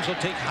of teams will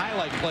take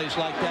highlight plays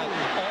like that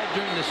all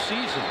during the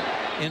season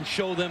and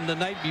show them the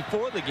night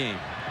before the game.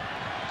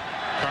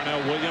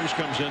 Carnell Williams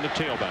comes in, the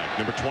tailback,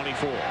 number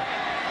 24.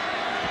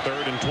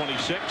 3rd and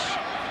 26.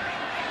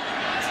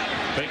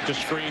 Fake the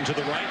screen to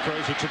the right,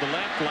 throws it to the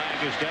left.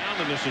 Flag is down,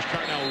 and this is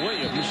Carnell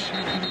Williams.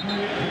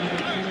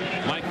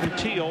 Mike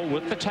Nattiel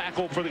with the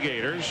tackle for the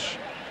Gators.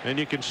 And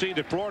you can see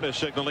that Florida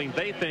signaling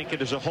they think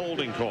it is a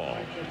holding call.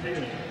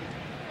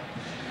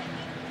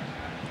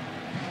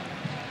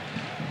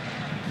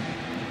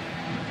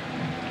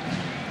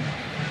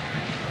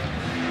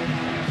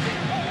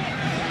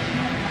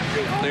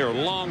 They're a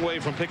long way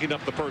from picking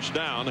up the first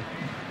down.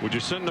 Would you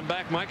send them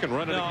back, Mike, and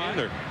run it again?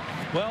 Or?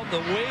 Well, the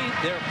way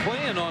they're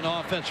playing on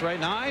offense right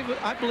now,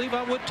 I believe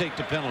I would take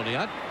the penalty.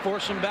 I'd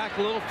force them back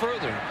a little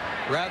further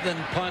rather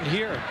than punt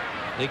here.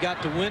 They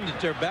got the wind at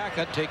their back.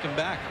 I'd take them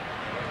back.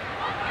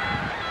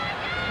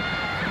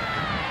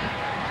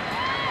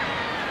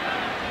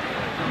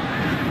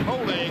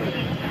 Holding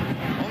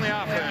on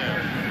the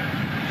offense.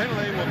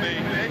 Penalty will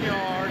be 10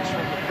 yards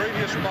from the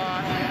previous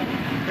spot.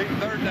 Big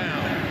 3rd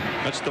down.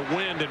 That's the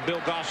wind and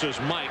Bill Goss's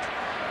mic.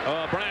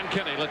 Brian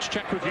Kenny, let's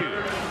check with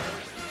you.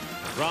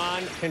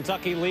 Ron,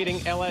 Kentucky leading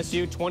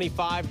LSU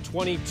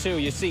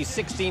 25-22. You see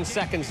 16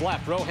 seconds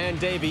left. Rohan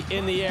Davey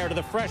in the air to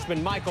the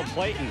freshman Michael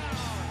Clayton.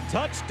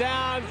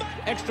 Touchdown.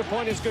 Extra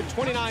point is good.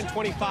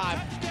 29-25.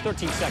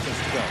 13 seconds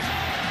to go.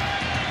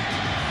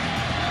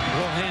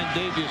 Rohan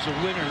Davey is a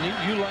winner.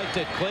 You like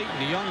that Clayton,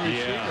 the young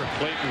receiver. Yeah,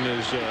 Clayton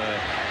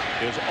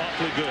is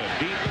awfully good.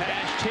 Deep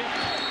pass tipped.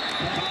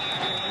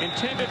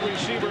 Intended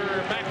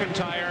receiver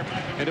McIntyre,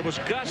 and it was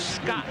Gus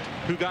Scott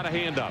who got a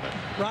hand on it.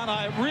 Ron,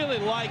 I really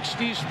like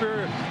Steve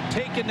Spurrier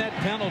taking that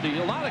penalty.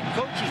 A lot of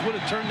coaches would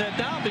have turned that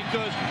down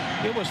because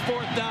it was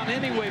 4th down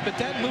anyway, but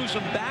that moves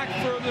them back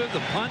further. The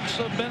punts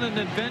have been an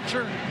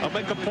adventure. I'll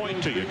make a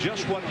point to you.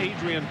 Just what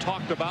Adrian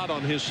talked about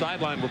on his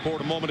sideline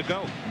report a moment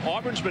ago.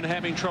 Auburn's been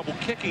having trouble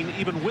kicking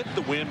even with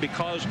the wind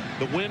because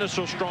the wind is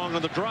so strong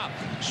on the drop.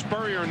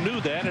 Spurrier knew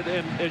that,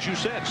 and as you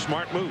said,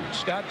 smart move.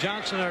 Scott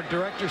Johnson, our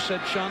director,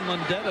 said Sean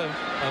Lundetta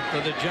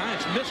for the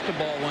Giants missed the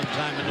ball one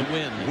time in the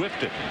wind.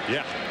 Whipped it,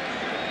 yeah.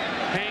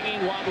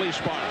 Hanging wobbly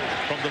spot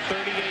from the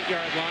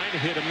 38-yard line,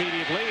 hit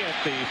immediately at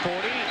the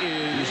 40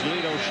 is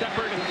Lito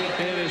Shepard,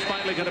 and is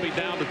finally going to be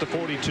down at the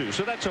 42.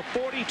 So that's a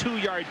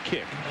 42-yard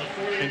kick,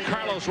 and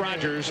Carlos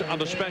Rogers on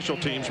the special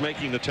teams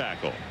making the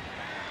tackle.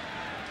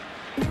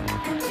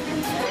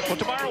 Well,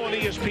 tomorrow on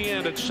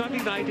ESPN, it's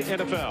Sunday Night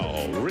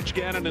NFL. Rich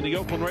Gannon and the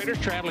Oakland Raiders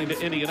traveling to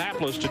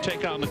Indianapolis to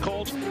take on the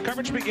Colts.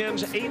 Coverage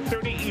begins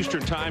 8:30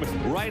 Eastern Time,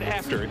 right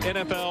after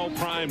NFL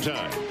prime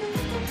time.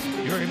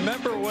 You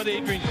remember what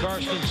Adrian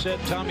Carson said,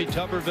 Tommy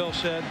Tuberville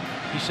said?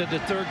 He said the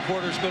third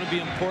quarter is going to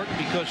be important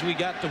because we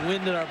got the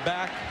wind at our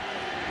back.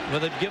 Well,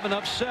 they've given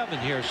up 7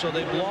 here, so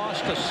they've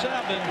lost to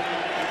 7.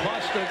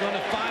 Plus, they're going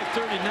to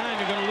 5:39.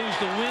 They're going to lose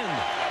the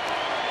wind.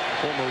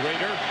 Former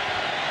Raider,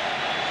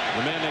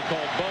 the man they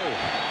called Bo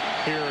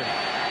here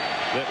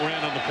that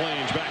ran on the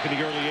Plains back in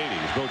the early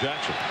 80s, Bo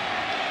Jackson.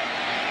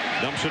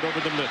 Dumps it over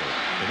the middle.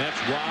 And that's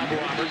Rob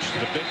Roberts,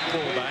 the big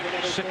fullback,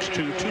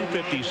 6'2",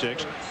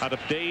 256, out of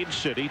Dade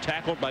City,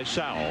 tackled by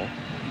Sowell.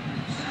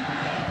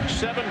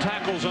 7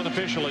 tackles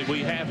unofficially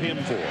we have him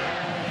for.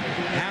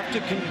 Have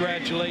to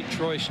congratulate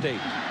Troy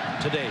State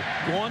today.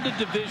 Going to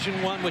Division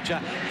I, which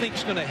I think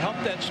is going to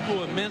help that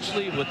school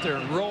immensely with their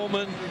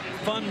enrollment,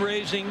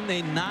 fundraising.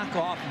 They knock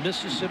off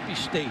Mississippi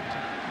State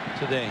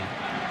today.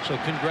 So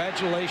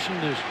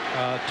congratulations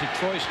to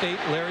Troy State,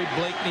 Larry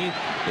Blakeney,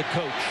 the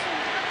coach.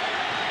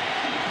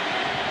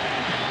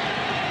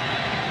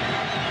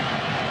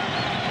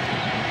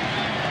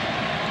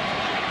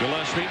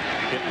 Gillespie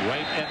hit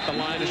right at the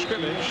line of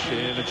scrimmage,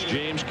 and it's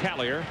James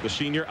Callier, the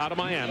senior out of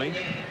Miami,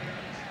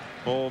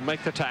 will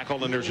make the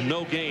tackle, and there's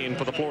no gain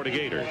for the Florida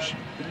Gators.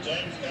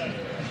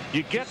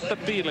 You get the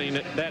feeling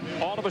that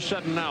all of a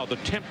sudden now the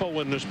tempo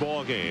in this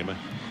ball game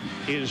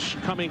is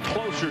coming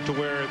closer to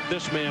where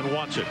this man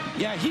wants it.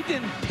 Yeah, he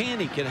didn't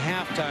panic at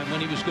halftime when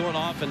he was going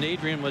off, and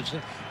Adrian was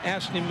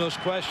asking him those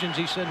questions.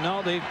 He said,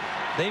 no, they've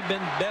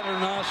been better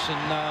than us, and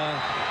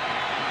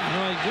you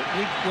know,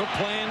 we're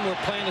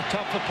playing a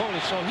tough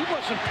opponent, so he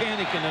wasn't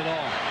panicking at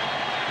all.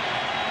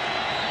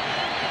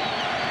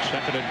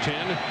 2nd and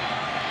 10.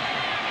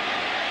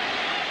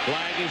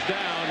 Flag is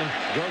down.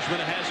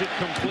 Grossman has it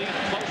complete,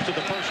 close to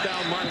the first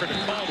down marker to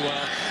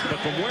Caldwell, but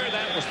from where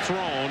that was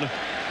thrown,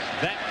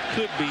 that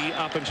could be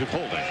offensive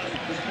holding.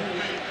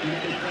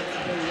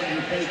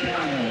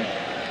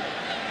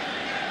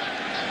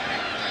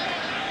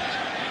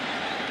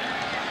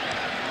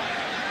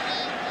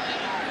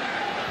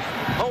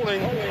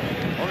 Holding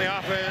on the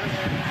offense.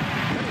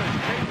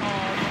 Take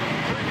on the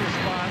previous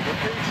spot.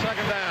 Repeat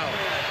 2nd down.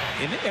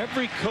 And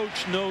every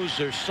coach knows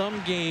there's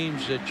some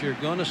games that you're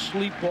going to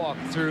sleepwalk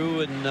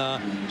through,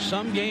 and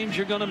some games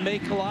you're going to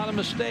make a lot of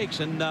mistakes,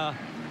 and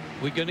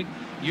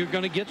you're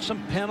going to get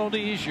some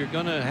penalties, you're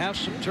going to have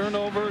some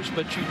turnovers,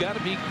 but you got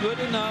to be good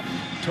enough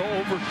to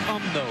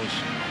overcome those.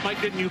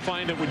 Mike, didn't you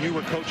find that when you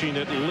were coaching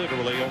it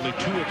literally only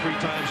 2 or 3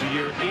 times a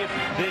year, if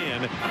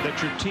then, that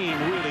your team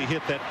really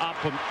hit that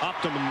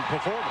optimum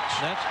performance?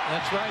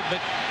 That's right,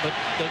 but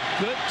the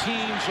good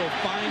teams will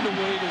find a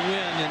way to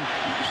win, and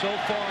so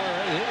far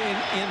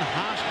in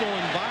hostile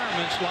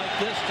environments like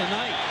this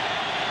tonight.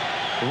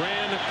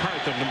 Ran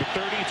Carthon, number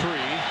 33,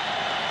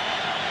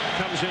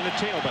 comes in at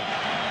tailback.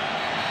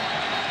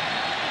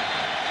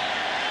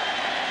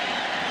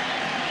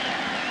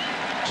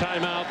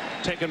 Timeout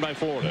taken by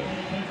Florida.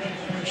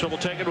 So we'll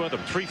take it with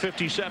them.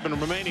 3:57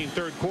 remaining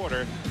third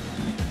quarter.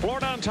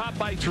 Florida on top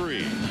by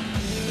 3.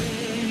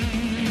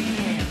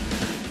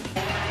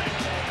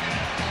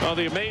 Well,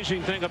 the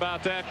amazing thing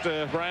about that,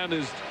 Brian,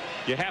 is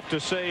you have to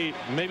say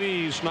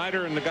maybe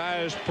Snyder and the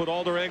guys put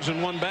all their eggs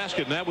in one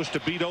basket, and that was to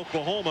beat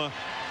Oklahoma,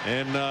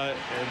 and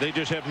they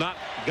just have not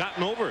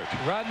gotten over it.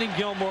 Rodney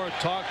Gilmore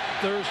talked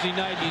Thursday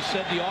night. He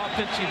said the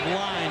offensive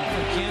line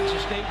for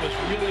Kansas State was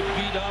really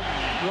beat up.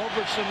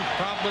 Roberson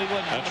probably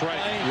wasn't. That's right.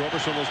 Play.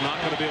 Roberson was not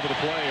going to be able to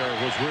play, or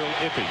was real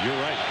iffy.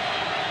 You're right.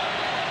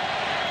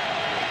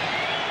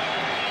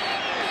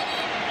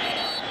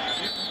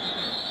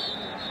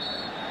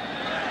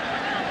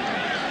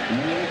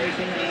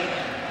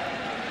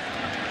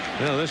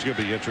 Well, this is going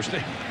to be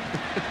interesting.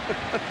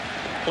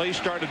 Play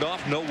started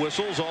off, no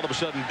whistles. All of a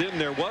sudden, then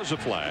there was a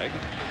flag.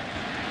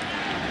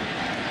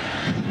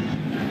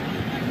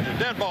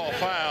 Dead ball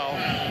foul.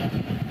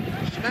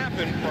 Snap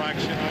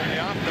infraction on the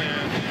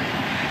offense.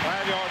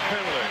 5-yard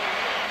penalty.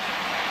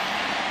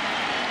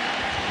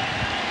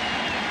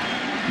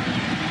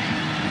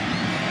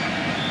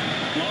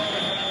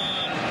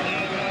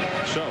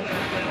 So,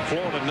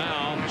 Florida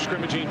now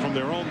scrimmaging from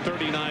their own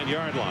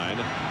 39-yard line.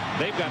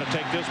 They've got to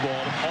take this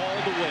ball all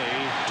the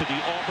way to the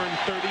Auburn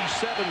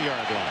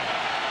 37-yard line.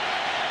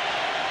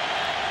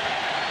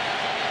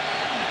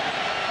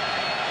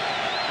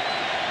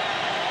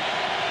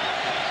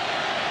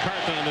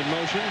 Carthon in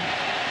motion.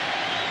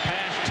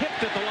 Pass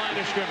tipped at the line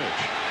of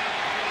scrimmage.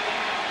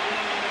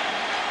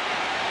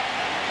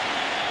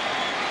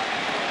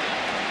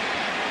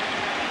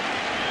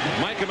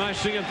 Mike, am I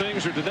seeing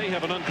things, or do they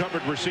have an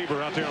uncovered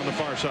receiver out there on the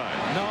far side?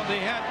 No,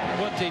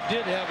 what they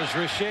did have is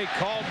Rashay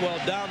Caldwell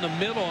down the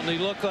middle, and he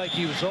looked like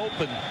he was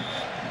open.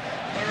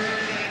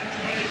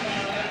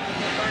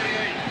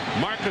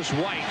 Marcus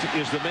White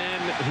is the man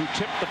who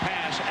tipped the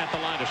pass at the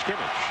line of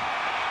scrimmage.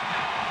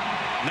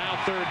 Now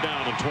 3rd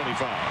down and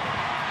 25.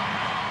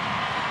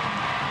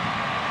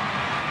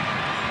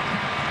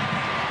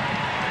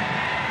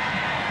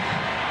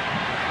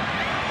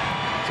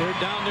 Third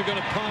down, they're going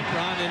to punt,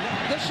 Ron, and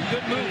this is a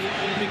good move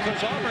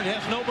because Auburn has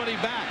nobody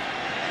back.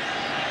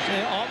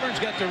 And Auburn's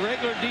got the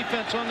regular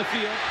defense on the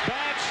field.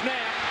 Bad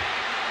snap.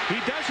 He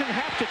doesn't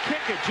have to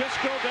kick it, just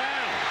go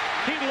down.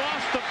 He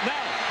lost the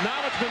now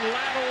it's been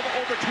lateraled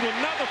over to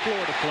another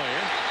Florida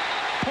player.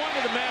 Point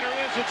of the matter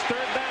is it's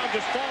third down,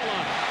 just fall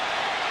on it.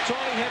 That's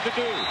all he had to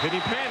do, and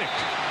he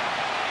panicked.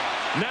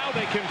 Now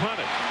they can punt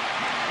it.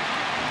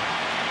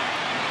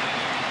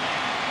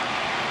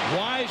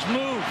 Wise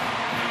move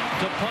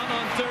to punt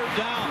on third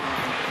down.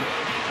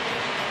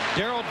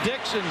 Darrell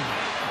Dixon.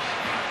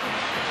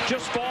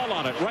 Just fall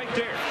on it right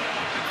there.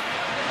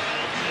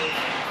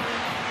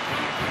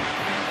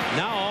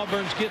 Now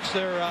Auburn gets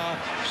their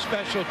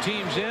special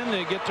teams in.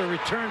 They get the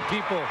return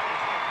people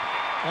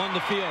on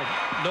the field.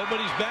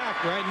 Nobody's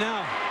back right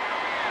now.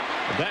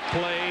 That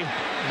play.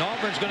 And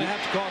Auburn's going to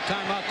have to call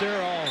timeout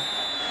there.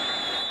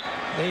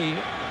 They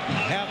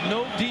have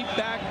no deep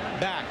back.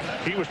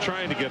 He was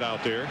trying to get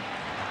out there.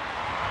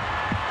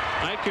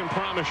 I can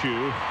promise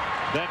you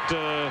that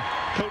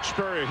Coach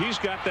Spurrier, he's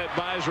got that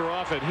visor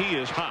off and he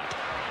is hot.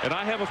 And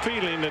I have a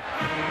feeling that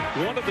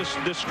one of the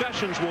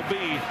discussions will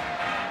be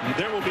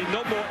there will be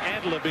no more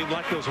ad-libbing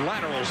like those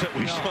laterals that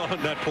we saw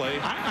in that play.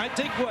 I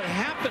think what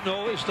happened,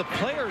 though, is the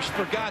players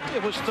forgot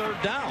it was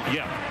third down.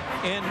 Yeah.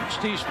 And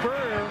Steve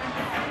Spurrier,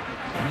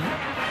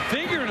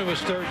 figuring it was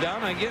third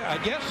down, I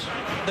guess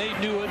they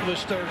knew it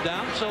was third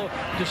down, so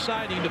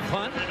deciding to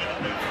punt.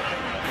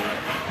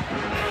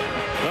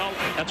 Well,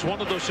 that's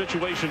one of those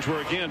situations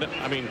where, again,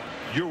 I mean,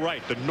 you're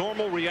right. The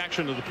normal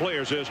reaction of the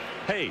players is,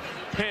 hey,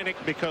 panic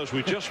because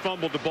we just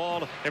fumbled the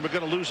ball and we're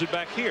going to lose it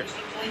back here.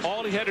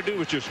 All he had to do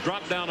was just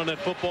drop down on that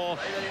football.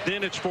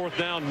 Then it's fourth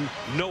down,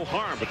 no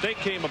harm. But they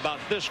came about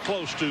this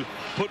close to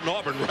putting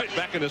Auburn right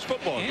back in this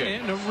football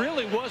game. And it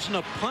really wasn't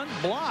a punt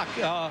block.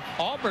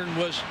 Auburn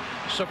was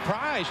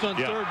surprised on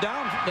third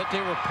down that they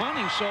were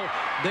punting, so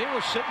they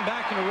were sitting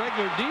back in a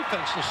regular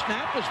defense. The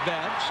snap was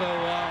bad, so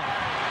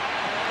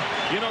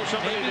you know,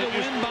 somebody maybe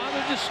the wind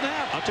bothered the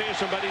snap. I'll tell you,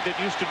 somebody that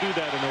used to do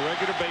that on a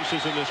regular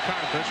basis in this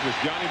conference was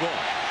Johnny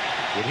Ball.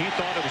 When he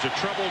thought it was a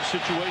troubled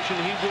situation,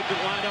 he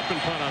wouldn't line up and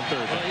punt on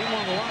third down. Well, he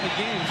won a lot of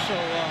games, so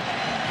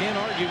can't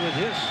argue with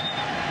his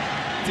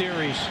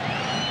theories.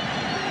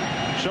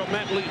 So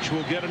Matt Leach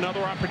will get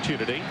another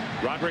opportunity.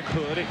 Roderick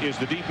Hood is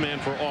the deep man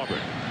for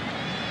Auburn.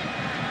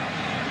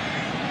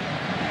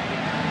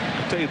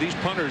 I'll tell you, these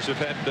punters have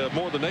had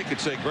more than they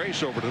could say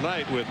grace over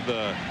tonight with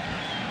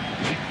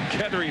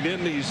gathering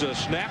in these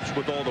snaps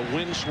with all the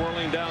wind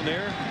swirling down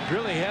there. It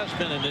really has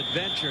been an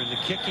adventure in the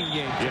kicking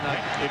game tonight.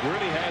 Yeah, it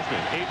really has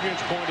been.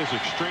 Adrian's point is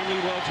extremely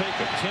well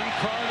taken. Tim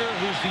Carter,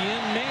 who's the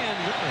end man,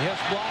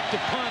 has blocked the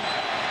punt.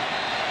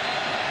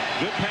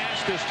 Good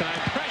pass this time.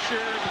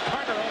 Pressure.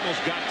 Carter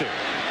almost got there.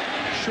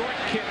 Short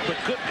kick, but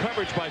good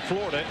coverage by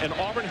Florida, and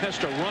Auburn has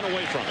to run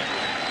away from it.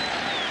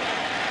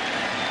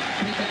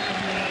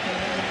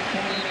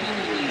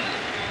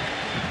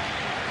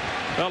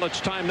 Well,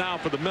 it's time now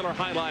for the Miller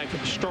High Life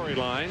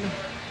storyline.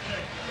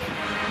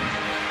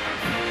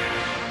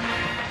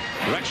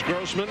 Rex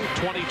Grossman,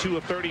 22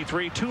 of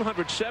 33,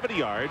 270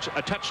 yards,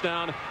 a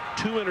touchdown,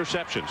 2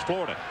 interceptions.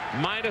 Florida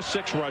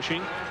 -6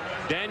 rushing.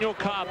 Daniel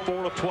Cobb,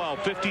 4 of 12,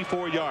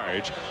 54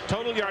 yards.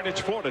 Total yardage,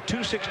 Florida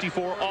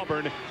 264,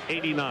 Auburn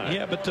 89.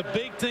 Yeah, but the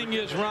big thing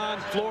is, Ron,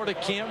 Florida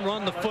can't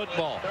run the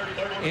football.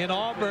 And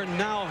Auburn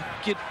now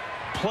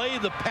play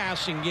the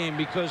passing game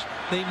because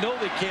they know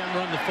they can't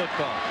run the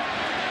football.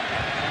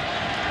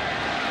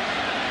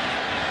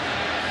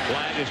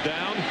 Flag is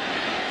down.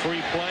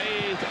 Free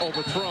play,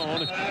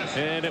 overthrown,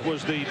 and it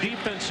was the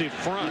defensive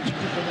front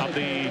of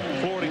the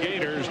Florida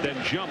Gators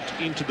that jumped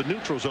into the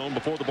neutral zone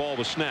before the ball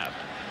was snapped.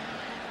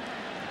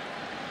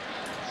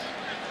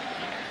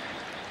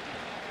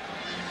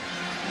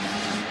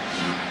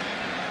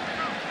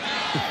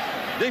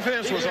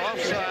 Defense was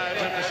offside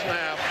at the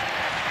snap.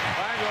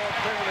 5-yard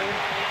penalty.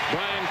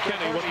 Brian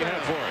Kenny, what do you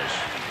have for us?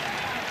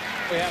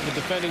 We have the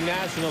defending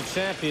national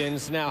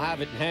champions now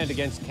have it in hand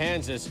against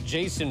Kansas.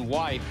 Jason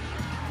White,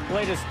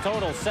 latest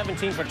total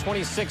 17 for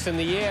 26 in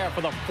the air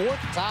for the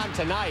 4th time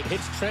tonight.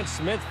 Hits Trent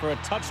Smith for a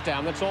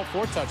touchdown. That's all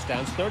 4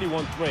 touchdowns.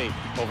 31-3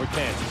 over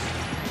Kansas.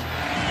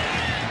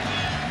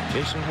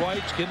 Jason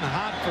White's getting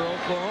hot for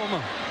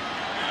Oklahoma.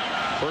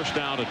 First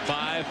down at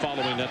 5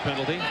 following that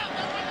penalty.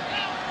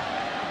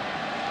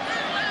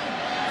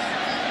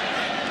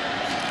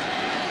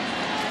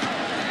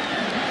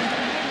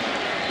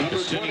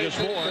 Sitting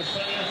Moore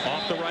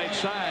off the right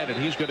side,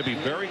 and he's going to be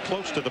very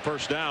close to the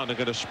first down. They're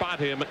going to spot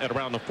him at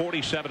around the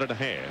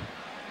 47.5.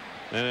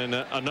 And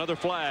another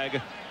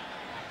flag.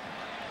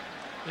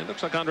 It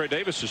looks like Andre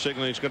Davis is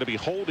signaling he's going to be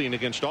holding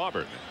against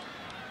Auburn.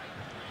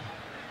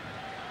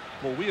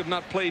 Well, we have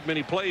not played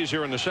many plays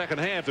here in the second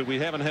half that we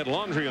haven't had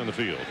laundry on the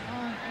field.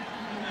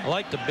 I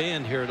like the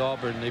band here at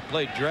Auburn. They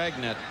play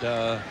Dragnet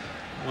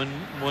when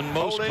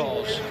most Holding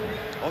calls.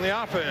 On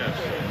the offense.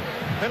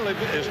 Penalty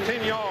is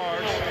 10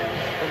 yards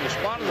from the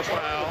spot of the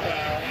foul.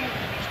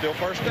 Still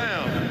first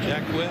down.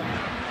 Jack Whip.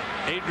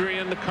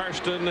 Adrian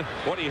Karsten,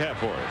 what do you have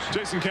for us?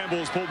 Jason Campbell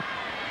is pulled.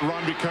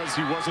 Ron, because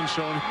he wasn't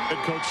showing head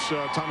coach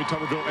Tommy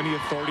Tuberville any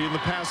authority in the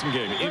passing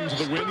game. Into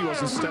the wind, he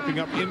wasn't stepping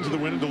up into the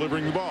wind and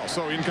delivering the ball.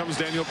 So in comes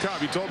Daniel Cobb.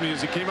 He told me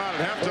as he came out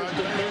at halftime,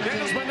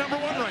 Daniel's my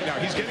 #1 right now.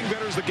 He's getting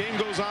better as the game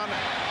goes on.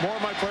 More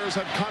of my players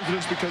have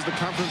confidence because the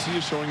confidence he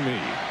is showing me.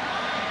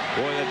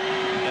 Boy,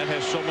 that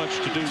has so much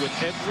to do with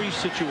every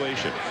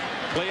situation.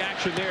 Play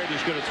action there, and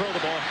he's going to throw the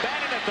ball.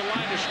 Batted at the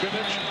line of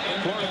scrimmage.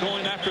 Florida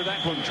going after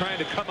that one, trying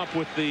to come up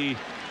with the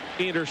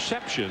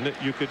interception.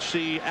 You could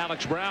see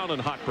Alex Brown in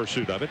hot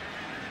pursuit of it,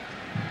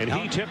 and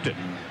he tipped it.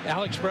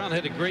 Alex Brown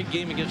had a great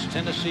game against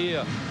Tennessee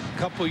a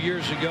couple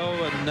years ago,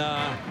 and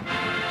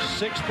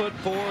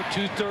 6'4",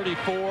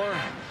 234.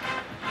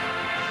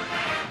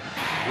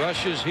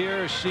 Rushes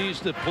here, sees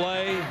the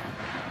play.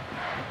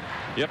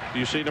 Yep,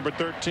 you see number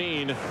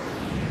 13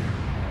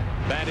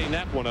 batting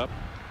that one up.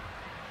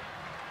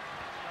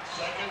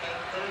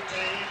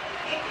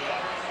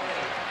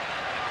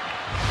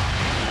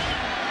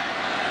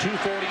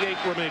 2:48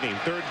 remaining,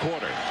 third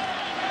quarter.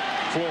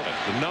 Florida,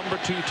 the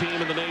 #2 team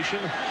in the nation,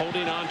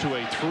 holding on to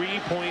a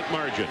 3-point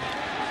margin.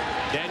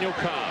 Daniel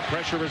Cobb,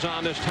 pressure is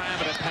on this time,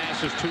 and it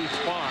passes too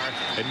far.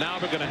 And now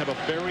they're going to have a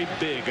very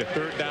big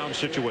third down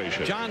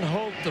situation. John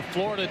Hope, the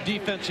Florida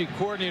defensive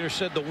coordinator,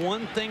 said the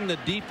one thing the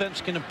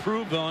defense can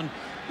improve on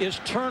is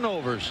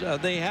turnovers.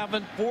 They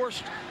haven't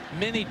forced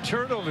many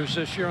turnovers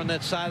this year on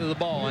that side of the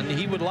ball, and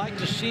he would like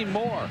to see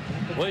more.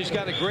 Well, he's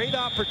got a great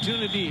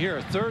opportunity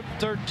here, 3rd and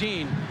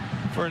 13.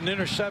 For an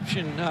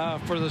interception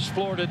for this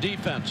Florida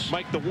defense.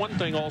 Mike, the one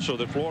thing also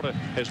that Florida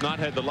has not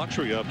had the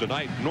luxury of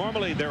tonight,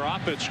 normally their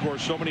offense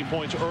scores so many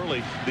points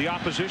early, the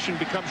opposition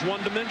becomes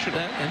one-dimensional.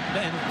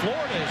 And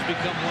Florida has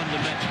become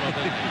one-dimensional.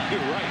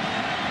 You're right.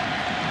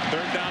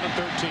 3rd down and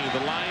 13.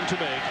 The line to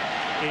make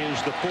is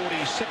the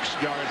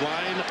 46-yard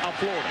line of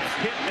Florida.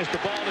 Hit as the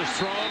ball is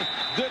thrown.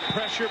 Good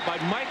pressure by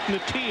Mike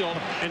Nattiel,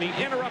 and he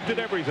interrupted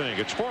everything.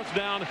 It's 4th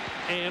down,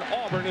 and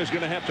Auburn is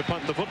going to have to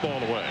punt the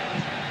football away.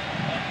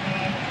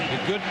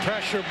 A good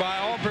pressure by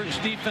Auburn's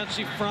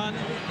defensive front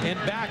and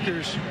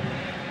backers,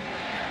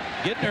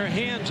 getting their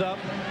hands up,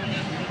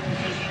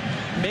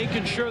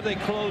 making sure they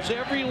close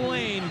every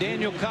lane.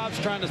 Daniel Cobb's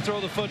trying to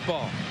throw the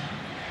football.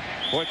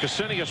 Boy,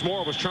 Ksenius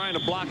Moore was trying to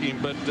block him,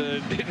 but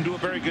didn't do a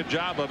very good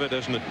job of it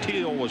as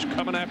Nattiel was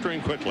coming after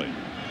him quickly.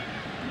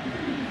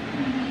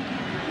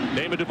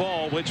 Damon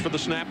Duvall waits for the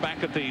snap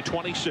back at the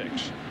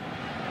 26.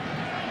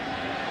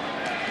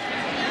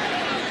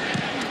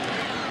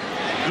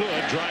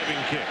 Good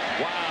driving kick.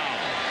 Wow.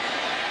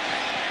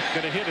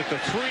 Going to hit at the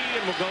 3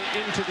 and will go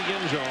into the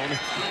end zone.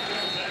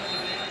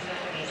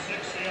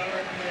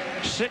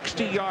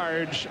 60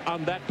 yards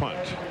on that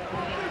punt.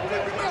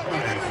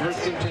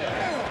 1st and 10.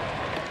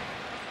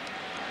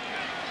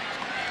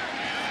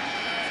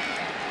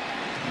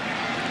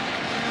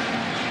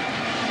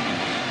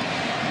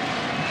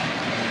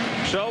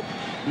 So,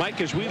 Mike,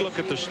 as we look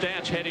at the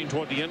stats heading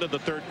toward the end of the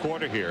 3rd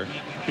quarter here,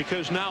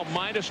 because now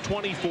minus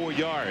 24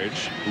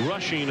 yards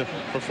rushing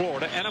for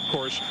Florida, and of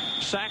course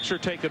sacks are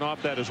taken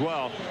off that as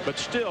well, but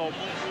still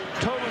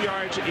total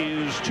yards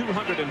is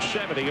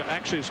 270.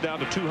 Actually, it's down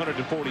to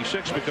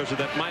 246 because of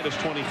that minus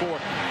 24,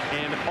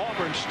 and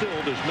Auburn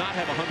still does not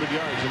have 100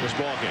 yards in this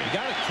ball game. You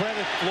got to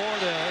credit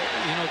Florida,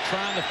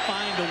 trying to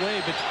find a way,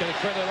 but you got to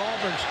credit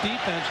Auburn's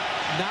defense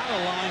not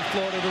allowing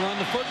Florida to run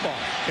the football.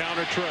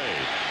 Counter trade,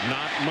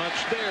 not much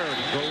there.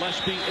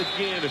 Gillespie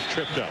again is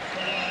tripped up.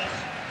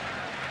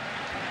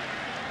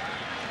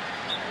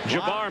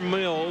 Jabbar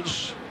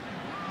Mills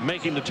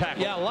making the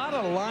tackle. Yeah, a lot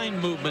of line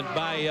movement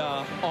by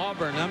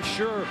Auburn. I'm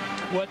sure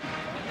what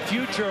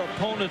future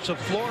opponents of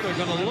Florida are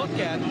going to look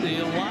at,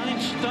 the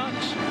line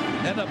stunts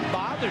that have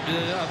bothered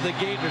the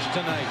Gators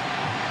tonight.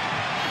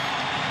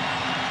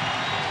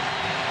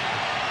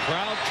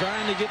 Crowd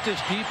trying to get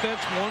this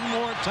defense one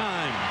more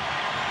time.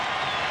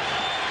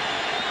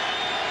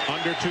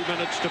 Under 2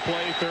 minutes to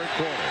play, 3rd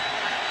quarter.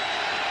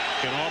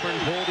 Can Auburn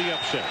pull the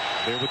upset?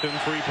 They're within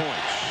 3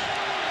 points.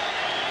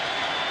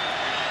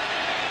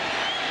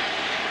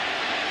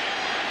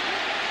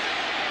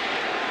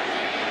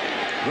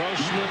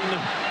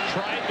 Grossman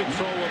tried to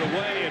throw it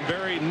away and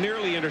very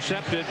nearly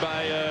intercepted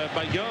by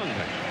Young.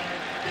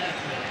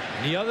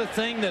 The other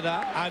thing that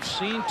I've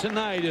seen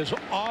tonight is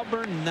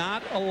Auburn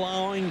not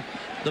allowing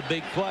the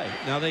big play.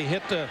 Now they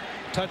hit the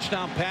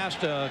touchdown pass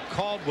to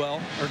Caldwell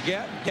or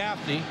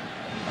Gaffney.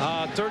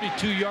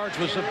 32 yards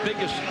was the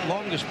biggest,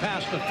 longest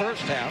pass in the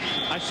first half.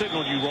 I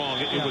signaled you wrong.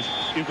 It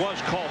was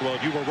Caldwell.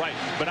 You were right.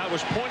 But I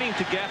was pointing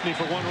to Gaffney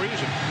for one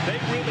reason. They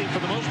really, for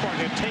the most part,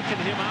 have taken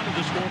him out of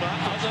the score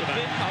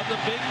of the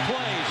big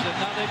plays. And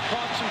now they've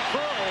caught some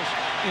curls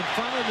in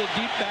front of the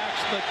deep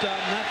backs, but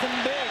nothing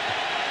big.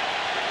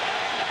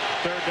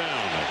 3rd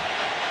down.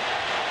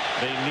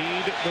 They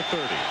need the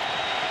 30.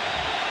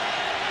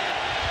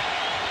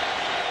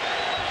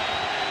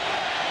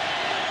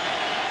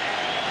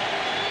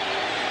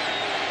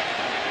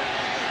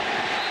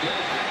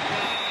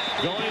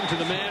 Going to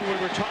the man we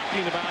were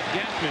talking about,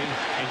 Gaffney,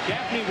 and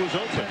Gaffney was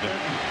open.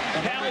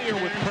 Hallier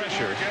with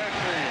pressure.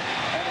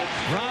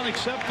 Ron,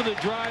 except for the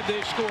drive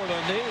they scored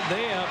on,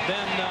 they have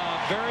been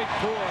very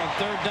poor on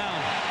third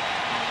down.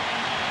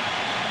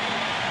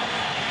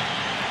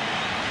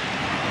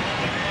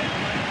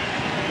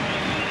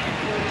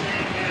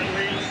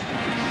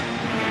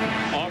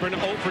 Auburn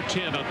 0 for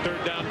 10 on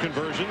third down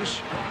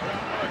conversions.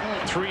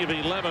 3 of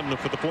 11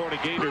 for the Florida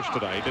Gators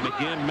tonight. And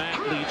again, Matt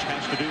Leach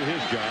has to do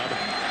his job.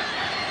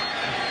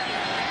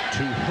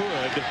 To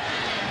Hood.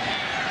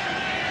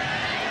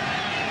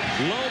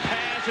 Low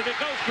pass, and it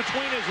goes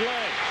between his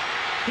legs.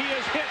 He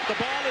is hit. The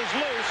ball is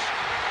loose.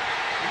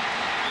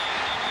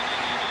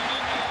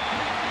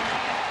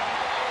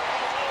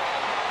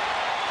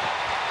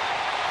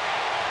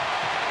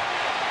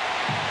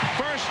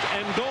 First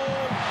and goal,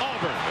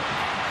 Auburn.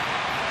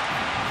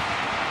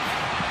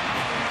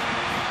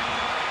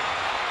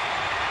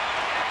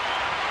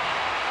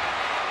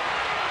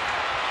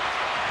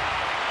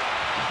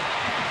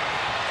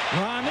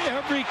 Ron,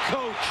 every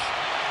coach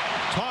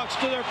talks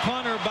to their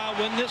punter about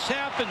when this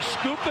happens,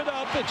 scoop it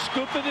up and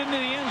scoop it into the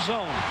end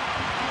zone.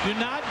 Do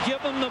not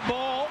give them the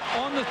ball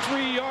on the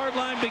 3-yard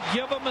line, but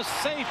give them a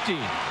safety.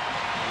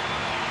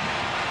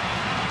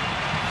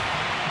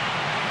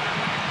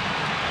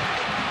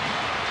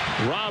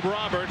 Rob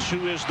Roberts,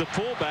 who is the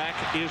fullback,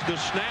 is the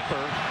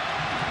snapper.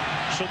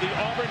 So the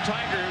Auburn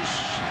Tigers,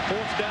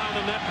 4th down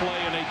in that play,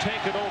 and they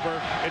take it over,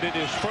 and it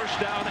is first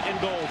down and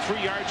goal,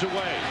 3 yards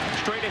away.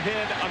 Straight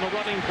ahead on the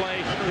running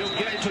play, he'll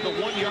get to the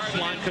 1-yard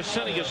line.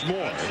 Ksenius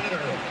Moore.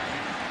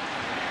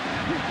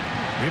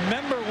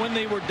 Remember when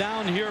they were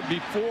down here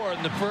before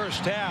in the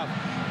first half,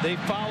 they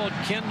followed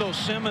Kendall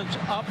Simmons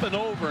up and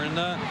over, and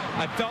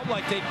I felt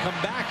like they'd come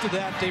back to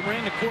that. They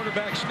ran the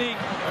quarterback sneak,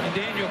 and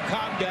Daniel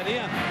Cobb got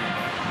in.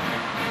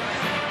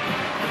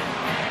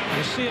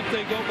 We'll see if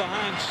they go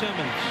behind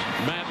Simmons.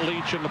 Matt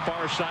Leach in the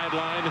far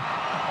sideline,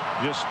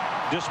 just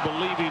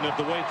disbelieving of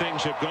the way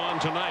things have gone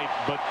tonight.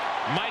 But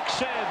Mike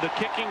said the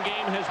kicking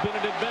game has been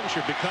an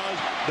adventure because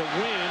the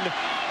wind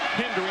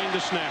hindering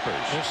the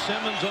snappers. There's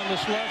Simmons on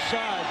this left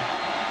side.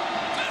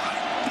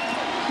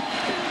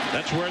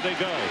 That's where they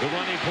go. The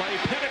running play,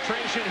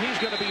 penetration. He's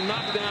going to be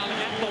knocked down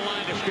at the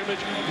line of scrimmage.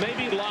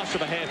 Maybe loss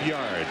of a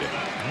half-yard.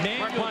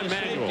 Manual.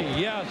 Safety.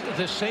 Yeah,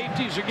 the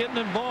safeties are getting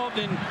involved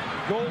in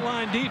goal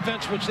line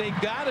defense, which they've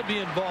got to be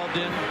involved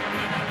in.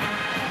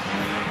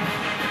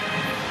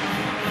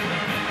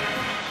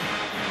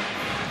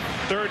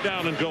 Third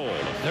down and goal.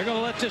 They're going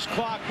to let this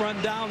clock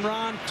run down,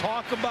 Ron.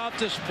 Talk about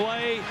this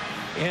play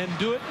and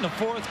do it in the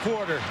 4th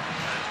quarter.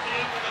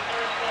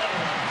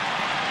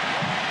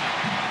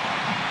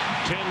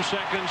 10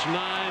 seconds,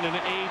 9 and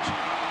 8.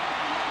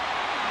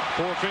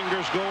 4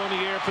 fingers go in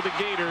the air for the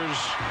Gators.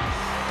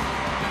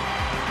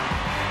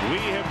 We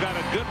have got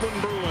a good one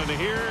brewing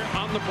here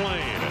on the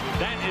Plain.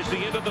 That is the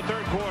end of the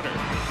 3rd quarter.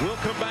 We'll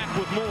come back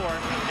with more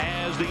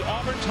as the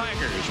Auburn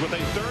Tigers, with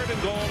a 3rd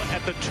and goal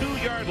at the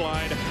 2-yard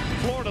line.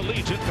 Florida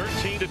leads it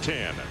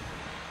 13-10.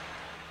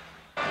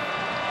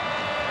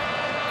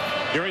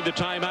 During the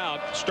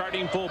timeout,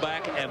 starting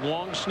fullback and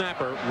long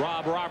snapper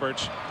Rob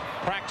Roberts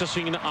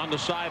practicing on the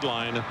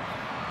sideline.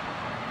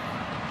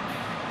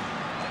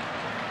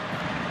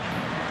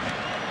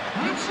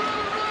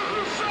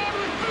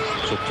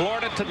 So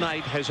Florida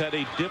tonight has had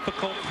a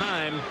difficult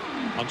time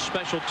on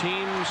special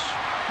teams,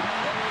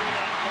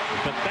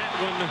 but that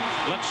one,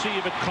 let's see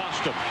if it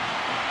cost them.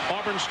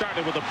 Auburn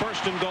started with a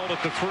 1st and goal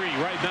at the 3.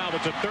 Right now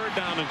it's a 3rd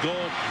down and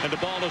goal, and the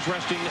ball is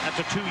resting at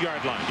the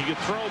 2-yard line. Do you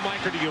throw,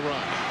 Mike, or do you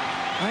run?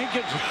 I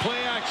think it's a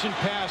play action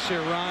pass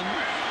here, Ron.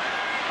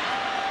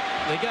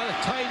 They got a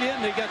tight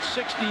end. They got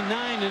 69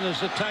 in as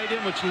a tight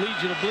end, which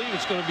leads you to believe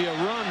it's going to be a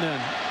run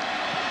then.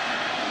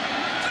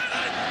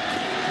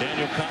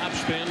 Daniel Cobb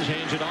spins,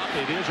 hands it off.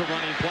 It is a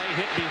running play.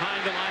 Hit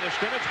behind the line of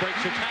scrimmage.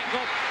 Breaks the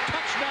tackle.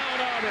 Touchdown,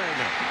 Auburn.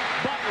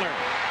 Butler.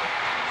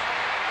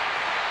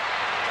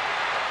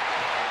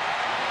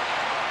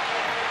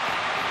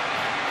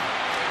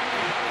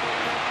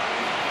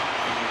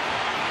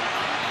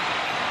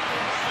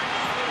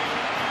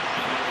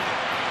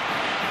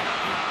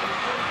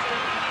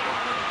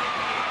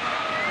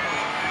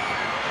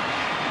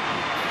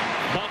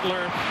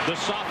 Butler, the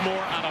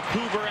sophomore out of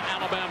Hoover,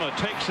 Alabama,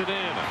 takes it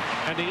in,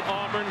 and the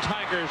Auburn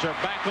Tigers are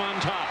back on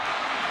top.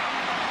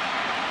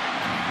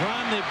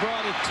 Ron, they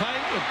brought a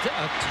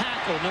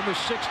tackle, number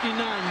 69,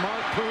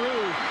 Mark Peru,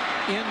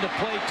 in to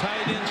play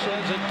tight end, so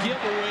as a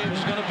giveaway, it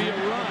was going to be a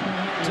run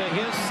to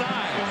his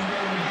side.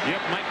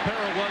 Yep, Mike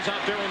Perro was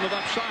out there on the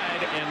left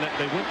side, and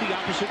they went the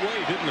opposite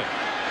way, didn't they?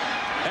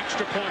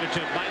 Extra point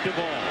attempt by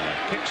Duvall.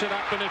 Kicks it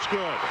up, and it's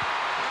good.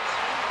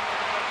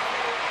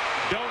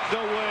 Don't go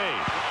away.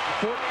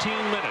 14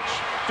 minutes,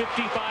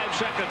 55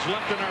 seconds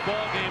left in our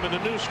ball game, and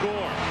the new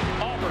score: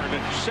 Auburn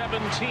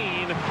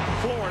 17,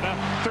 Florida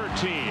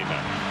 13.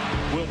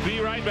 We'll be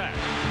right back.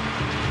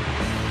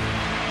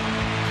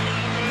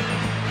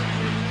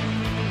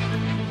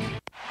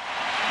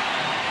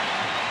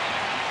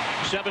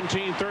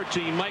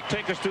 17-13. Mike,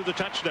 take us through the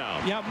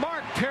touchdown. Yeah,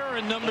 Mark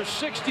Perrin, number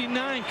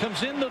 69,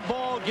 comes in the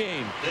ball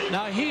game.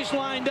 Now he's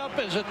lined up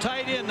as a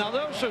tight end. Now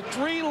those are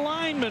 3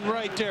 linemen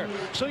right there,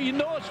 so you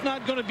know it's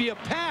not going to be a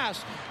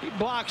pass. He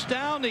blocks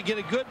down. They get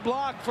a good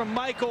block from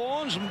Michael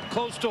Owens,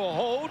 close to a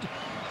hold,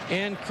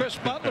 and Chris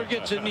Butler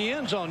gets in the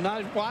end zone.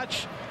 Now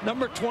watch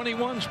number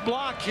 21's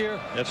block here.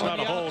 It's not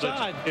a hold.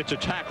 It's a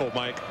tackle,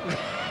 Mike.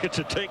 It's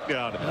a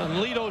takedown. And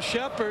Lito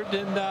Shepard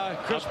and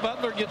Chris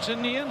Butler gets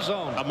in the end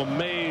zone. I'm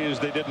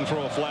amazed they didn't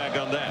throw a flag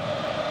on that.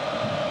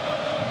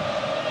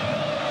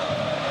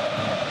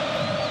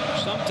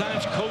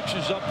 Sometimes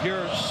coaches up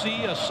here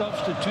see a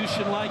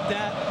substitution like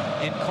that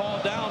and call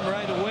down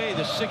right away.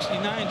 The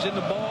 69's in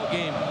the ball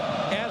game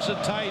as a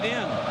tight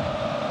end.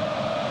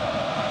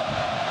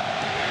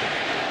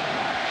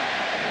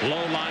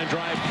 Low line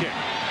drive kick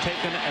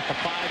taken at the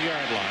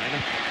 5-yard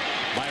line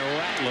by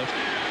Ratliff.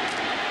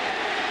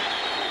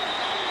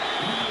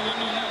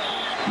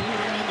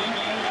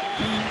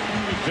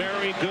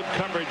 Very good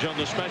coverage on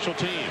the special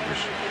teams.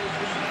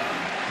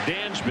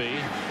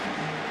 Dansby,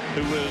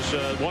 who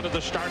is one of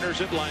the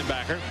starters at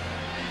linebacker,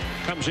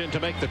 comes in to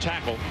make the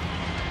tackle.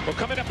 Well,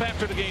 coming up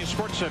after the game,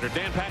 Sports Center,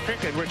 Dan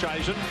Patrick and Rich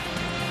Eisen.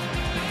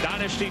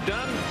 Dynasty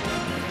done.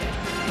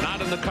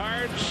 Not in the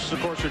cards.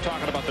 Of course, we're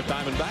talking about the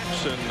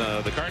Diamondbacks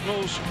and the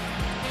Cardinals.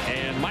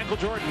 And Michael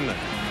Jordan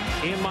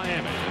in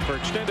Miami. And for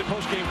extended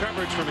post-game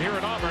coverage from here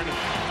at Auburn,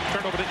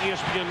 turn over to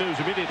ESPN News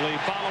immediately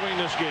following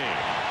this game.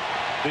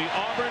 The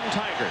Auburn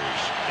Tigers,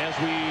 as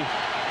we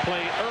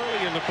play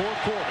early in the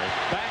 4th quarter,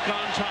 back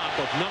on top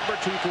of number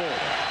 2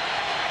 Florida.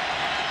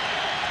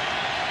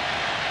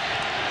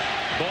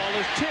 Ball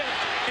is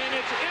tipped, and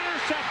it's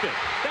intercepted.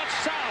 That's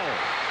Sowell.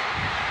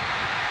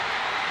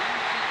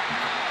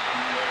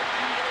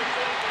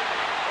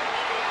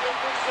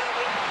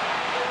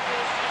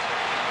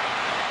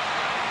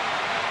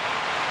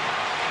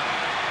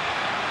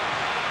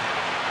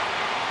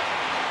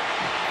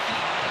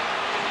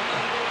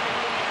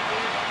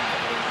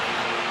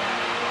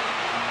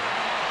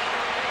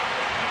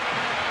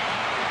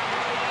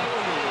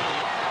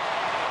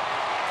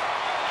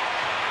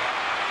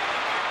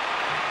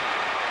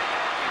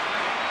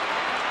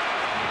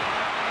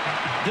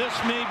 This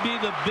may be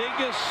the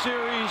biggest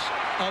series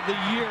of the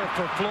year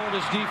for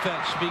Florida's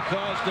defense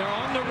because they're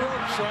on the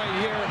ropes right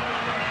here.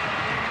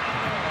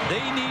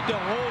 They need to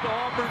hold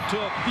Auburn to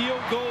a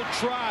field goal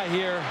try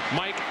here.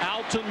 Mike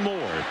Alton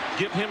Moore,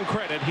 give him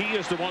credit. He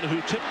is the one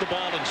who tipped the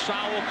ball, and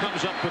Sowell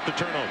comes up with the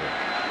turnover.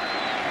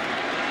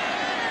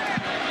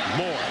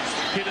 Moore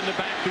hit in the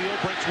backfield,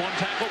 breaks 1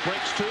 tackle,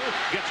 breaks 2,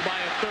 gets by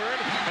a 3rd,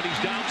 and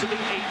he's down to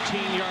the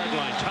 18-yard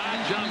line. Todd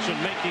Johnson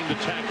making the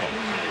tackle.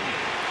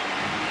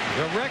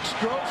 Rex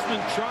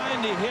Grossman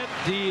trying to hit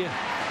the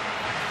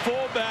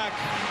fullback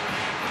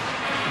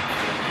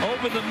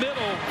over the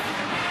middle.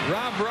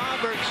 Rob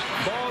Roberts,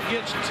 ball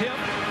gets tipped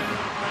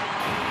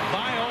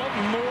by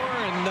Alton Moore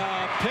and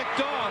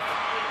picked off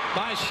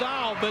by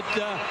Sowell. But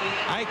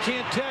I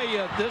can't tell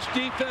you, this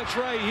defense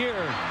right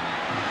here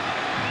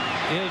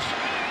is,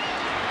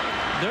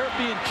 they're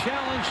being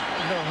challenged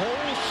the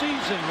whole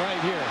season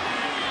right here.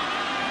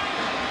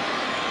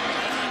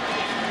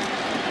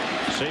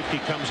 Safety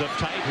comes up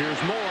tight. Here's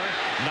Moore.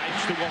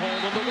 Knifes through a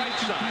hole on the right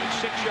side.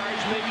 6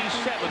 yards, maybe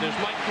 7, as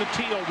Mike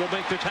Matteo will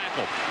make the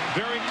tackle.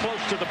 Very close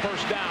to the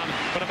first down,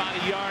 but about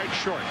a yard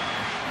short.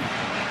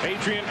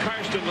 Adrian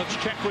Karsten, let's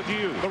check with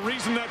you. The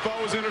reason that ball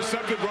was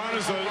intercepted, Ron,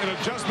 is an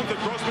adjustment that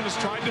Grossman has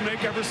tried to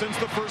make ever since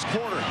the first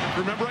quarter.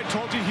 Remember, I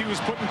told you he was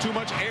putting too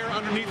much air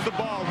underneath the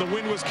ball. The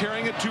wind was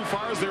carrying it too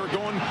far as they were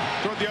going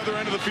toward the other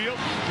end of the field.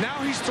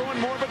 Now he's throwing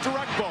more of a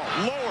direct ball.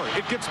 Lower.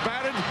 It gets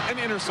batted and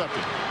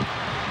intercepted.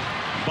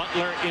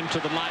 Butler into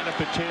the lineup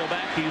at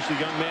tailback. He's the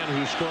young man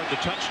who scored the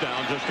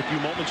touchdown just a few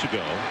moments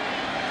ago.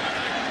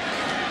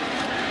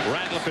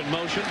 Ratliff in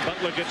motion.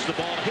 Butler gets the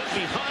ball hit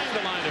behind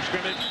the line of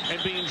scrimmage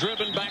and being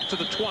driven back to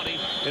the 20.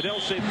 And they'll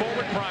say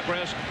forward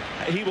progress.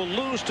 He will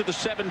lose to the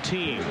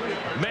 17.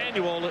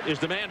 Manuel is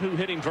the man who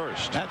hit him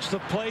first. That's the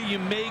play you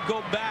may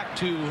go back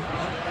to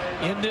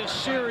in this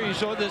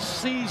series or this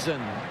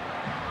season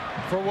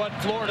for what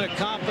Florida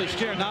accomplished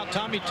here. Now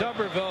Tommy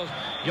Tuberville,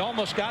 you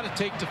almost got to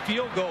take the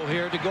field goal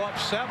here to go up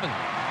 7.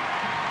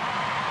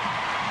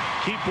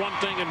 Keep one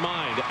thing in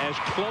mind, as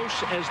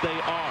close as they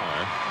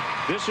are,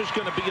 this is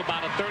going to be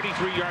about a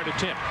 33-yard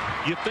attempt.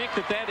 You think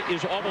that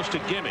is almost a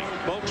gimme.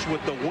 Folks,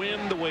 with the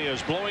wind the way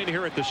it's blowing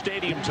here at the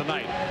stadium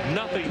tonight,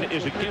 nothing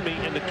is a gimme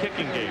in the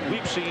kicking game.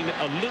 We've seen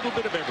a little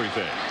bit of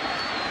everything.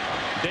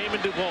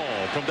 Damon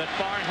Duvall from that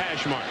far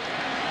hash mark.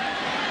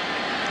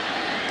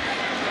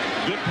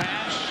 Good pass.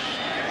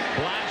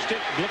 Blast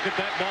it. Look at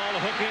that ball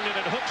hooking, and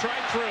it hooks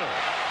right through.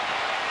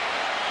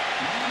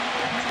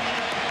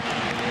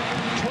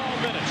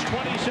 12 minutes,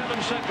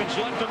 27 seconds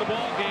left in the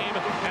ball game,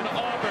 and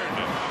Auburn,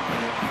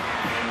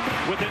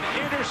 with an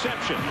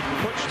interception,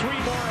 puts 3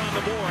 more on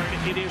the board.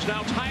 It is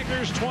now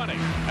Tigers 20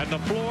 and the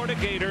Florida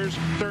Gators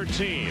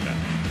 13.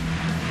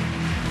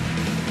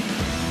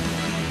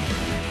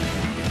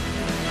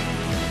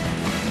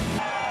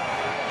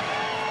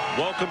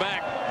 Welcome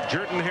back.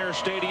 Jordan-Hare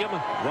Stadium.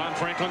 Ron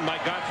Franklin,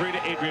 Mike Gottfried,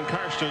 Adrian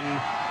Karsten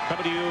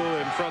coming to you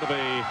in front of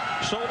a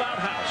sold-out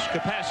house.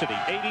 Capacity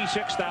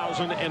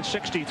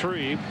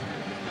 86,063.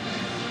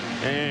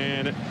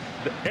 And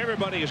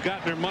everybody has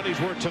gotten their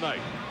money's worth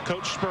tonight.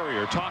 Coach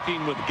Spurrier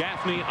talking with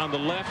Gaffney on the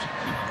left,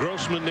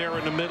 Grossman there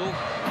in the middle,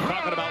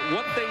 talking about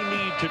what they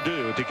need to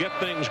do to get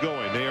things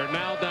going. They are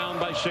now down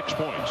by 6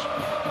 points.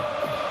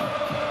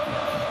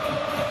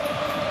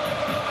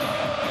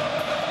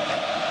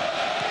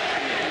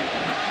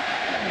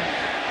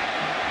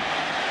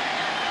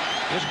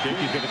 This kick,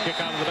 he's going to kick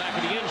out of the back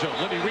of the end zone.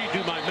 Let me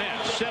redo my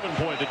math.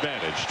 7-point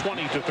advantage,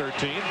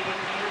 20-13.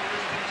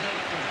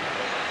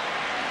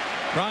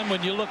 Ron,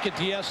 when you look at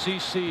the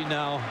SEC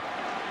now,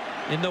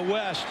 in the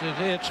West,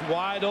 it's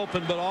wide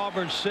open, but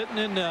Auburn's sitting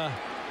in the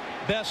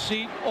best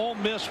seat. Ole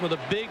Miss with a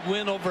big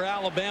win over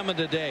Alabama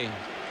today.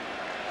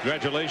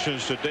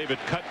 Congratulations to David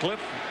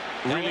Cutcliffe.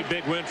 Really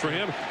big win for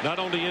him. Not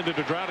only ended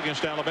the drought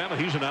against Alabama,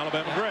 he's an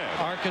Alabama grad.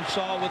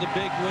 Arkansas with a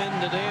big win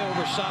today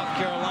over South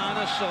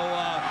Carolina. So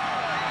I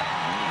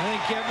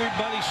think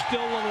everybody's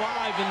still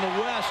alive in the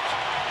West.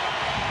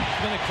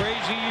 It's been a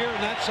crazy year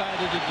on that side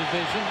of the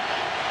division.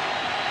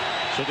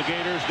 So the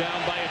Gators down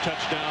by a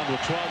touchdown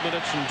with 12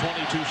 minutes and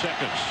 22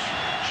 seconds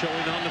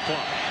showing on the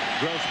clock.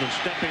 Grossman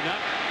stepping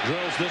up,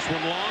 drills this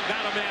one long,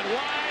 got a man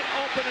wide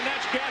open, and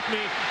that's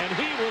Gaffney, and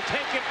he will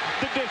take it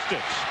the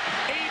distance.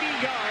 80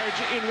 yards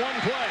in one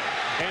play.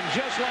 And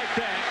just like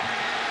that,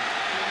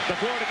 the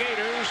Florida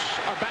Gators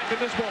are back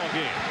in this ball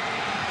game.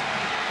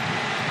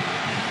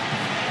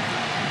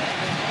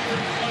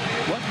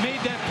 What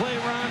made that play,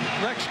 Ron?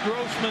 Rex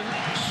Grossman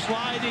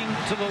sliding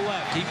to the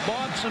left. He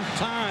bought some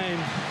time,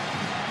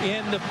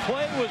 and the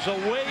play was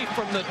away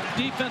from the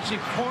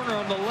defensive corner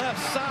on the left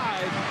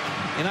side,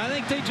 and I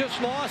think they just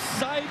lost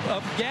sight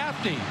of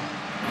Gaffney. You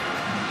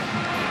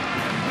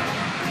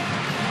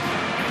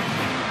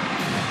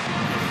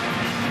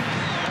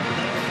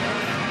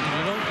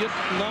don't get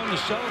long to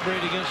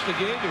celebrate against the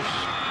Gators.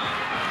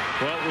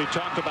 Well, we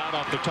talked about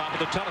off the top of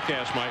the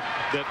telecast, Mike,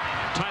 that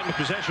time of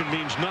possession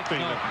means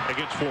nothing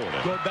against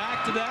Florida. Go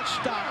back to that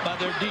stop by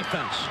their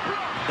defense.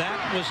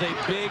 That was a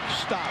big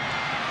stop.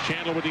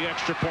 Chandler with the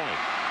extra point.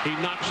 He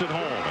knocks it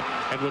home.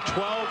 And with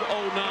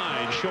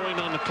 12:09 showing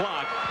on the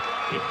clock,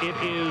 it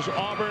is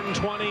Auburn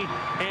 20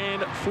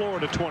 and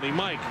Florida 20.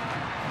 Mike,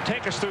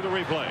 take us through the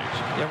replays.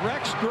 Yeah,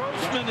 Rex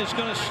Grossman is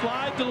going to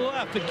slide to the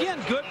left.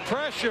 Again, good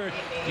pressure.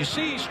 You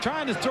see he's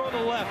trying to throw to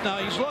the left. Now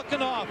he's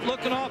looking off.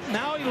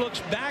 Now he looks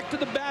back to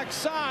the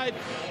backside.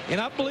 And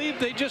I believe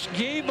they just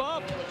gave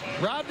up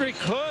Roderick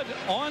Hood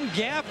on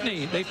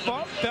Gaffney. They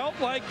felt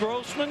like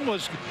Grossman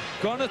was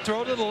going to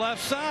throw to the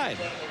left side.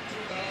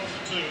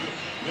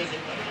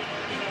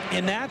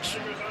 And that's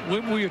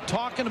what we were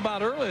talking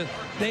about earlier.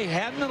 They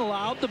hadn't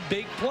allowed the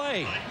big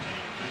play.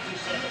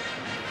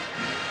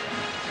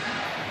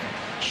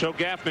 So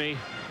Gaffney,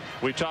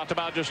 we talked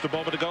about just a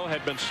moment ago,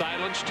 had been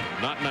silenced.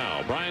 Not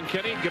now. Brian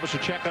Kenny, give us a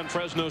check on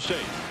Fresno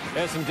State.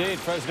 Yes, indeed.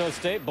 Fresno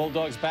State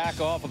Bulldogs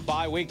back off a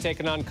bye week,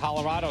 taking on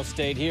Colorado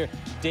State here.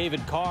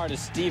 David Carr to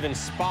Steven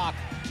Spock.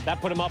 That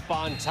put him up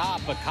on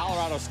top, but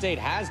Colorado State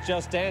has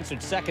just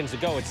answered seconds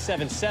ago. It's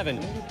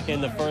 7-7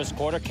 in the first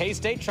quarter.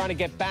 K-State trying to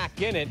get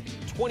back in it.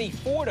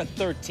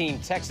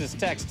 24-13. Texas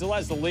Tech still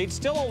has the lead.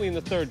 Still only in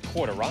the third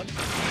quarter, Ron.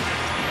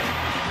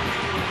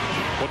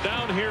 Well,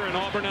 down here in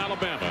Auburn,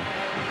 Alabama,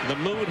 the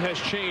mood has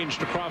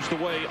changed across the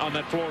way on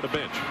that Florida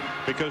bench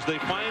because they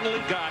finally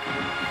got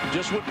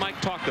just what Mike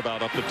talked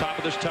about up the top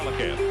of this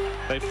telecast.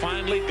 They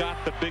finally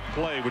got the big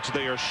play, which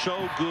they are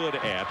so good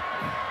at.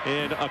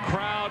 And a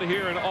crowd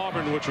here in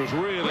Auburn, which was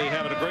really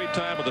having a great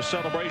time with the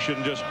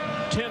celebration just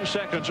 10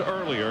 seconds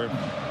earlier,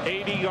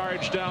 80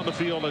 yards down the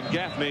field, and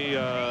Gaffney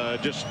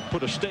just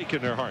put a stake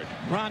in their heart.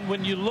 Ron,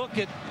 when you look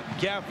at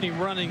Gaffney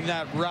running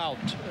that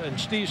route, and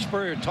Steve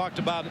Spurrier talked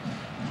about it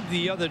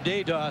the other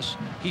day to us,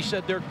 he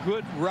said they're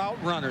good route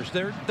runners.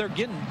 They're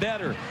getting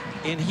better,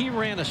 and he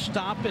ran a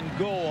stop and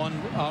go on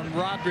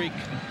Roderick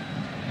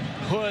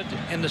Hood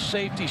and the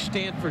safety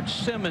Stanford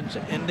Simmons,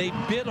 and they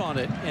bid on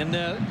it. And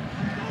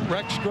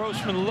Rex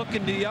Grossman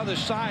looking to the other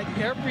side.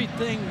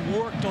 Everything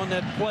worked on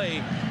that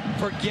play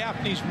for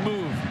Gaffney's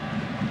move.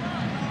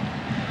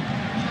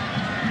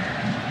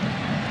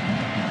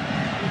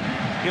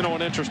 You know,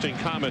 an interesting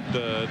comment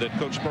that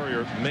Coach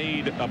Spurrier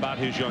made about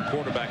his young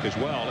quarterback as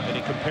well, and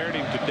he compared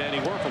him to Danny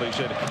Werfel. He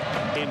said,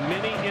 in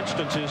many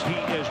instances, he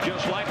is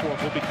just like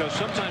Werfel because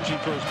sometimes he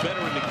throws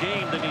better in the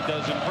game than he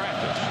does in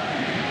practice.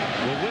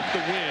 Well, with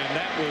the win,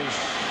 that was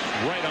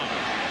right on.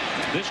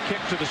 This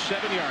kick to the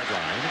 7-yard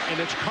line, and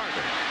it's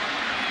Carter.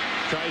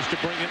 Tries to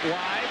bring it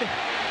wide.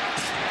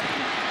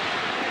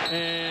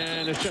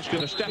 And it's just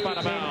going to step out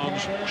of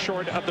bounds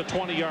short of the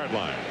 20-yard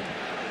line.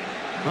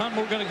 Ron,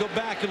 we're going to go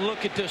back and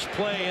look at this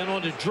play, and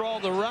on to draw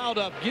the route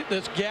up, get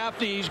this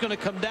Gaffney. He's going to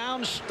come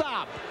down,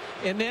 stop,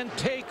 and then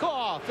take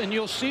off. And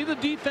you'll see the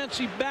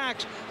defensive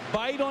backs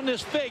bite on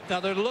this fake. Now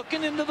they're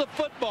looking into the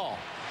football.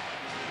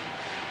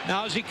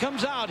 Now as he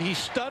comes out, he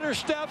stutter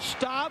steps,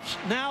 stops.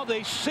 Now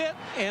they sit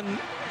and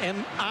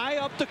eye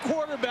up the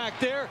quarterback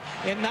there.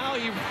 And now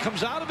he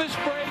comes out of his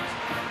break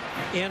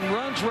and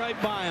runs right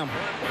by him.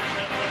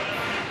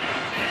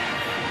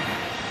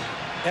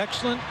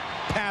 Excellent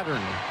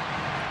pattern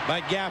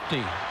by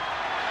Gaffney.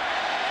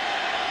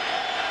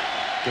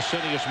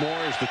 Yesenius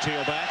Moore is the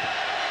tailback.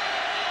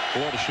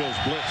 Florida shows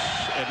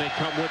blitz, and they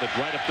come with it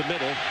right up the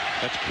middle.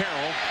 That's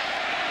Carroll.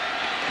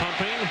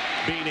 Pumping,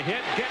 being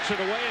hit, gets it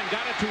away and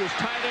got it to his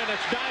tight end.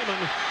 It's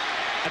Diamond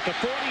at the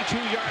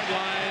 42-yard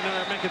line,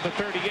 or make it the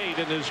 38,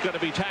 and is going to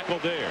be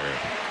tackled there.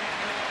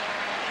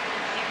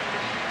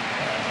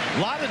 A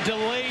lot of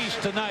delays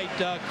tonight.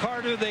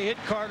 Carter, they hit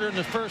Carter in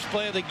the first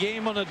play of the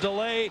game on a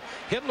delay.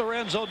 Hit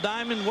Lorenzo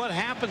Diamond. What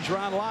happens,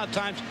 Ron, a lot of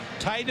times,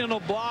 tight end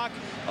will block,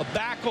 a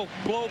back will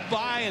blow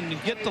by and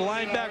get the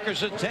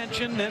linebacker's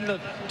attention, then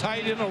the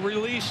tight end will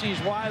release. He's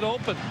wide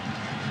open.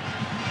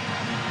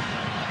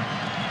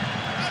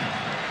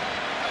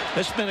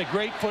 It's been a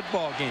great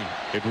football game.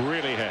 It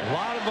really has. A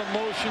lot of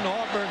emotion.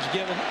 Auburn's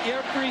given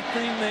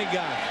everything they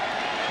got.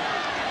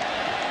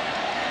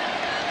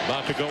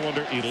 About to go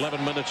under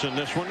 11 minutes in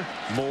this one.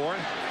 Moore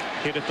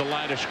hit at the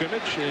line of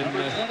scrimmage and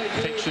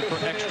takes it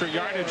for extra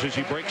yardage as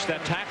he breaks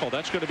that tackle.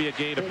 That's going to be a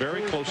gain of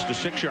very close to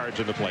 6 yards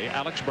in the play.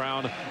 Alex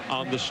Brown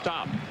on the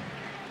stop.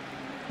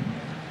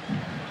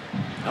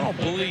 I don't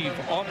believe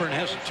Auburn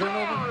has a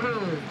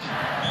turnover.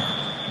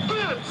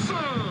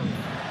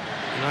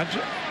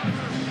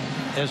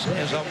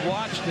 As I've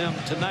watched them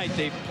tonight,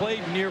 they've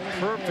played near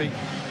perfect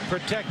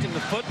protecting the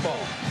football.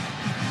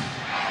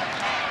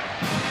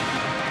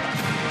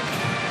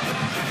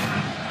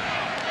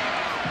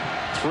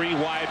 Three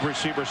wide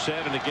receiver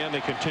set, and again they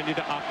continue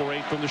to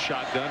operate from the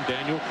shotgun.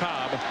 Daniel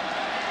Cobb,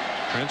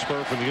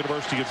 transfer from the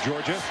University of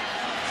Georgia,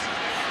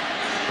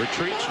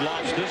 retreats,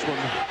 lost this one.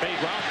 Fade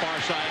route,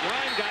 far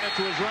sideline, got it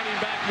to his running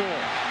back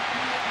Moore.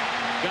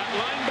 Got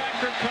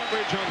linebacker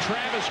coverage on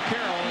Travis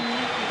Carroll,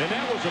 and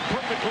that was a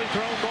perfectly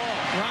thrown ball.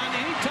 Ron,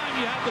 anytime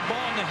you have the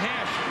ball in the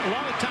hash, a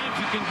lot of times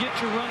you can get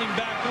your running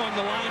back on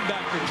the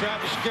linebacker,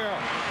 Travis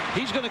Carroll.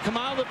 He's going to come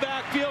out of the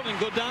backfield and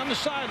go down the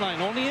sideline,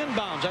 only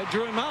inbounds. I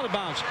drew him out of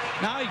bounds.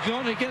 Now he's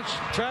going against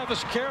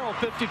Travis Carroll,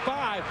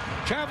 55.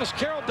 Travis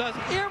Carroll does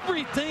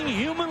everything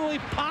humanly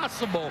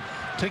possible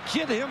to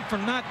get him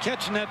from not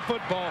catching that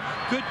football.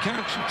 Good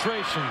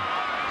concentration.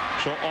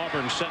 So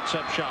Auburn sets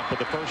up shop with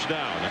the first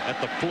down at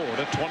the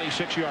Florida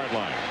 26-yard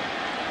line.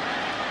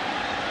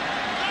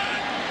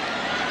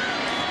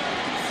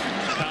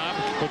 Cobb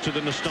puts it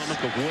in the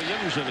stomach of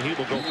Williams, and he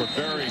will go for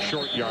very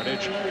short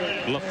yardage.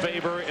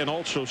 LeFevre and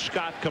also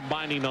Scott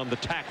combining on the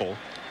tackle.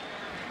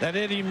 That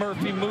Eddie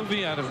Murphy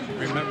movie, I don't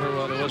remember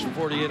what it was,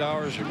 48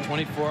 hours or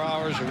 24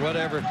 hours or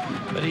whatever,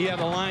 but he had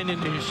a line in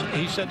there.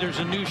 He said there's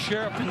a new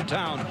sheriff in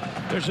town.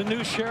 There's a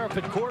new sheriff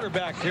at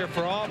quarterback here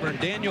for Auburn,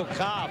 Daniel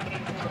Cobb.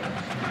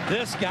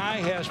 This guy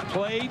has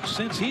played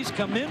since he's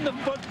come in the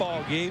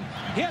football game.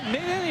 He hasn't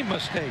made any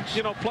mistakes.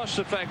 You know, plus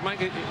the fact,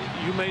 Mike,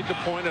 you made the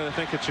point, and I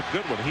think it's a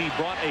good one. He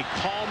brought a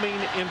calming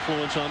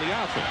influence on the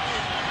offense.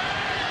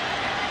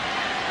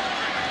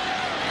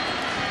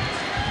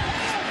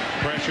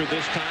 Pressure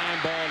this time.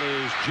 Ball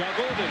is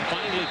juggled and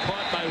finally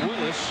caught by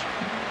Willis.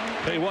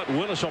 Tell you what,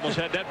 Willis almost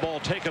had that ball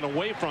taken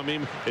away from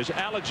him as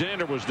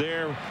Alexander was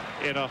there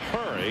in a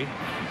hurry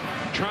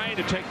trying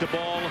to take the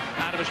ball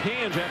out of his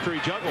hands after he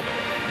juggled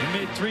it. He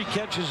made 3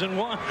 catches in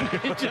one. He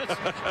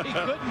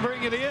couldn't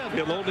bring it in.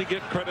 He'll only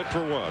get credit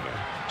for one.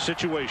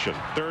 Situation,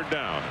 third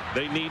down.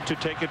 They need to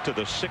take it to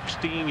the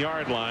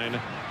 16-yard line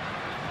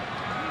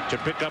to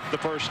pick up the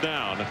first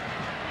down.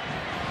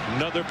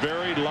 Another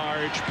very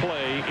large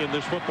play in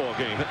this football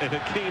game, and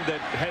a game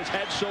that has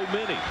had so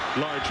many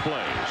large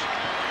plays.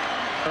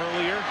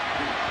 Earlier,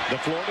 the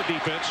Florida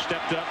defense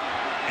stepped up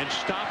and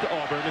stopped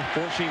Auburn,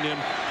 forcing them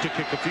to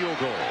kick a field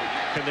goal.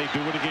 Can they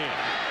do it again?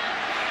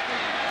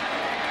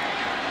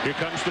 Here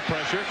comes the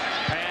pressure.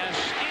 Pass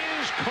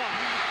is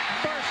caught.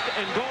 First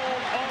and goal,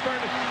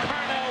 Auburn.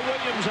 Carnell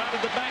Williams out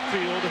of the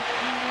backfield.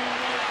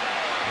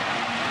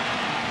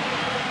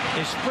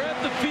 They spread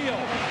the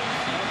field,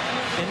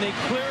 and they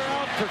clear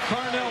out for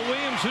Carnell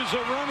Williams, who's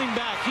a running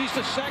back. He's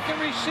the second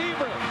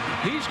receiver.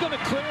 He's going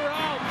to clear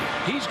out.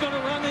 He's going to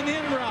run an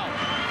in route.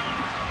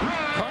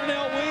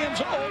 Carnell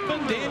Williams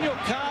open. Daniel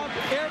Cobb,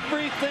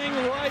 everything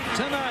right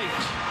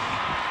tonight.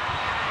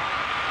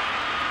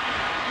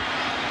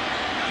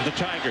 The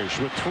Tigers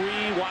with 3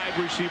 wide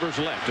receivers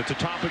left at the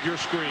top of your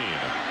screen.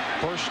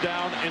 First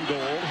down and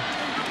goal.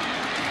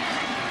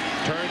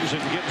 Turns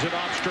and gives it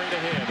off straight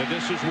ahead, and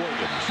this is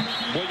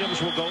Williams.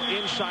 Williams will go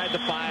inside the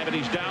 5, and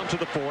he's down to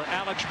the 4.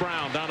 Alex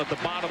Brown down at the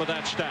bottom of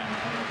that stack.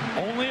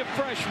 Only a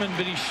freshman,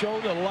 but he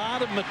showed a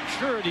lot of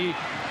maturity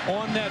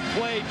on that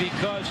play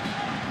because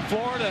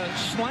Florida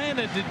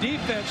slanted the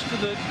defense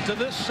to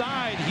this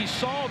side. He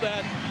saw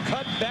that,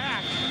 cut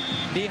back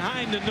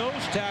behind the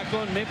nose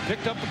tackle, and maybe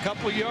picked up a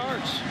couple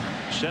yards.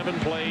 7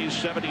 plays,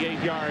 78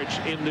 yards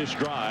in this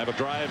drive. A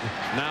drive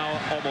now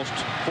almost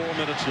 4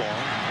 minutes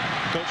long.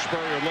 Coach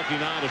Spurrier looking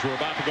on as we're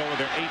about to go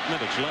into 8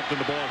 minutes left in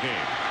the ball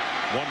game.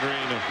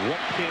 wondering what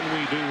can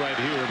we do right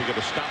here. We're going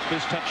to stop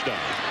this touchdown.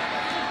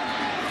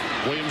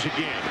 Williams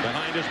again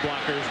behind his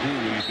blockers.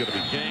 Ooh, he's going to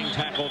be gang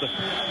tackled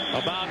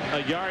about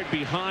a yard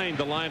behind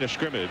the line of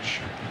scrimmage.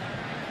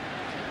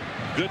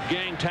 Good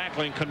gang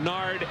tackling.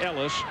 Kennard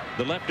Ellis,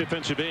 the left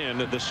defensive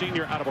end, the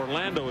senior out of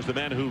Orlando, is the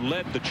man who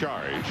led the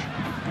charge.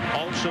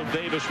 Also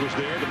Davis was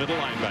there, the middle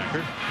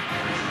linebacker.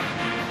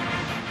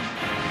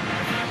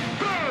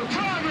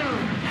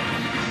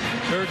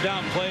 Third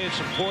down play, it's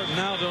important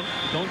now.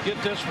 Don't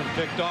get this one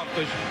picked off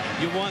because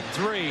you want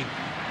 3.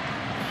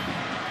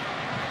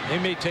 They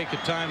may take a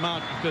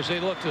timeout because they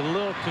looked a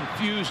little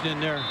confused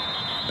in there.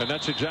 And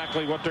that's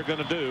exactly what they're going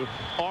to do.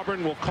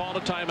 Auburn will call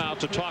a timeout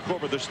to talk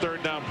over this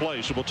third down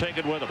play, so we'll take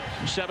it with them.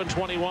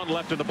 7:21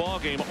 left in the ball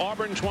game.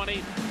 Auburn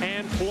 20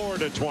 and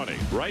Florida 20.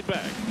 Right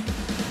back.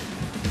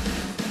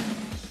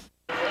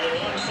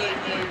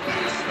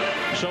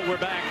 So we're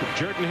back.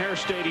 Jordan-Hare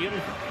Stadium.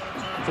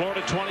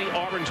 Florida 20,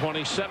 Auburn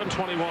 20,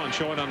 7:21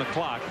 showing on the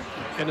clock.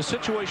 And the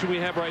situation we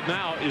have right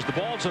now is the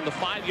ball's on the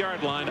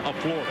 5-yard line of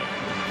Florida.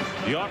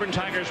 The Auburn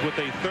Tigers with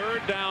a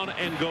third down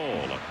and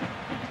goal.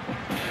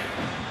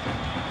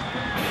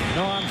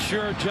 No, I'm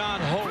sure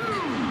John Hoke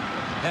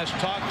has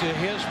talked to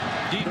his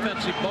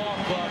defensive ball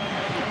club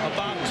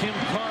about Tim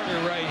Carter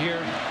right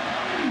here.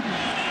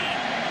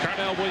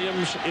 Carnell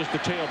Williams is the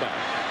tailback.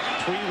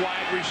 3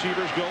 wide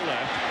receivers go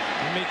left.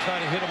 He may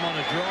try to hit him on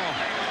a draw.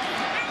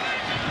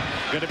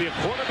 Going to be a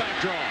quarterback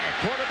draw.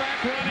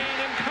 Quarterback running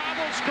and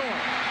Cobble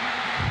score.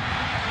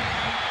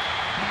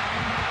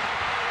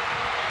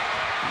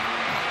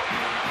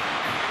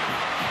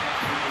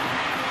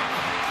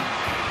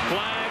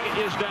 Flag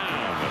is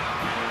down.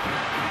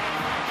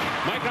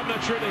 Mike, I'm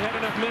not sure they had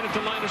enough men at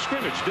the line of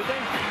scrimmage, did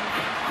they?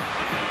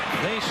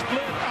 They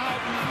split out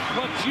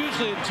what's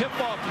usually a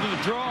tip-off to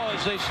the draw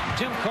as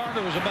Tim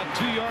Carter was about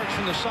 2 yards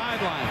from the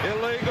sideline.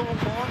 Illegal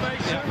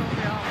formation on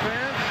the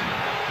offense.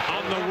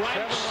 On the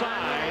right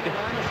side,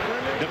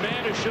 the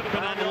man who should have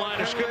been on the line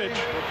of scrimmage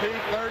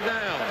Repeat, third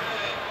down.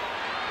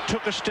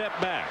 took a step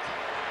back.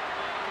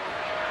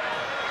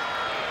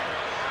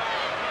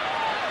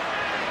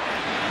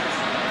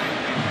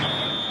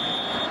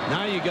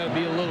 Now you got to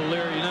be a little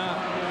leery.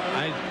 Now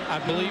I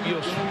believe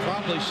you'll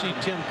probably see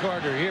Tim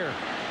Carter here.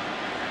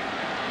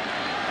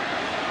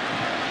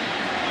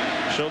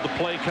 So the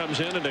play comes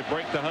in and they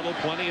break the huddle.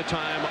 Plenty of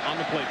time on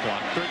the play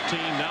clock. 13,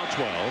 now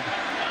 12.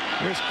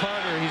 Here's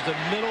Carter. He's the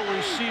middle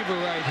receiver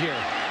right here.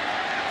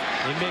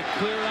 They may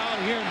clear out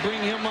here and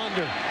bring him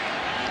under.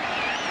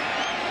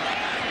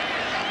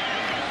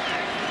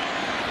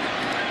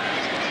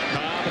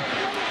 Cobb,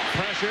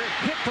 pressure,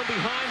 hit from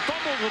behind,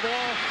 fumbles the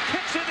ball,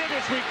 kicks it in,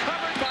 it's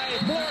recovered by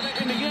Florida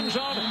in the end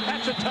zone.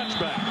 That's a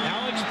touchback.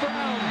 Alex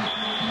Brown.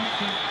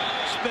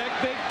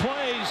 Expect big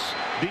plays.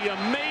 The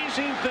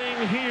amazing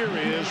thing here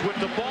is with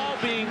the ball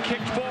being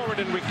kicked forward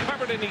and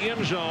recovered in the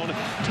end zone,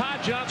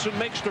 Todd Johnson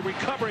makes the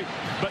recovery,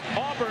 but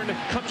Auburn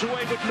comes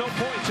away with no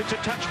points. It's a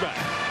touchback.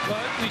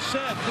 But we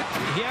said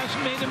he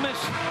hasn't made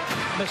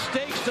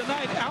mistakes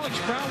tonight. Alex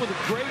Brown with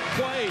a great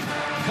play,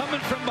 coming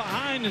from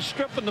behind and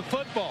stripping the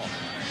football.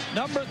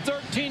 Number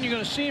 13, you're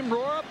going to see him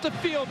roar up the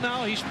field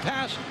now. He's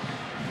passed,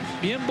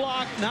 being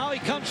blocked. Now he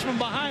comes from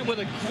behind with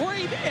a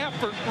great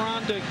effort,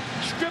 Ron, to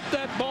strip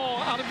that ball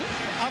out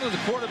of the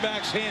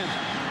quarterback's hands.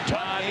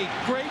 Todd, a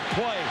great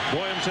play.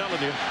 Boy, I'm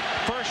telling you,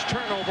 first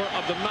turnover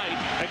of the night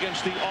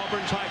against the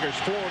Auburn Tigers.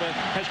 Florida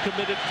has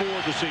committed 4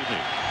 this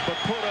evening, but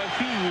put a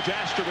huge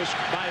asterisk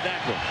by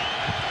that one.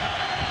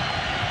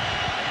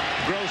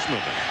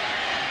 Grossman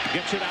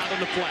gets it out in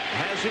the flat,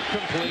 has it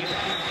complete.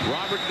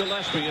 Robert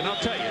Gillespie, and I'll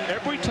tell you,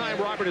 every time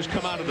Robert has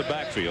come out of the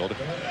backfield,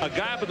 a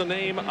guy by the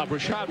name of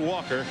Rashad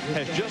Walker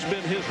has just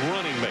been his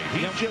running mate.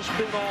 He's just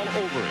been all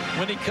over him.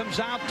 When he comes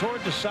out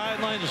toward the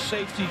sideline, the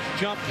safeties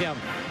jump him.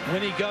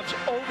 When he goes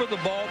over the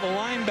ball, the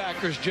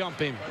linebackers jump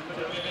him.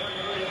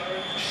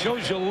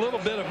 Shows you a little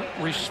bit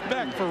of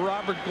respect for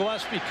Robert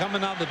Gillespie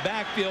coming out of the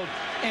backfield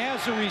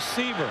as a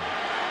receiver.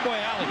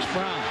 Boy, Alex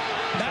Brown,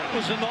 that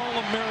was an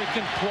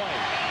All-American play.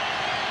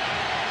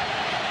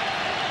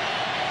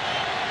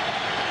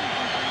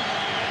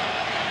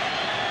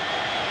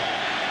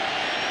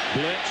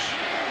 Blitz,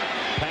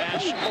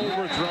 pass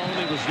overthrown.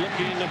 He was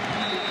looking.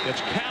 It's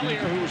Callier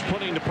who was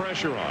putting the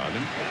pressure on.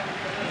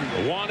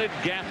 Wanted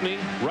Gaffney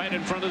right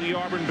in front of the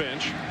Auburn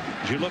bench.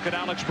 As you look at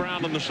Alex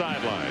Brown on the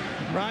sideline.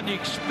 Ron, you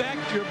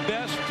expect your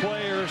best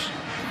players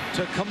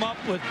to come up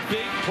with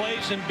big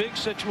plays in big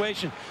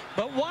situations.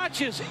 But watch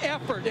his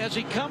effort as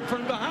he comes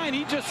from behind.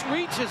 He just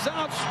reaches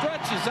out,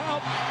 stretches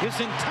out his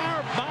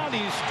entire body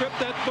to strip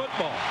that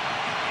football.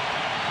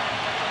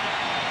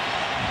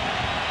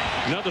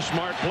 Another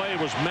smart play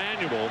was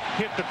Manuel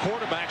hit the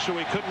quarterback so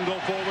he couldn't go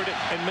forward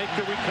and make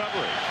the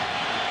recovery.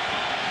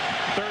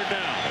 Third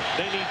down.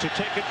 They need to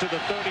take it to the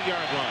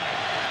 30-yard line.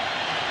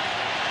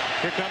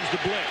 Here comes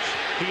the blitz.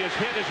 He is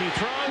hit as he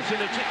throws,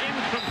 and it's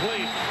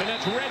incomplete. And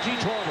that's Reggie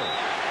Torber.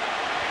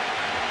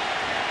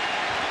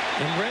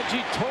 And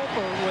Reggie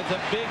Torber with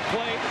a big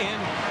play.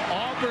 And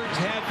Auburn's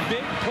had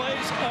big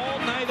plays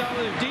all night out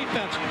of their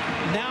defense.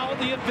 Now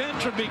the adventure.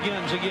 adventure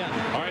begins again.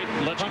 All right,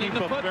 let's keep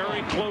a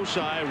very close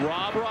eye.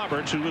 Rob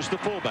Roberts, who is the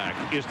fullback,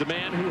 is the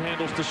man who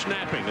handles the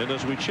snapping. And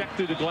as we check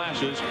through the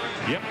glasses,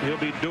 yep, he'll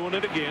be doing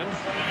it again.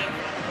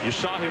 You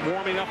saw him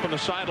warming up on the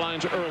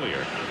sidelines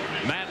earlier.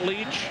 Matt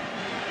Leach,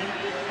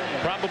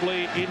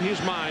 probably in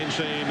his mind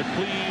saying,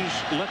 please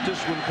let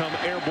this one come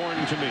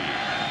airborne to me.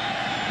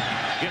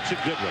 Gets it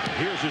good with it.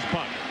 Here's his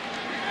punt.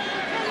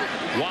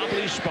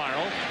 Wobbly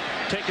spiral,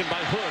 taken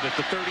by Hood at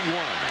the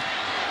 31.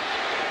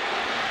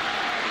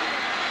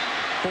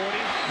 40,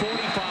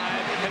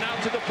 45, and out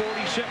to the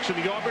 46.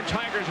 And the Auburn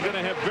Tigers are going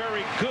to have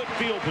very good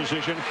field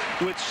position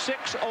with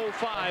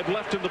 6:05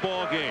 left in the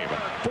ball game.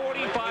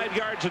 45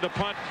 yards of the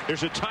punt.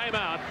 There's a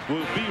timeout.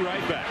 We'll be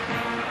right back.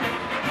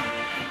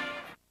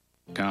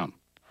 Come.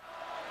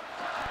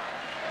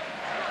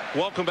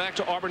 Welcome back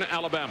to Auburn,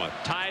 Alabama.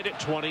 Tied at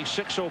 20,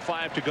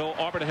 6:05 to go.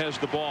 Auburn has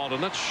the ball. And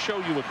let's show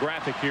you a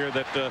graphic here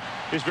that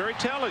is very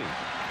telling.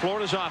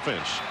 Florida's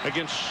offense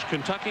against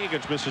Kentucky,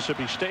 against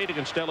Mississippi State,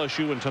 against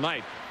LSU, and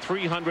tonight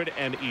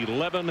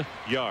 311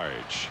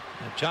 yards.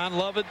 John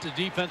Lovett, the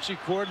defensive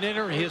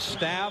coordinator, his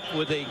staff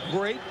with a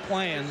great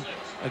plan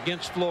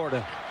against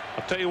Florida.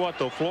 I'll tell you what,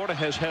 though, Florida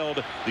has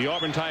held the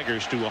Auburn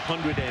Tigers to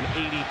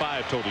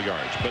 185 total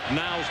yards. But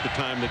now's the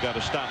time they got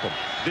to stop them.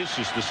 This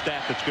is the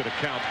stat that's going to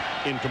count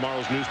in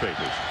tomorrow's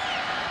newspapers.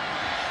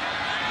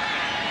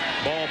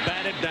 Ball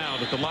batted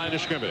down at the line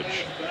of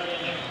scrimmage.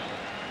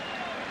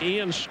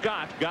 Ian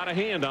Scott got a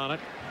hand on it.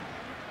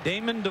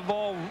 Damon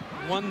Duvall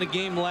won the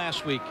game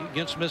last week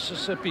against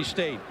Mississippi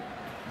State.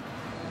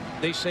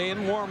 They say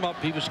in warm-up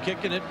he was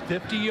kicking it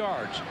 50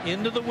 yards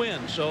into the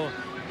wind. So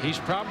he's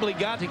probably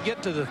got to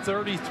get to the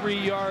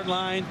 33-yard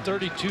line,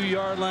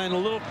 32-yard line, a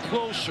little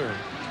closer.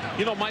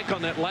 You know, Mike,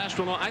 on that last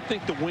one, I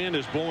think the wind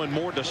is blowing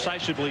more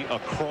decisively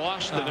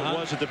across than it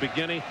was at the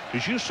beginning.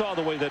 As you saw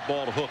the way that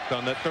ball hooked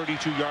on that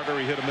 32-yarder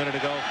he hit a minute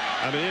ago.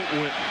 I mean, it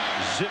went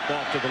zip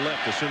off to the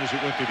left as soon as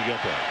it went through the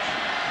uprights.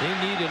 They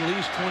need at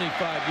least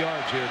 25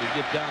 yards here to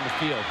get down the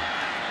field.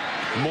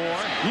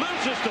 Moore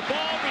loses the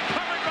ball,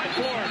 recovered by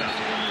Florida.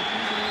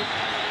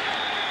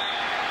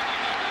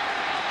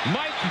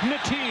 Mike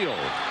Nateel.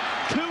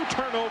 2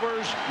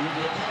 turnovers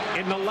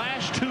in the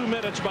last 2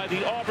 minutes by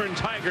the Auburn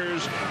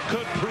Tigers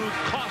could prove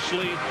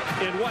costly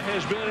in what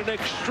has been an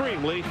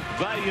extremely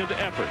valiant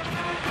effort.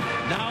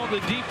 Now the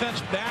defense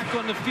back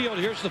on the field.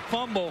 Here's the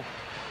fumble.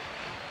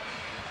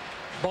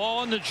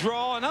 Ball in the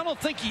draw, and I don't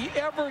think he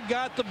ever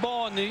got the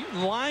ball. And the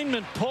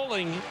lineman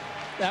pulling,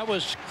 that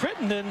was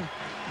Crittenden,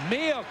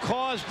 may have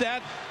caused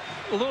that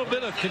a little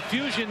bit of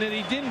confusion that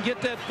he didn't get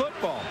that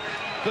football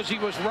because he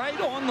was right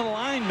on the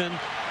lineman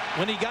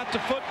when he got the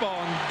football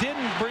and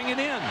didn't bring it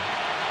in.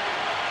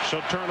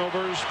 So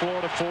turnovers,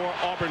 Florida 4,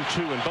 Auburn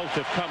 2, and both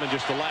have come in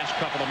just the last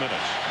couple of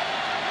minutes.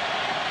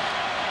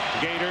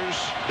 Gators,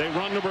 they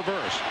run the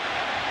reverse.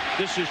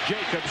 This is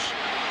Jacobs,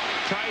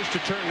 tries to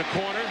turn the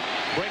corner,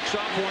 breaks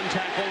off one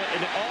tackle,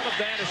 and all of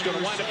that is going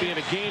to wind up being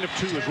a gain of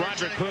 2 as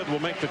Roderick Hood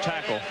will make the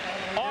tackle.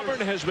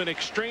 Auburn has been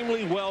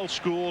extremely well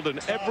schooled in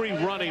every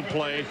running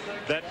play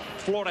that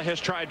Florida has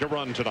tried to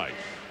run tonight.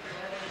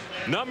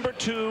 Number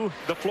 2,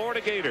 the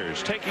Florida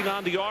Gators taking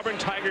on the Auburn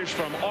Tigers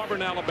from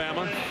Auburn,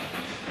 Alabama.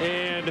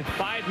 And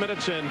 5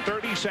 minutes and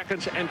 30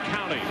 seconds and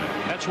counting.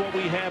 That's what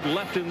we have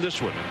left in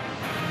this one.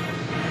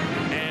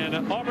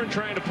 And Auburn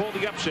trying to pull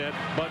the upset,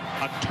 but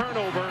a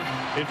turnover.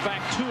 In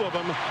fact, 2 of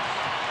them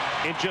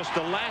in just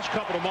the last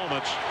couple of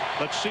moments.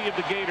 Let's see if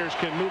the Gators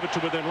can move it to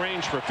within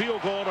range for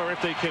field goal or if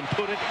they can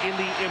put it in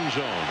the end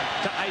zone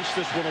to ice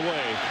this one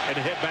away and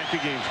head back to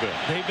Gainesville.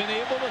 They've been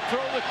able to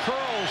throw the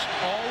curls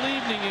all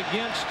evening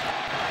against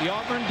the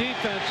Auburn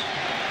defense.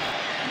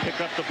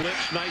 Pick up the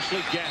blitz nicely,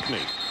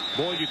 Gaffney.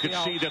 Boy, you could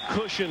see the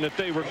cushion that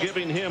they were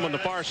giving him on the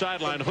far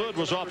sideline. Hood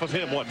was off of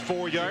him, what,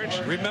 4 yards?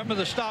 Remember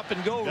the stop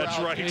and go route. That's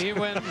right. He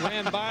ran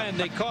by and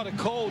they caught a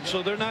cold,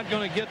 so they're not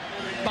going to get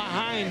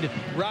behind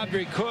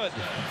Roderick Hood.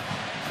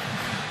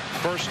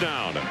 First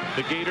down.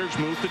 The Gators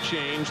move the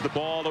change. The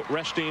ball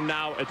resting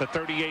now at the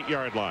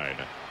 38-yard line.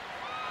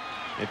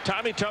 And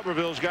Tommy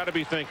Tuberville's got to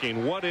be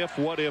thinking, what if,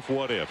 what if,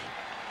 what if?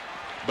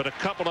 But a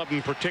couple of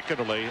them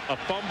particularly, a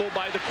fumble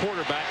by the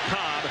quarterback,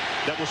 Cobb,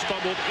 that was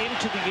fumbled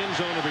into the end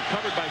zone and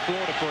recovered by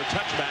Florida for a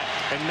touchback,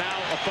 and now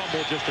a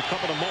fumble just a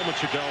couple of moments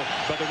ago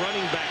by the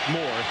running back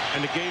Moore,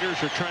 and the Gators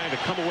are trying to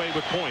come away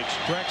with points.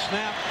 Direct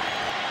snap.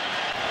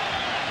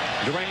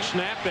 Direct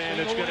snap,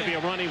 and it's going to be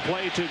a running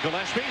play to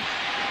Gillespie,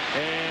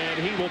 and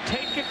he will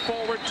take it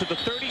forward to the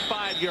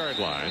 35-yard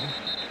line.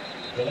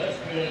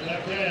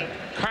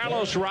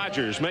 Carlos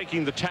Rogers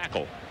making the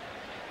tackle.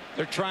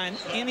 They're trying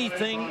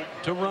anything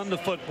to run the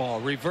football.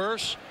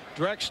 Reverse,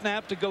 direct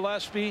snap to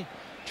Gillespie.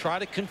 Try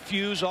to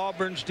confuse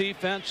Auburn's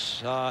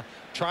defense.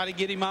 Try to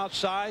get him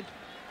outside.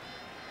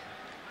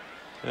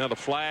 Now the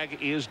flag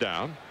is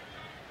down.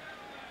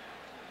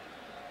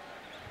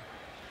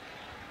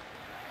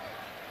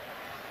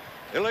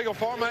 Illegal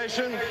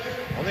formation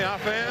on the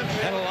offense.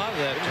 Had a lot of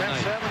that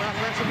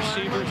tonight.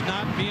 Receivers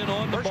not being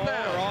on the ball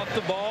or off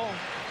the ball.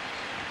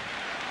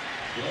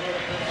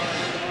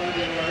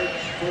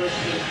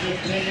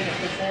 15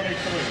 at the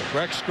 43.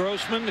 Rex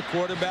Grossman, the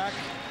quarterback,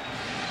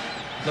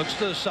 looks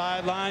to the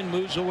sideline,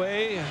 moves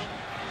away.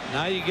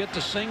 Now you get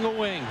the single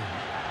wing.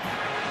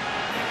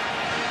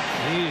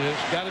 He has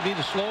got to be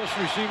the slowest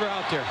receiver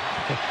out there.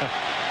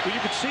 Well,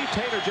 you could see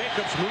Taylor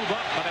Jacobs move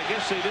up, but I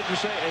guess they didn't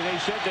say. They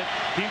said that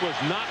he was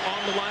not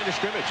on the line of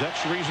scrimmage. That's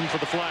the reason for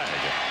the flag.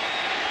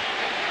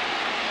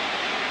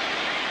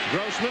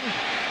 Grossman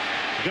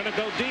going to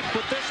go deep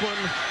with this one.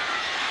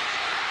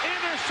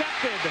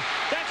 Intercepted.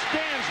 That's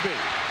Dansby.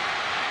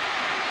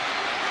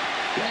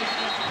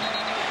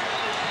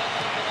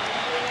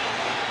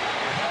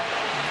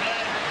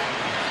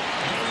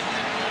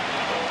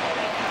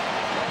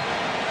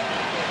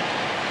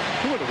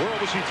 Who in the world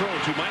was he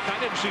throwing to, Mike? I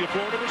didn't see a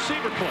Florida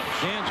receiver close.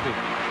 Dansby.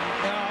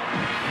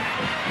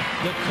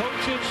 The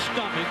coaches'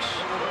 stomachs,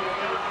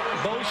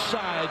 both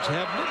sides,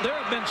 there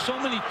have been so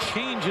many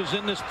changes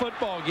in this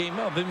football game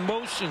of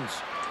emotions.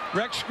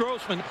 Rex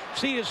Grossman,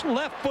 see, his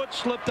left foot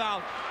slipped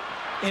out,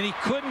 and he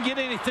couldn't get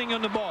anything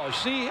on the ball.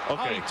 See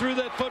how he threw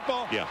that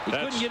football? Yeah, he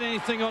couldn't get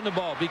anything on the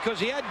ball because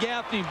he had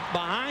Gaffney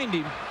behind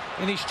him,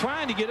 and he's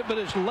trying to get it, but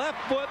his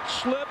left foot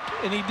slipped,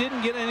 and he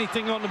didn't get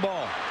anything on the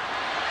ball.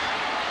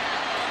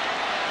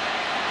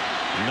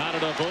 Not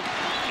enough hook.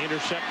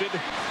 Intercepted.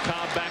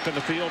 Cobb back on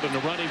the field, and the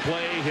running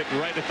play hit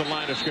right at the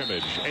line of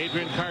scrimmage.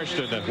 Adrian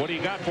Karsten, what do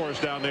you got for us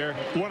down there?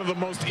 One of the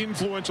most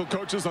influential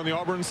coaches on the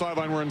Auburn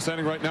sideline we're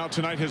standing right now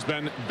tonight has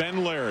been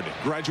Ben Laird,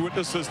 graduate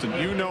assistant.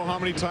 You know how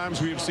many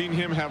times we have seen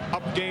him have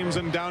up games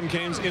and down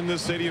games in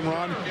this stadium,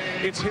 Ron.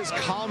 It's his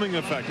calming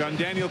effect on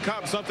Daniel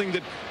Cobb, something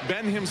that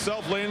Ben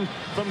himself learned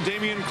from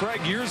Damian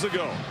Craig years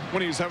ago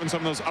when he was having some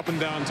of those up and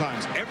down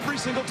times. Every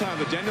single time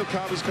that Daniel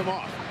Cobb has come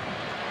off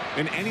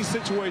in any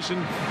situation,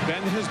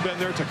 Ben has been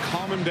there to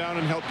calm him down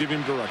and help give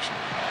him direction.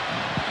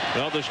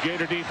 Well, this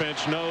Gator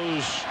defense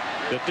knows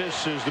that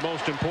this is the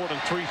most important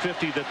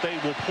 350 that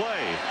they will play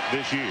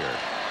this year.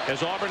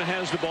 As Auburn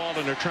has the ball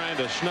and they're trying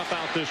to snuff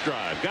out this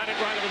drive. Got it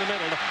right over the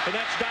middle, and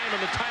that's Diamond,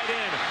 the tight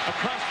end,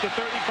 across the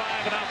 35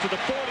 and out to the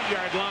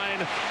 40-yard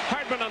line.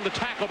 Hardman on the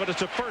tackle, but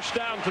it's a first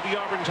down for the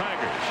Auburn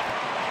Tigers.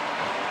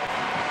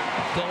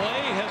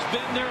 Delay has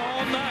been there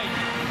all night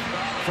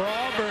for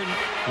Auburn.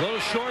 Little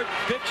short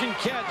pitch and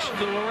catch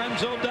to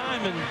Lorenzo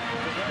Diamond.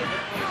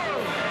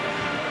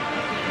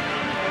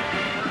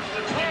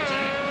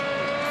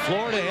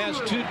 Florida has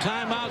 2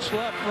 timeouts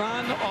left.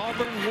 Ron,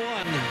 Auburn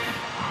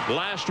 1.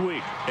 Last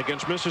week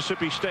against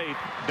Mississippi State,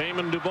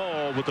 Damon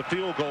Duvall with the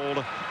field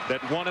goal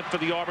that won it for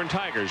the Auburn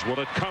Tigers. Will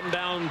it come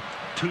down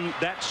to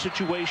that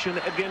situation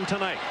again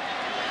tonight?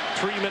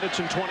 3 minutes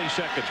and 20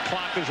 seconds.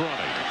 Clock is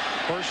running.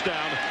 First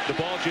down. The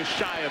ball just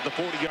shy of the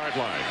 40-yard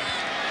line.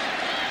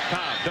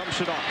 Cobb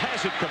dumps it off,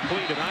 has it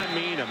completed. I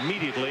mean,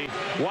 immediately.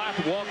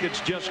 Watkins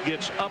just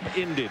gets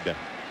upended.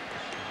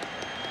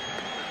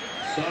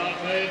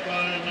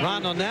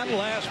 Ron, on that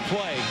last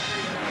play,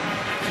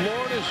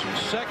 Florida's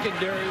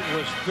secondary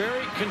was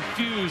very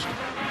confused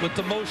with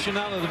the motion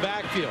out of the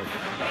backfield.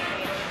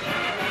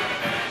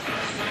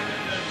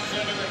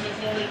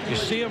 You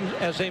see them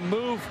as they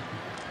move,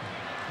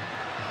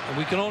 and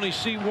we can only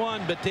see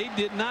one, but they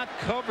did not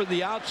cover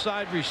the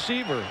outside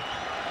receiver.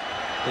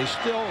 They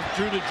still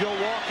threw to Joe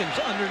Watkins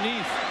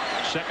underneath.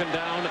 Second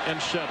down and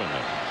 7.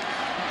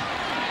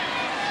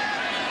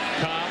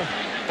 Cobb,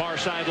 far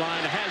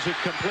sideline, has it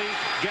complete.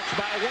 Gets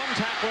by one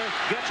tackler,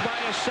 gets by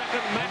a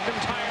second.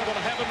 McIntyre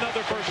will have another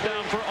first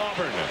down for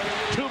Auburn.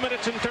 2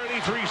 minutes and 33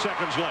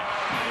 seconds left.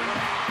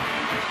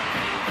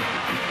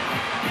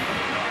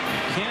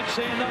 Can't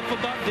say enough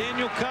about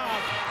Daniel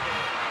Cobb.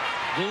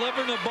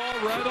 Delivering the ball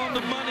right on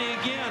the money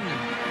again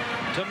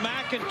to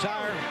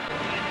McIntyre.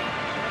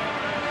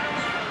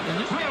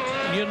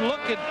 You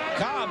look at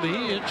Cobb,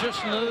 it's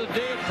just another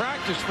day of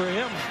practice for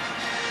him.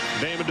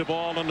 Damon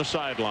Duvall on the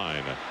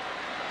sideline,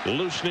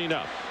 loosening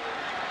up.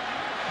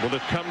 Will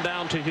it come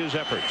down to his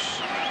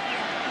efforts?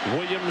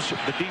 Williams,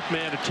 the deep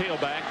man, a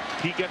tailback.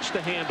 He gets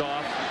the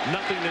handoff.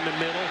 Nothing in the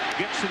middle.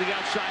 Gets to the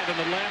outside on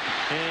the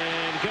left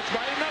and gets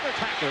by another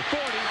tackler.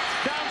 40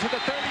 down to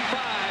the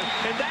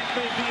 35, and that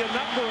may be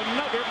enough for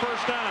another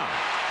first down.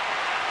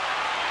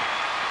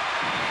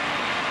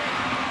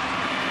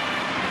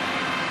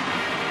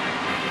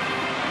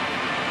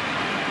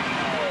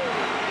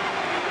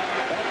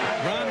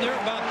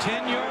 They're about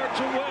 10 yards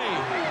away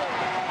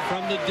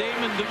from the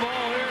Damon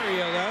Duvall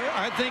area.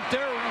 I think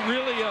they're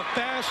really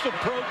fast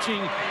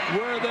approaching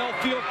where they'll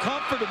feel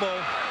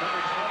comfortable.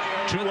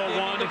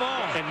 2:01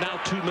 and now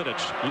 2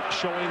 minutes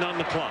showing on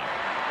the clock.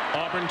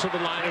 Auburn to the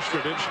line of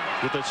scrimmage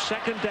with a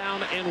second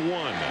down and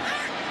 1.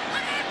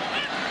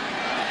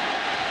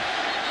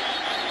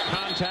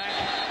 Contact,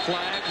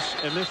 flags,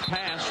 and this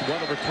pass,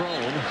 well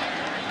overthrown.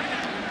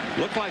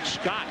 Looked like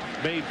Scott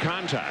made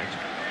contact.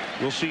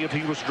 We'll see if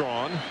he was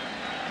drawn.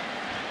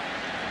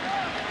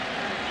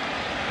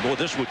 Boy,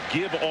 this would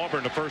give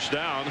Auburn a first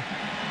down.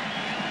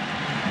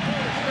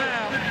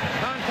 Now,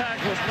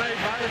 contact was made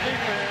by the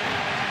defense.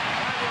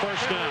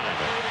 First down,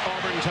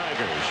 Auburn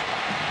Tigers.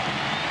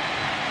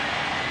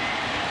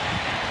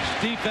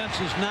 defense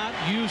is not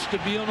used to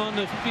being on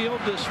the field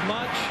this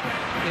much,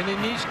 and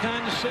in these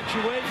kind of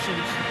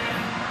situations,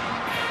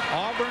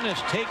 Auburn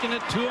has taken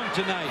it to him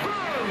tonight.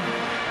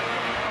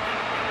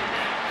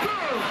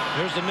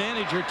 There's the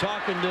manager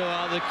talking to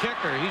the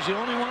kicker. He's the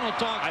only one who'll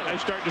talk. I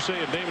started to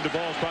say it. David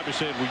Duvall's probably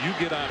saying, will you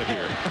get out of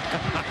here?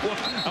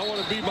 I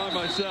want to be by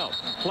myself.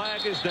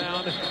 Flag is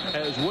down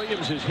as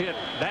Williams is hit.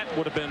 That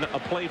would have been a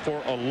play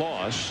for a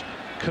loss.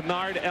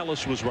 Kennard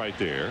Ellis was right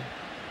there.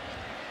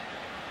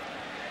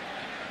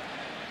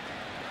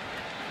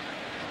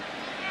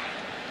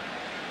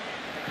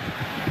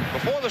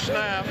 Before the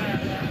snap,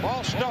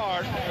 ball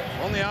start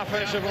on the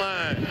offensive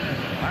line.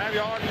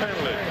 5-yard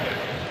penalty.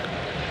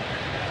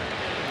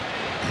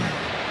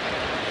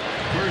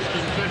 First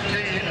and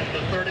 15 at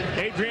the 30.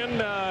 Adrian,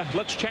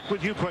 let's check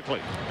with you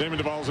quickly. Damon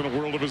Duvall's in a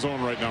world of his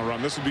own right now,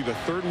 Ron. This would be the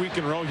 3rd week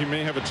in a row he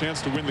may have a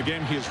chance to win the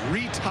game. He has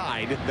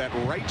retied that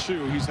right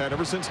shoe he's had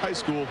ever since high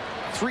school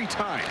 3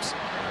 times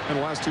in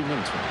the last 2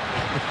 minutes.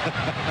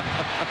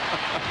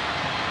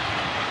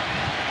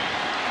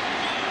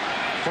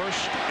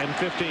 First and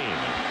 15.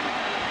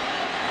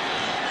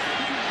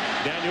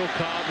 Daniel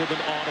Cobb with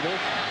an audible.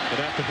 But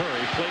have to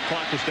hurry. Play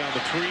clock is down to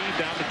 3,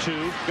 down to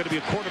 2. Going to be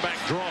a quarterback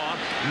draw.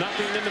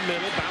 Nothing in the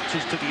middle.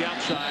 Bounces to the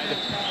outside.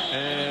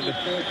 And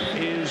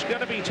is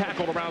going to be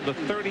tackled around the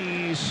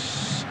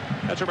 30s.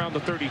 That's around the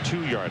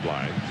 32-yard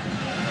line.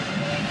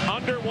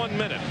 Under 1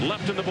 minute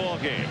left in the ball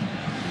game.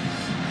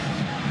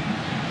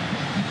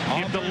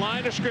 If the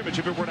line of scrimmage,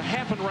 if it were to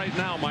happen right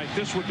now, Mike,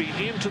 this would be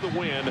into the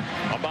wind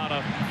about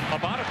a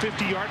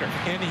 50-yarder.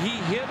 And he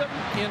hit him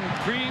in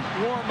pre-game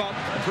warm-up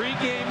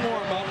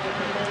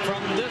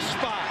from this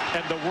spot.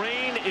 And the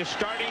rain is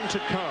starting to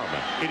come.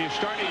 It is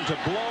starting to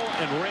blow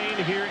and rain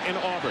here in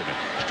Auburn.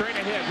 Straight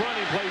ahead,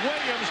 running play.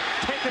 Williams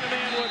taking a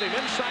man with him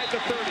inside the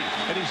 30.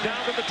 And he's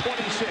down to the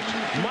 26.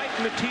 Mike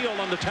Mateel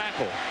on the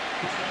tackle.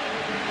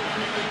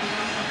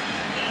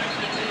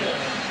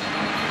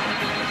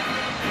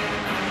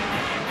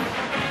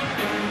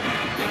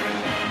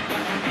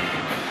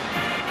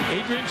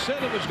 Adrian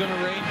said it was going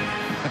to rain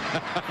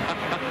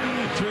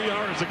 3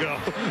 hours ago.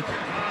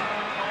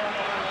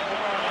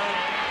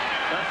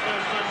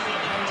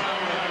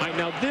 All right,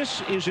 now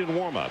this is in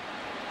warm-up.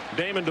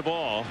 Damon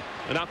Duvall,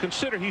 and I'll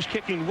consider he's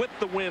kicking with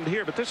the wind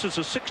here, but this is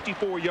a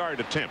 64-yard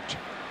attempt.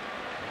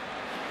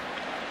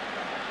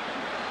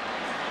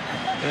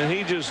 And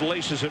he just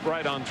laces it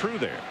right on through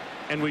there.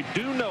 And we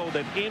do know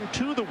that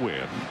into the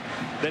wind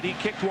that he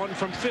kicked one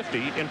from 50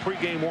 in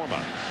pregame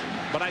warm-up.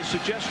 But I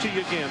suggest to you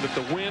again that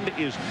the wind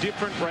is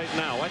different right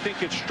now. I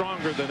think it's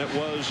stronger than it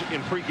was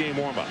in pregame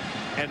warm-up.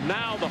 And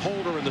now the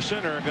holder and the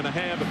center are going to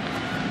have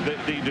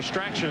the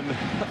distraction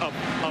of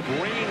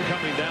rain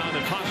coming down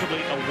and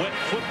possibly a wet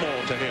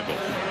football to handle.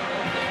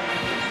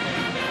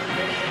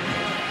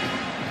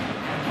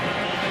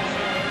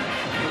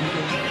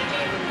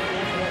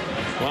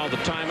 While the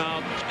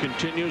timeout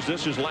continues,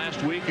 this is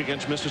last week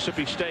against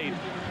Mississippi State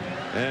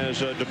as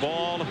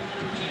Duvall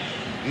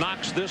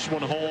knocks this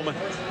one home,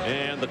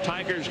 and the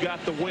Tigers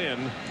got the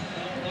win.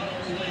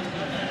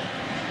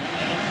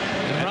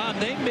 And Ron,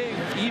 they may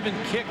even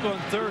kick on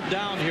 3rd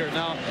down here.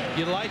 Now,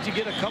 you'd like to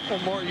get a couple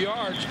more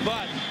yards,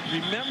 but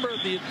remember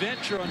the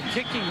adventure on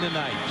kicking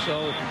tonight.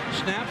 So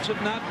snaps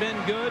have not been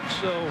good.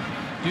 So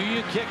do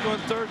you kick on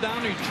 3rd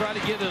down, or you try to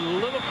get it a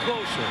little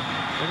closer?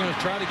 They're going to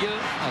try to get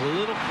it a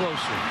little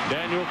closer.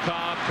 Daniel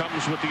Cobb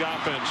comes with the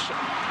offense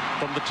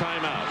from the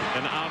timeout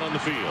and out on the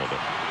field.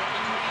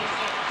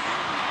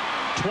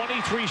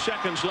 23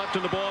 seconds left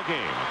in the ball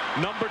game.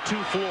 Number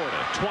 2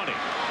 Florida 20.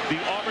 The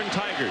Auburn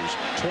Tigers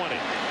 20.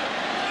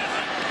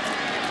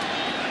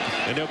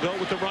 And they'll go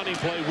with the running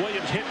play.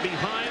 Williams hit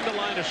behind the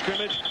line of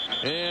scrimmage,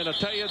 and I'll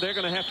tell you, they're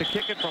going to have to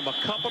kick it from a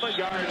couple of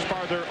yards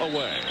farther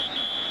away.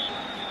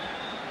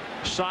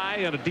 Sigh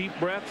and a deep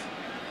breath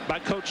by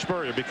Coach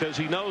Spurrier, because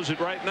he knows that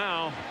right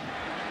now,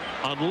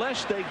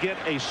 unless they get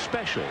a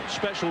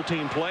special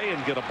team play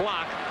and get a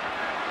block,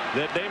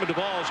 that Damon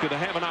Duvall is going to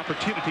have an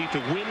opportunity to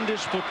win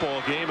this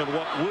football game and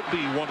what would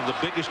be one of the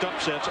biggest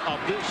upsets of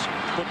this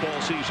football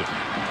season.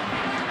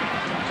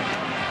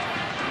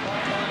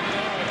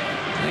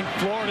 I think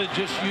Florida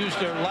just used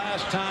their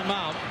last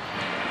timeout.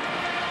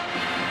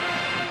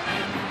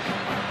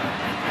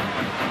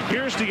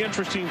 Here's the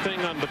interesting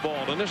thing on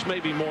Duvall, and this may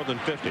be more than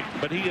 50,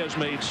 but he has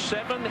made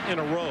 7 in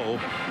a row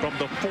from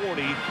the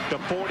 40 to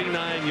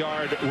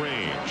 49-yard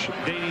range,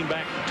 dating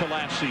back to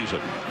last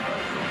season.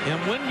 And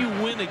when you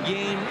win a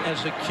game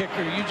as a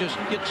kicker, you just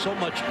get so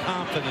much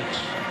confidence.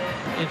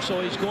 And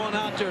so he's going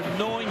out there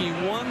knowing he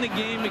won the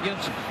game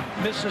against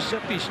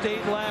Mississippi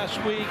State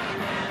last week.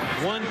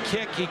 One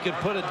kick, he could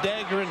put a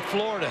dagger in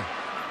Florida.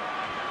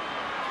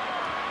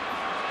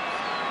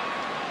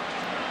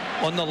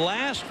 On the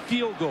last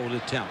field goal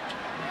attempt,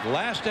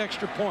 last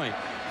extra point,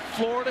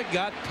 Florida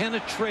got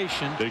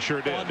penetration. They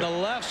sure did. On the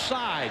left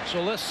side.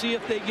 So let's see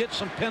if they get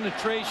some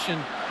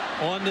penetration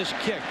on this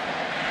kick.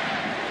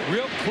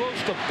 Real close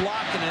to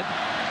blocking it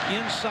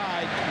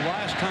inside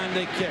last time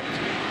they kicked.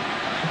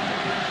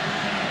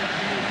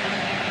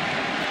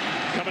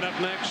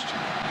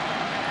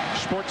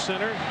 Sports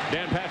Center.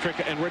 Dan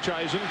Patrick and Rich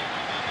Eisen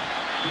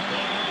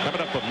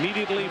coming up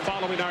immediately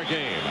following our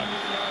game.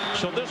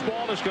 So this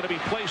ball is going to be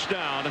placed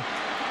down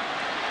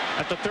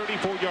at the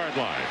 34-yard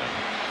line.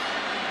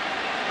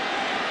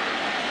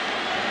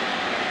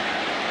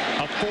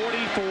 A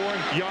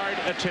 44-yard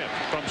attempt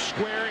from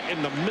square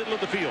in the middle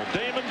of the field.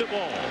 Damon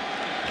Duvall.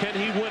 Can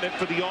he win it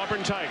for the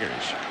Auburn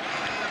Tigers?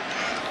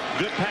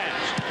 Good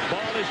pass.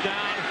 Ball is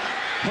down.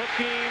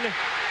 Hooking.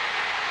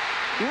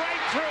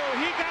 Right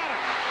through. He got it.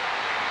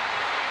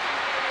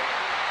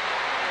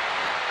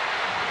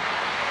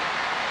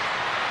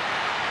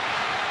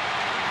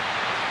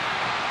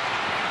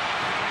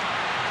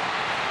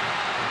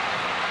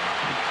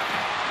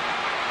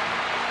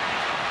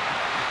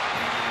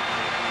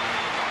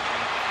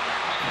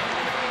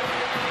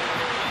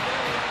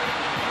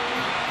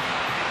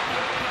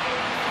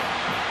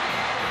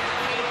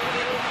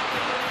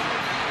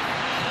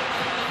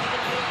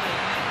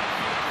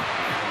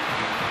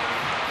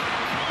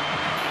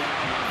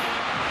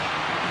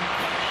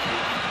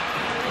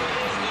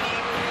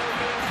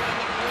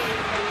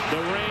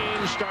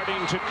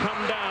 Starting to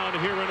come down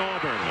here in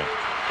Auburn.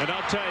 And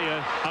I'll tell you,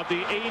 of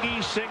the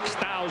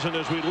 86,000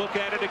 as we look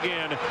at it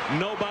again,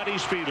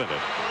 nobody's feeling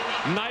it.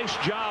 Nice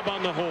job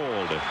on the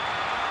hold.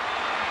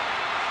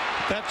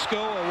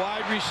 Petsko, a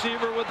wide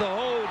receiver with the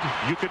hold.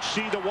 You could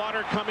see the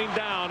water coming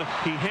down.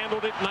 He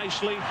handled it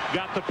nicely,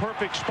 got the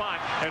perfect spot.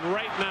 And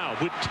right now,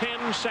 with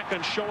 10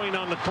 seconds showing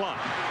on the clock,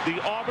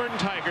 the Auburn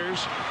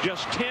Tigers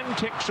just 10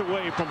 ticks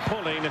away from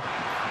pulling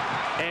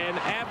an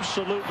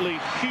absolutely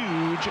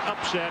huge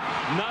upset,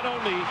 not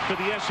only for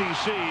the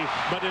SEC,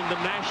 but in the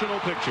national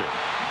picture.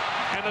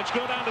 And let's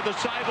go down to the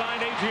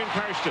sideline, Adrian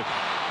Karsten.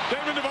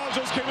 Damon Duvall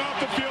just came off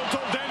the field,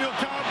 told Daniel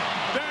Cobb,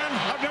 Dan,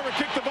 I've never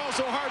kicked the ball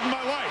so hard in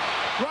my life.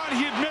 Ron,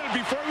 he admitted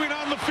before he went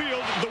on the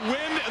field, the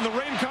wind and the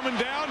rain coming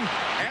down,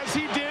 as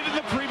he did in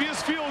the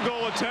previous field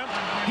goal attempt,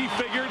 he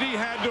figured he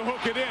had to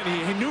hook it in.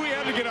 He knew he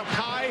had to get up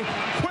high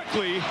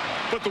quickly,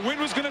 but the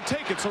wind was going to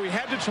take it, so he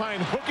had to try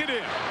and hook it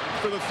in.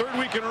 For the third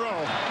week in a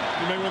row,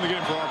 he may win the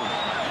game for Auburn.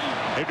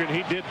 Adrian,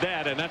 he did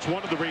that, and that's one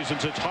of the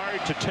reasons it's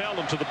hard to tell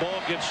until the ball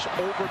gets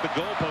over the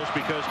goalpost,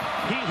 because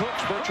he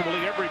hooks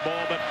virtually every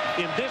ball, but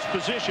in this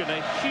position,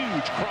 a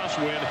huge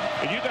crosswind,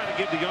 and you got to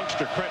give the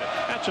youngster credit.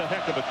 That's a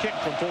heck of a kick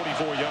from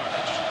 44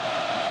 yards.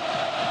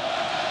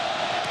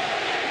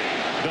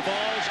 The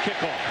ball's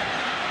kickoff.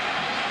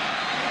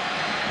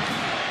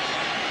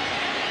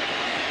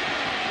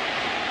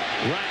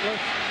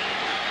 Ratliff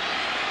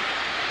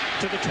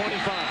to the 25.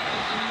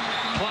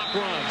 Clock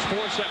runs,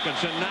 4 seconds,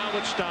 and now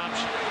it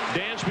stops.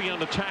 Dansby on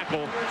the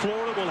tackle.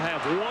 Florida will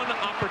have one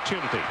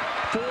opportunity.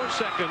 4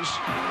 seconds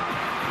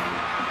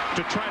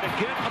to try to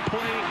get a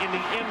play in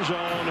the end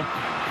zone,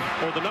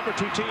 or the number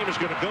 2 team is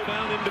going to go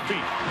down in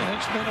defeat.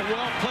 It's been a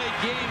well-played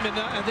game, and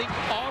I think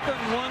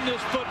Auburn won this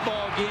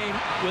football game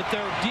with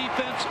their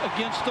defense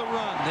against the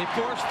run. They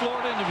forced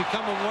Florida to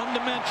become a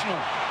one-dimensional.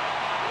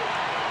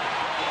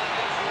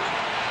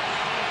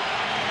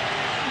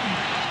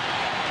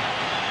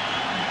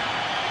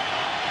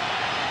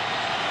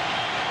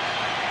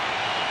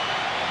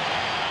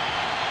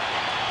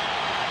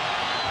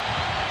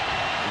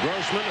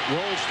 Grossman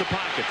rolls the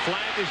pocket.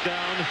 Flag is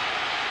down.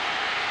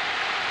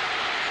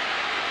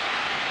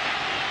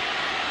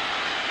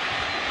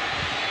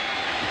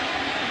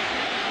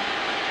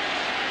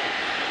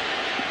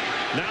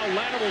 Now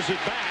laterals it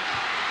back.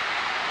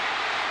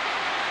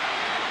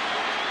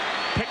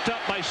 Picked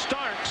up by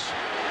Starks.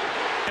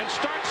 And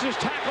Starks is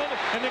tackled,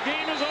 and the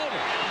game is over.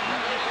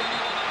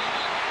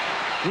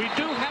 We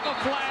do have a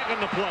flag on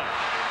the play.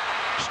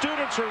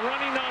 Students are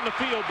running on the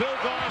field. Bill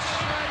Goss.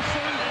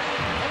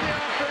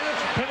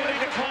 Penalty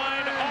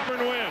decline.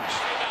 Auburn wins.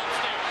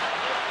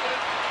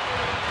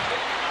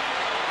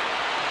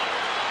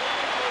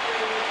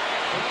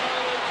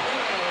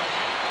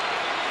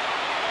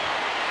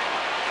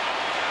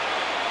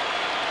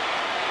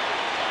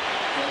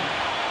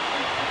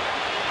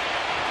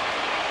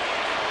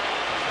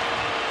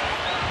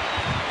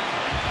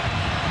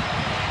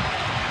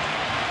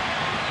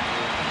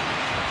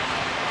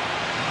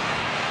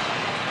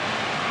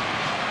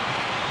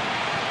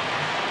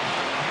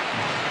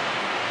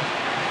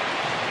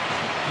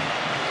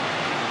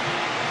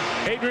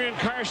 Adrian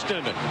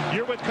Karsten,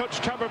 you're with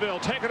Coach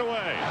Tuberville. Take it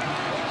away.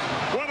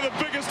 One of the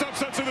biggest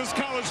upsets of this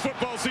college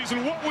football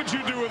season. What would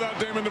you do without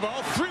Damon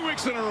Duvall? 3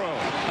 weeks in a row.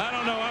 I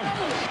don't know.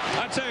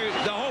 I'd say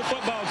the whole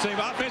football team.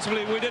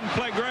 Offensively, we didn't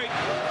play great.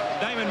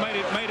 Damon made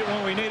it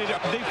when we needed it.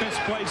 Our defense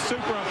played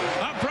super.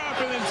 I'm proud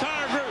for the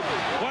entire group.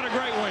 What a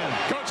great win.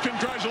 Coach,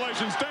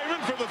 congratulations, Damon,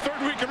 for the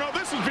 3rd week in a row.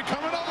 This is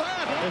becoming all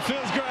that. It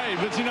feels great,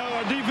 but you know,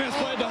 our defense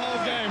played the whole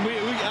game.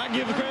 I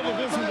give the credit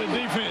to the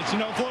defense. You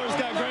know, Florida's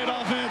got great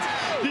offense.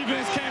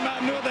 Defense came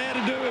out, knew what they had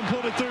to do, and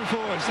pulled it through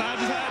for us. So I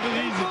just had an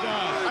easy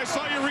job. I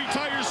saw you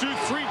retire your shoes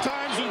 3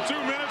 times in 2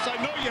 minutes. I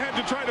know you had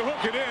to try to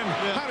hook it in.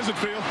 Yeah. How does it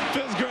feel?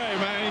 Feels great,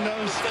 man. You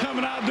know, it's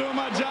coming out doing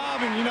my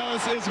job, and you know,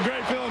 it's a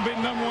great feeling being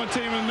 #1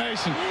 team in the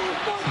nation.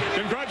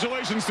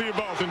 Congratulations to you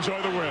both. Enjoy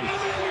the win.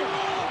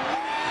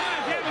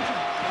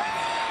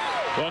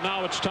 Well,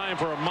 now it's time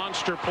for a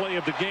monster play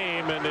of the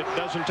game, and it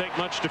doesn't take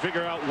much to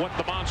figure out what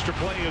the monster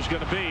play is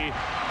going to be.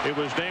 It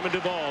was Damon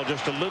Duvall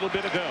just a little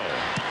bit ago.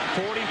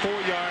 44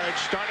 yards,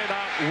 started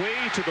out way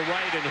to the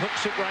right and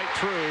hooks it right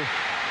through.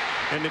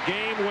 And the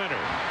game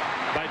winner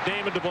by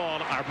Damon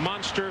Duvall, our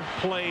monster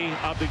play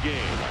of the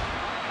game.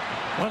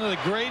 One of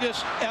the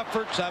greatest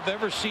efforts I've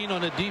ever seen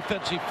on a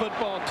defensive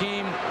football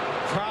team.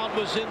 Crowd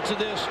was into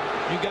this.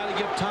 You got to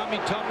give Tommy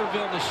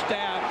Tuberville and the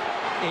staff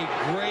a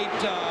great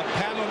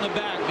pat on the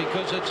back,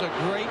 because it's a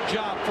great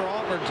job for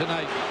Auburn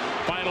tonight.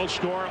 Final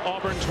score,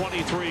 Auburn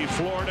 23,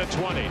 Florida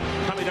 20.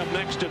 Coming up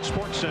next at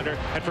Sports Center,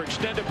 and for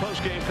extended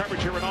post-game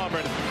coverage here in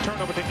Auburn, turn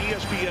over to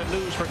ESPN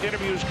News for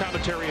interviews,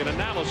 commentary, and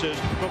analysis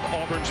of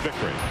Auburn's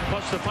victory.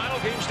 Plus the final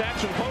game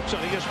stats and quotes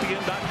on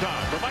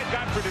ESPN.com. For Mike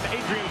Godfrey and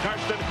Adrian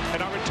Karsten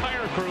and our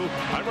entire crew,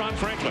 I'm Ron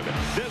Franklin.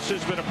 This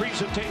has been a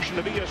presentation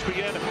of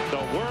ESPN,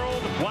 the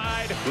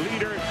worldwide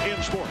leader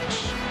in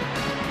sports.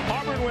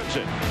 Auburn wins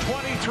it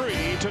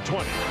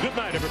 23-20. Good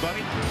night,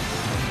 everybody.